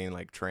letting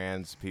like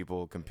trans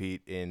people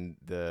compete in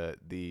the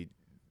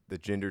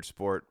gendered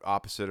sport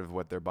opposite of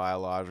what their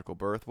biological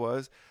birth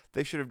was.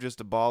 They should have just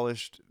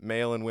abolished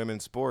male and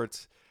women's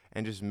sports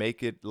and just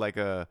make it like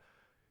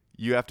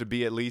you have to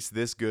be at least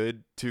this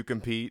good to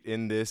compete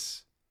in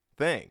this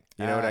thing.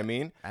 You know what I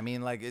mean? I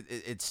mean, like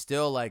it's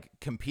still like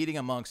competing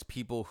amongst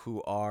people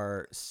who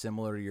are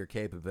similar to your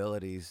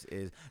capabilities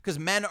is because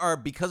men are,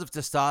 because of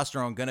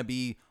testosterone, going to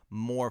be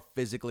more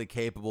physically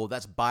capable.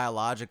 That's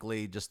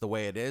biologically just the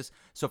way it is.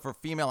 So for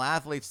female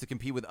athletes to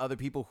compete with other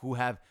people who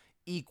have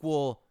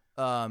equal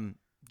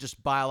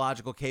just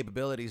biological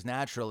capabilities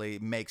naturally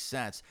makes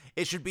sense.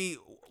 It should be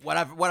what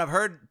I've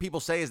heard people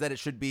say is that it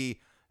should be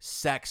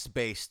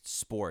sex-based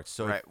sports.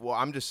 So right. Well,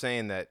 I'm just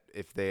saying that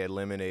if they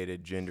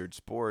eliminated gendered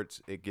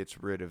sports, it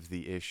gets rid of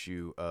the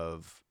issue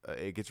of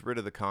it gets rid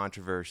of the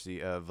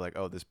controversy of like,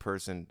 oh, this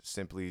person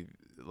simply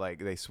like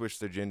they switched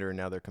their gender and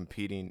now they're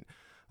competing.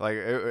 Like,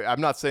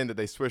 I'm not saying that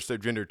they switched their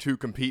gender to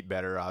compete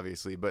better,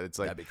 obviously, but it's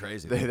like that'd be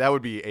crazy. That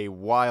would be a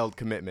wild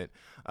commitment.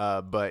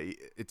 But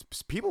it's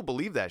people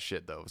believe that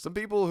shit though. Some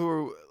people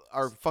who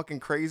are fucking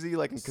crazy,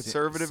 like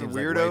conservative and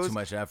Seems weirdos. like way too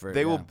much effort.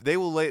 They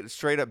will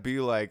straight up be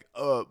like,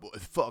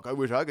 fuck, I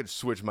wish I could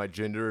switch my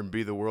gender and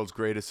be the world's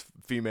greatest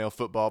female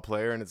football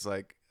player. And it's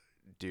like,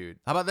 dude,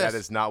 how about this? That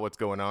is not what's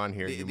going on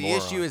here. The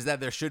issue is that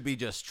there should be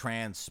just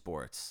trans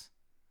sports.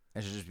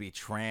 There should just be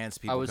trans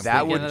people.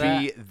 That would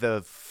be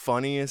the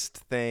funniest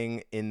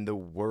thing in the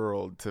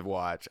world to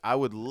watch. I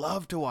would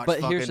love to watch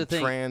fucking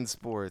trans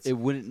sports. It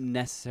wouldn't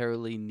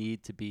necessarily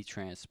need to be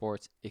trans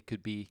sports. It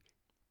could be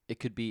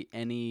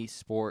any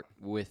sport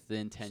with the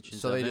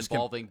intentions of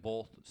involving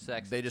both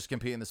sexes. They just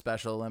compete in the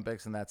Special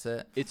Olympics and that's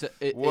it. It's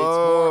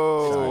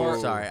Whoa.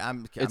 Sorry,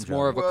 it's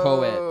more of a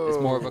co-ed. It's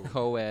more of a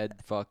co-ed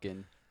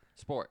fucking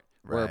sport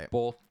where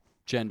both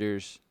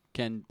genders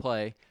can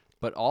play,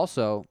 but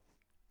also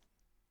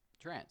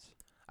trans.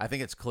 I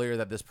think it's clear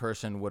that this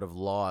person would have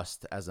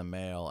lost as a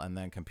male and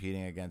then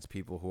competing against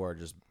people who are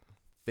just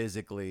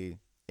physically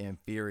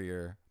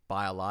inferior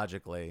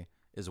biologically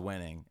is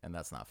winning, and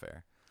that's not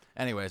fair.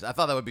 Anyways, I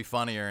thought that would be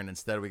funnier, and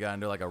instead we got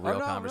into like a real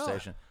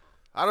conversation.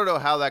 I don't know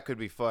how that could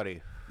be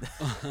funny.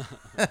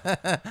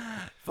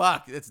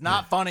 Fuck, it's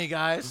not funny,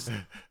 guys.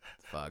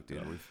 Fuck,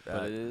 dude.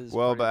 But it is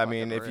but I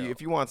mean, real.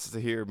 if you want to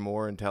hear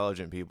more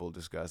intelligent people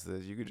discuss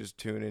this, you could just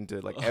tune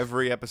into like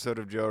every episode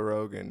of Joe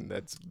Rogan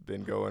that's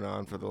been going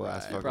on for the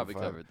last fucking probably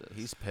covered this.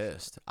 He's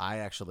pissed.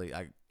 I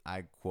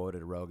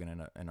quoted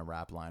Rogan in a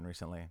rap line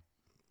recently.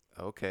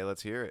 Okay,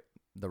 let's hear it.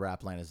 The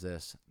rap line is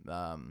this.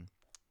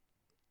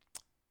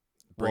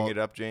 Bring it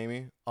up,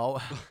 Jamie. All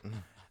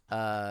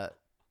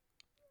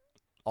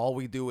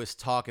we do is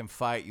talk and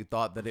fight. You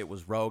thought that it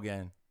was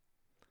Rogan.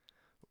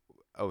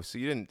 Oh, so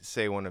you didn't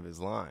say one of his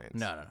lines?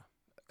 No.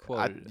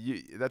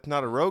 That's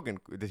not a Rogan.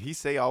 Did he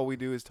say all we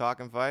do is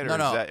talk and fight? Or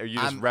No. are you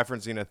just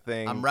referencing a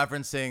thing? I'm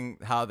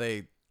referencing how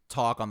they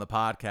talk on the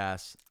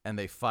podcast and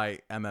they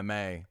fight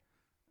MMA.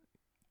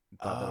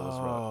 Thought that it was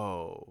Rogan.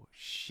 Oh,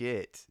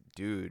 shit.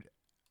 Dude.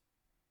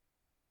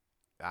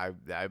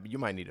 You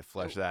might need to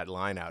flesh that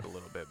line out a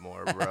little bit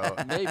more, bro.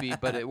 Maybe,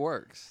 but it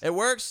works. It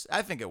works?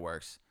 I think it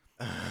works.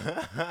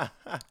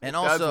 It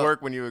does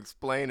work when you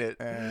explain it.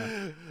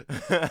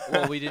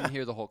 Well, we didn't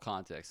hear the whole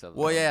context of it.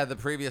 Well, yeah, the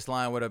previous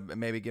line would have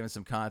maybe given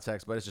some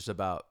context, but it's just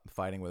about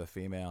fighting with a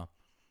female.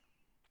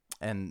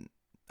 And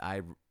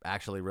I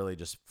actually really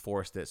just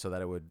forced it so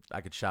that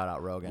I could shout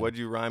out Rogan. What'd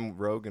you rhyme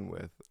Rogan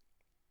with?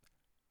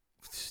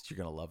 You're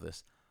going to love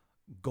this.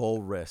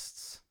 Gold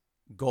wrists.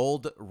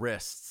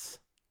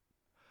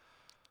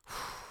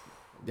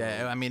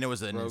 Yeah, I mean, it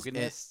was an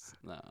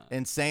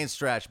insane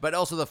stretch, but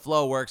also the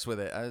flow works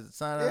with it.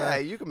 It's not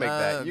you can make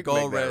that. You can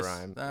make that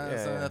rhyme.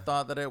 I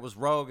thought that it was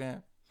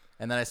Rogan,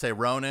 and then I say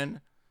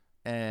Ronan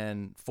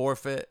and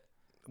forfeit.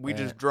 We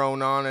just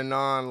drone on and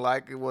on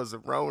like it was a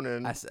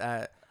Ronin.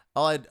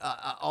 All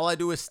I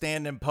do is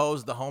stand and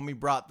pose. The homie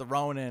brought the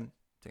Ronin.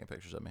 Taking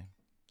pictures of me.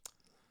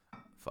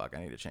 Fuck,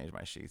 I need to change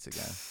my sheets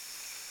again.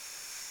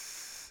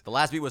 The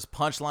last beat was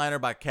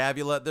Punchliner by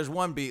Cavula. There's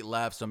one beat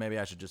left, so maybe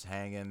I should just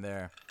hang in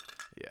there.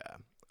 Yeah,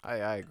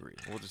 I agree.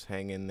 We'll just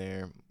hang in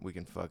there. We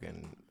can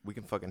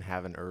fucking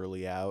have an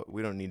early out.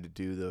 We don't need to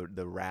do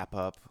the wrap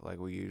up like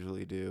we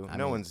usually do.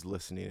 No one's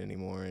listening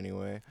anymore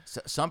anyway.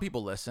 Some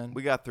people listen.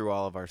 We got through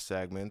all of our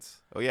segments.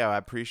 Oh yeah, I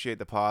appreciate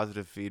the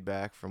positive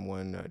feedback from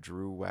one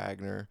Drew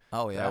Wagner.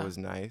 Oh yeah, that was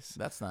nice.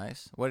 That's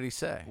nice. What did he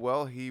say?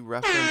 Well, he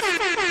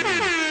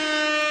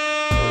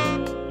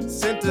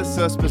sent us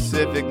a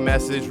specific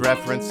message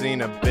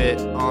referencing a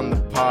bit on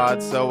the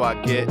pod, so I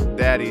get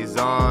that he's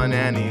on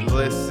and he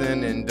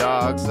listening,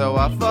 dog. So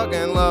I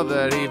fucking love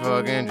that he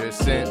fucking just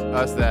sent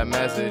us that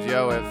message.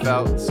 Yo, it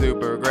felt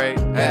super great.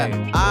 Hey,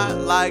 yeah, I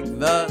like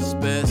the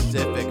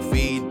specific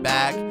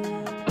feedback.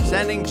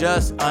 Sending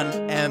just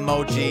an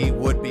emoji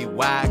would be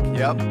whack.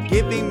 Yep.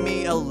 Giving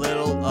me a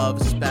little of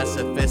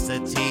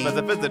specificity.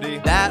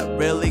 That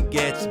really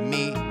gets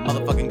me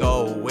motherfucking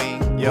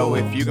going. Yo,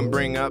 if you can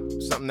bring up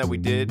something that we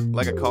did,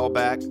 like a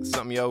callback,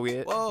 something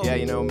Whoa. Yeah,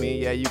 you know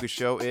me, yeah, you could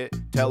show it,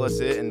 tell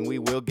us it, and we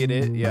will get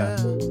it, yeah.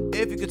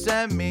 If you could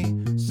send me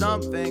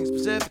something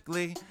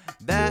specifically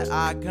that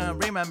I can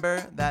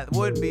remember, that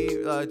would be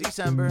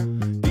December.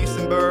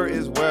 December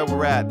is where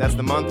we're at, that's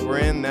the month we're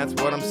in, that's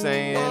what I'm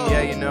saying.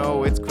 Yeah, you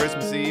know, it's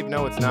Christmas Eve,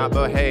 no it's not,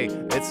 but hey,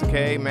 it's It's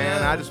okay,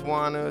 man. I just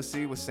want to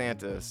see what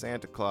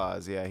Santa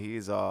Claus. Yeah,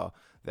 he's all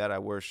that I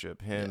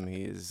worship. Him,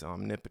 he is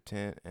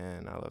omnipotent,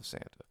 and I love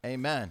Santa.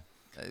 Amen.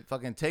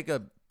 Fucking take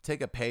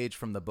a page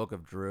from the Book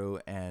of Drew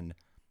and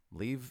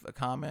leave a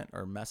comment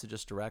or message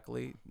us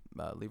directly.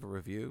 Leave a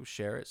review,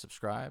 share it,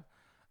 subscribe.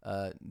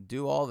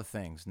 Do all the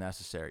things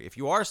necessary. If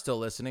you are still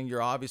listening,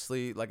 you're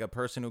obviously like a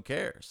person who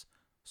cares.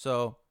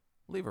 So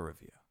leave a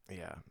review.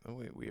 Yeah,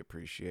 we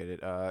appreciate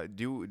it.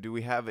 Do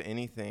we have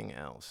anything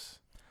else?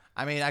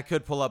 I mean, I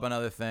could pull up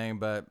another thing,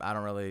 but I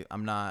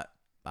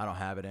don't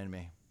have it in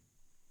me.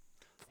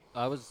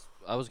 I was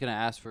gonna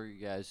ask for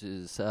you guys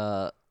is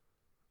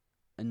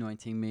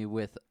anointing me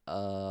with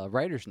a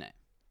writer's name.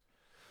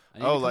 I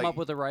need to come up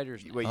with a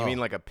writer's name. Wait, you mean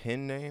like a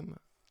pen name?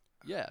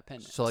 Yeah, pen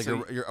name. So like,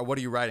 you're what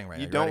are you writing right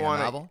now? You You're don't writing a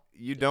want novel?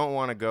 You don't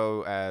want to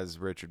go as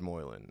Richard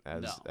Moylan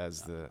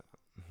No.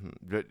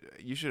 but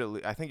you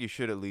should. I think you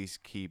should at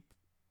least keep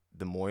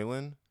the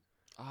Moylan.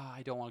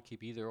 I don't want to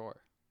keep either or.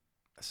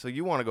 So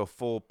you want to go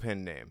full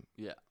pen name?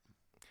 Yeah.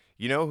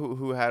 You know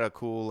who had a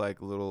cool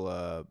like little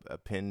a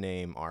pen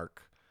name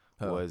arc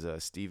was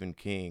Stephen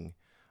King.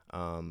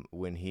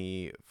 When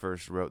he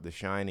first wrote The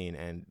Shining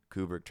and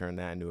Kubrick turned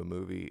that into a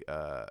movie,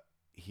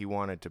 he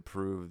wanted to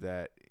prove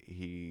that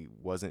he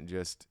wasn't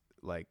just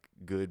like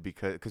good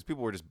because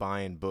people were just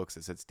buying books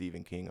that said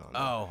Stephen King on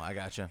them. Oh, I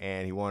gotcha.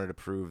 And he wanted to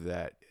prove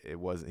that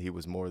he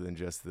was more than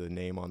just the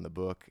name on the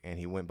book, and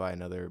he went by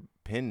another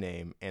pen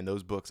name, and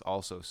those books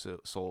also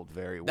sold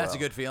very well. That's a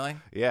good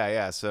feeling.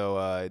 Yeah.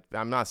 So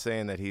I'm not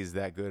saying that he's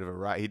that good of a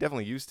writer. He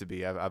definitely used to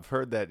be. I've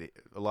heard that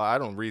a lot. I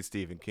don't read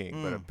Stephen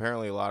King, but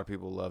apparently a lot of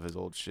people love his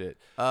old shit.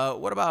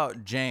 What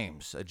about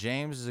James?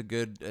 James is a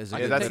good.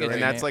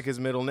 That's like his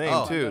middle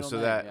name too. middle so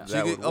name, that, yeah.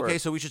 that would work. Okay,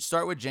 so we should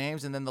start with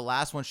James, and then the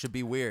last one should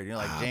be weird. You know,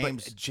 like James.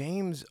 But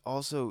James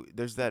also.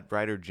 There's that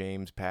writer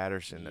James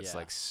Patterson that's Yeah.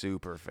 like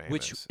super famous.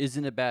 Which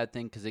isn't a bad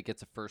thing because it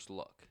gets a first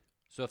look.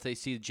 So if they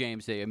see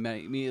James, they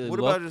immediately What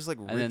look, about just like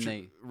and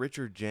then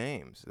Richard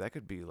James? That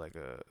could be like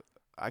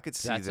I could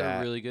see that's that.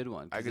 a really good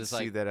one. 'cause I could it's see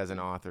like that as an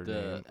author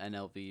the name.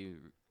 NLV.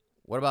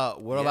 What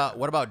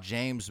about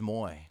James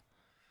Moy?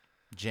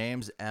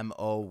 James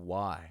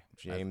Moy.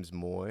 James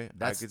Moy. I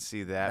that's- could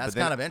see that. that's but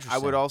then kind of I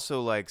interesting. would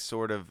also like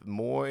sort of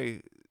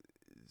Moy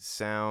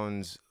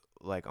sounds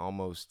like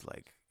almost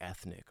like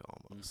ethnic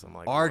almost. I'm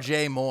like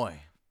R.J. Moy.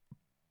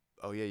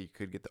 Oh yeah, you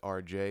could get the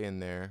RJ in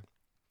there.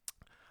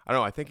 I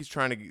don't know. I think he's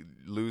trying to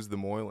lose the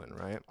Moylan,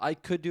 right? I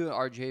could do an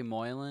R.J.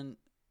 Moylan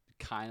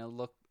kind of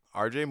look,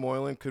 RJ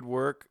Moylan could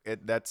work.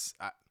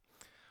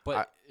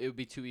 but it would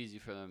be too easy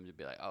for them to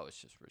be like, oh, it's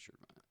just Richard.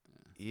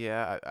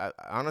 Yeah, I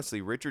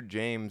honestly, Richard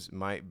James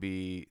might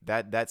be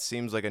that. That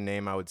seems like a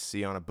name I would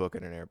see on a book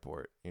at an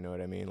airport. You know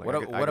what I mean? Like, I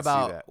could see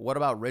that. What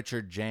about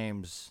Richard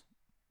James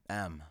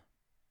M?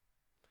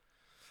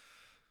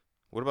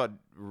 What about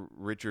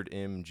Richard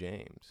M.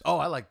 James? Oh,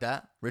 I like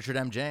that. Richard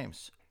M.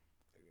 James.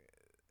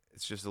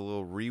 It's just a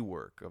little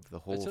rework of the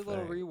whole It's a thing.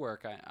 little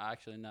rework. I'm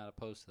actually not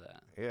opposed to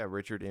that. Yeah,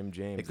 Richard M.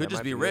 James. It could That just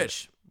might be it.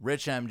 Rich.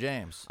 Rich M.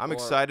 James. I'm Or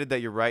excited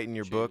that you're writing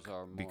your James book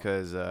R. Moore.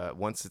 because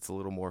once it's a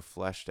little more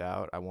fleshed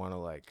out, I want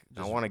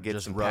to get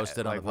just some roast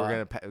it on like the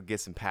we're pod? gonna get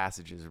some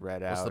passages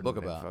read out. What's the book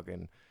and about?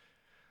 Fucking,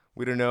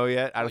 we don't know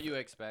yet. What do you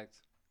expect?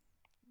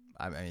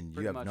 I mean, you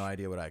Pretty have much. no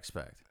idea what I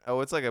expect. Oh,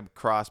 it's like a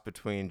cross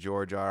between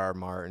George R.R.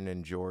 Martin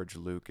and George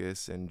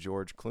Lucas and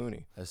George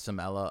Clooney There's some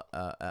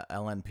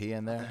LNP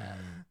in there.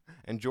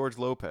 and George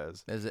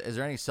Lopez. Is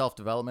there any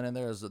self-development in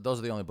there? Those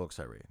are the only books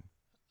I read.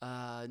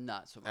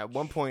 Not so much. At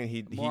one point,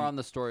 he more on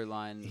the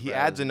storyline. he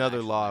rather adds than another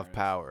actual law of narrative.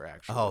 power.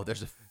 Actually, Oh,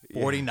 there's a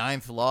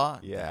 49th law?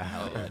 Yeah.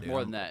 Hell yeah, dude.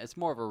 More than that. It's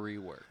more of a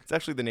rework. it's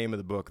actually the name of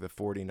the book, the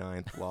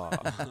 49th Law.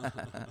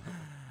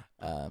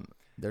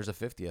 There's a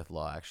 50th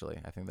law, actually.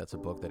 I think that's a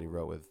book that he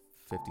wrote with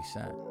 50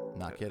 Cent.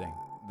 Not kidding.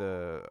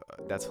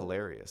 That's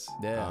hilarious.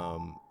 Yeah.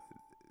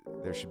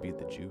 There should be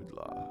the Jude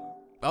Law.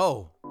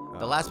 Oh,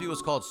 the last beat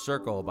was called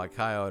Circle by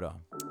Kyoto.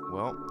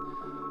 Well,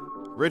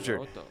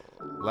 Richard, Otto.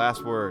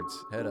 last words.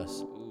 Hit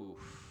us. Oof.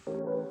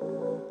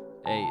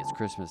 Hey, it's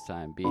Christmas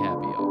time. Be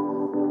happy,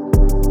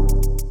 y'all.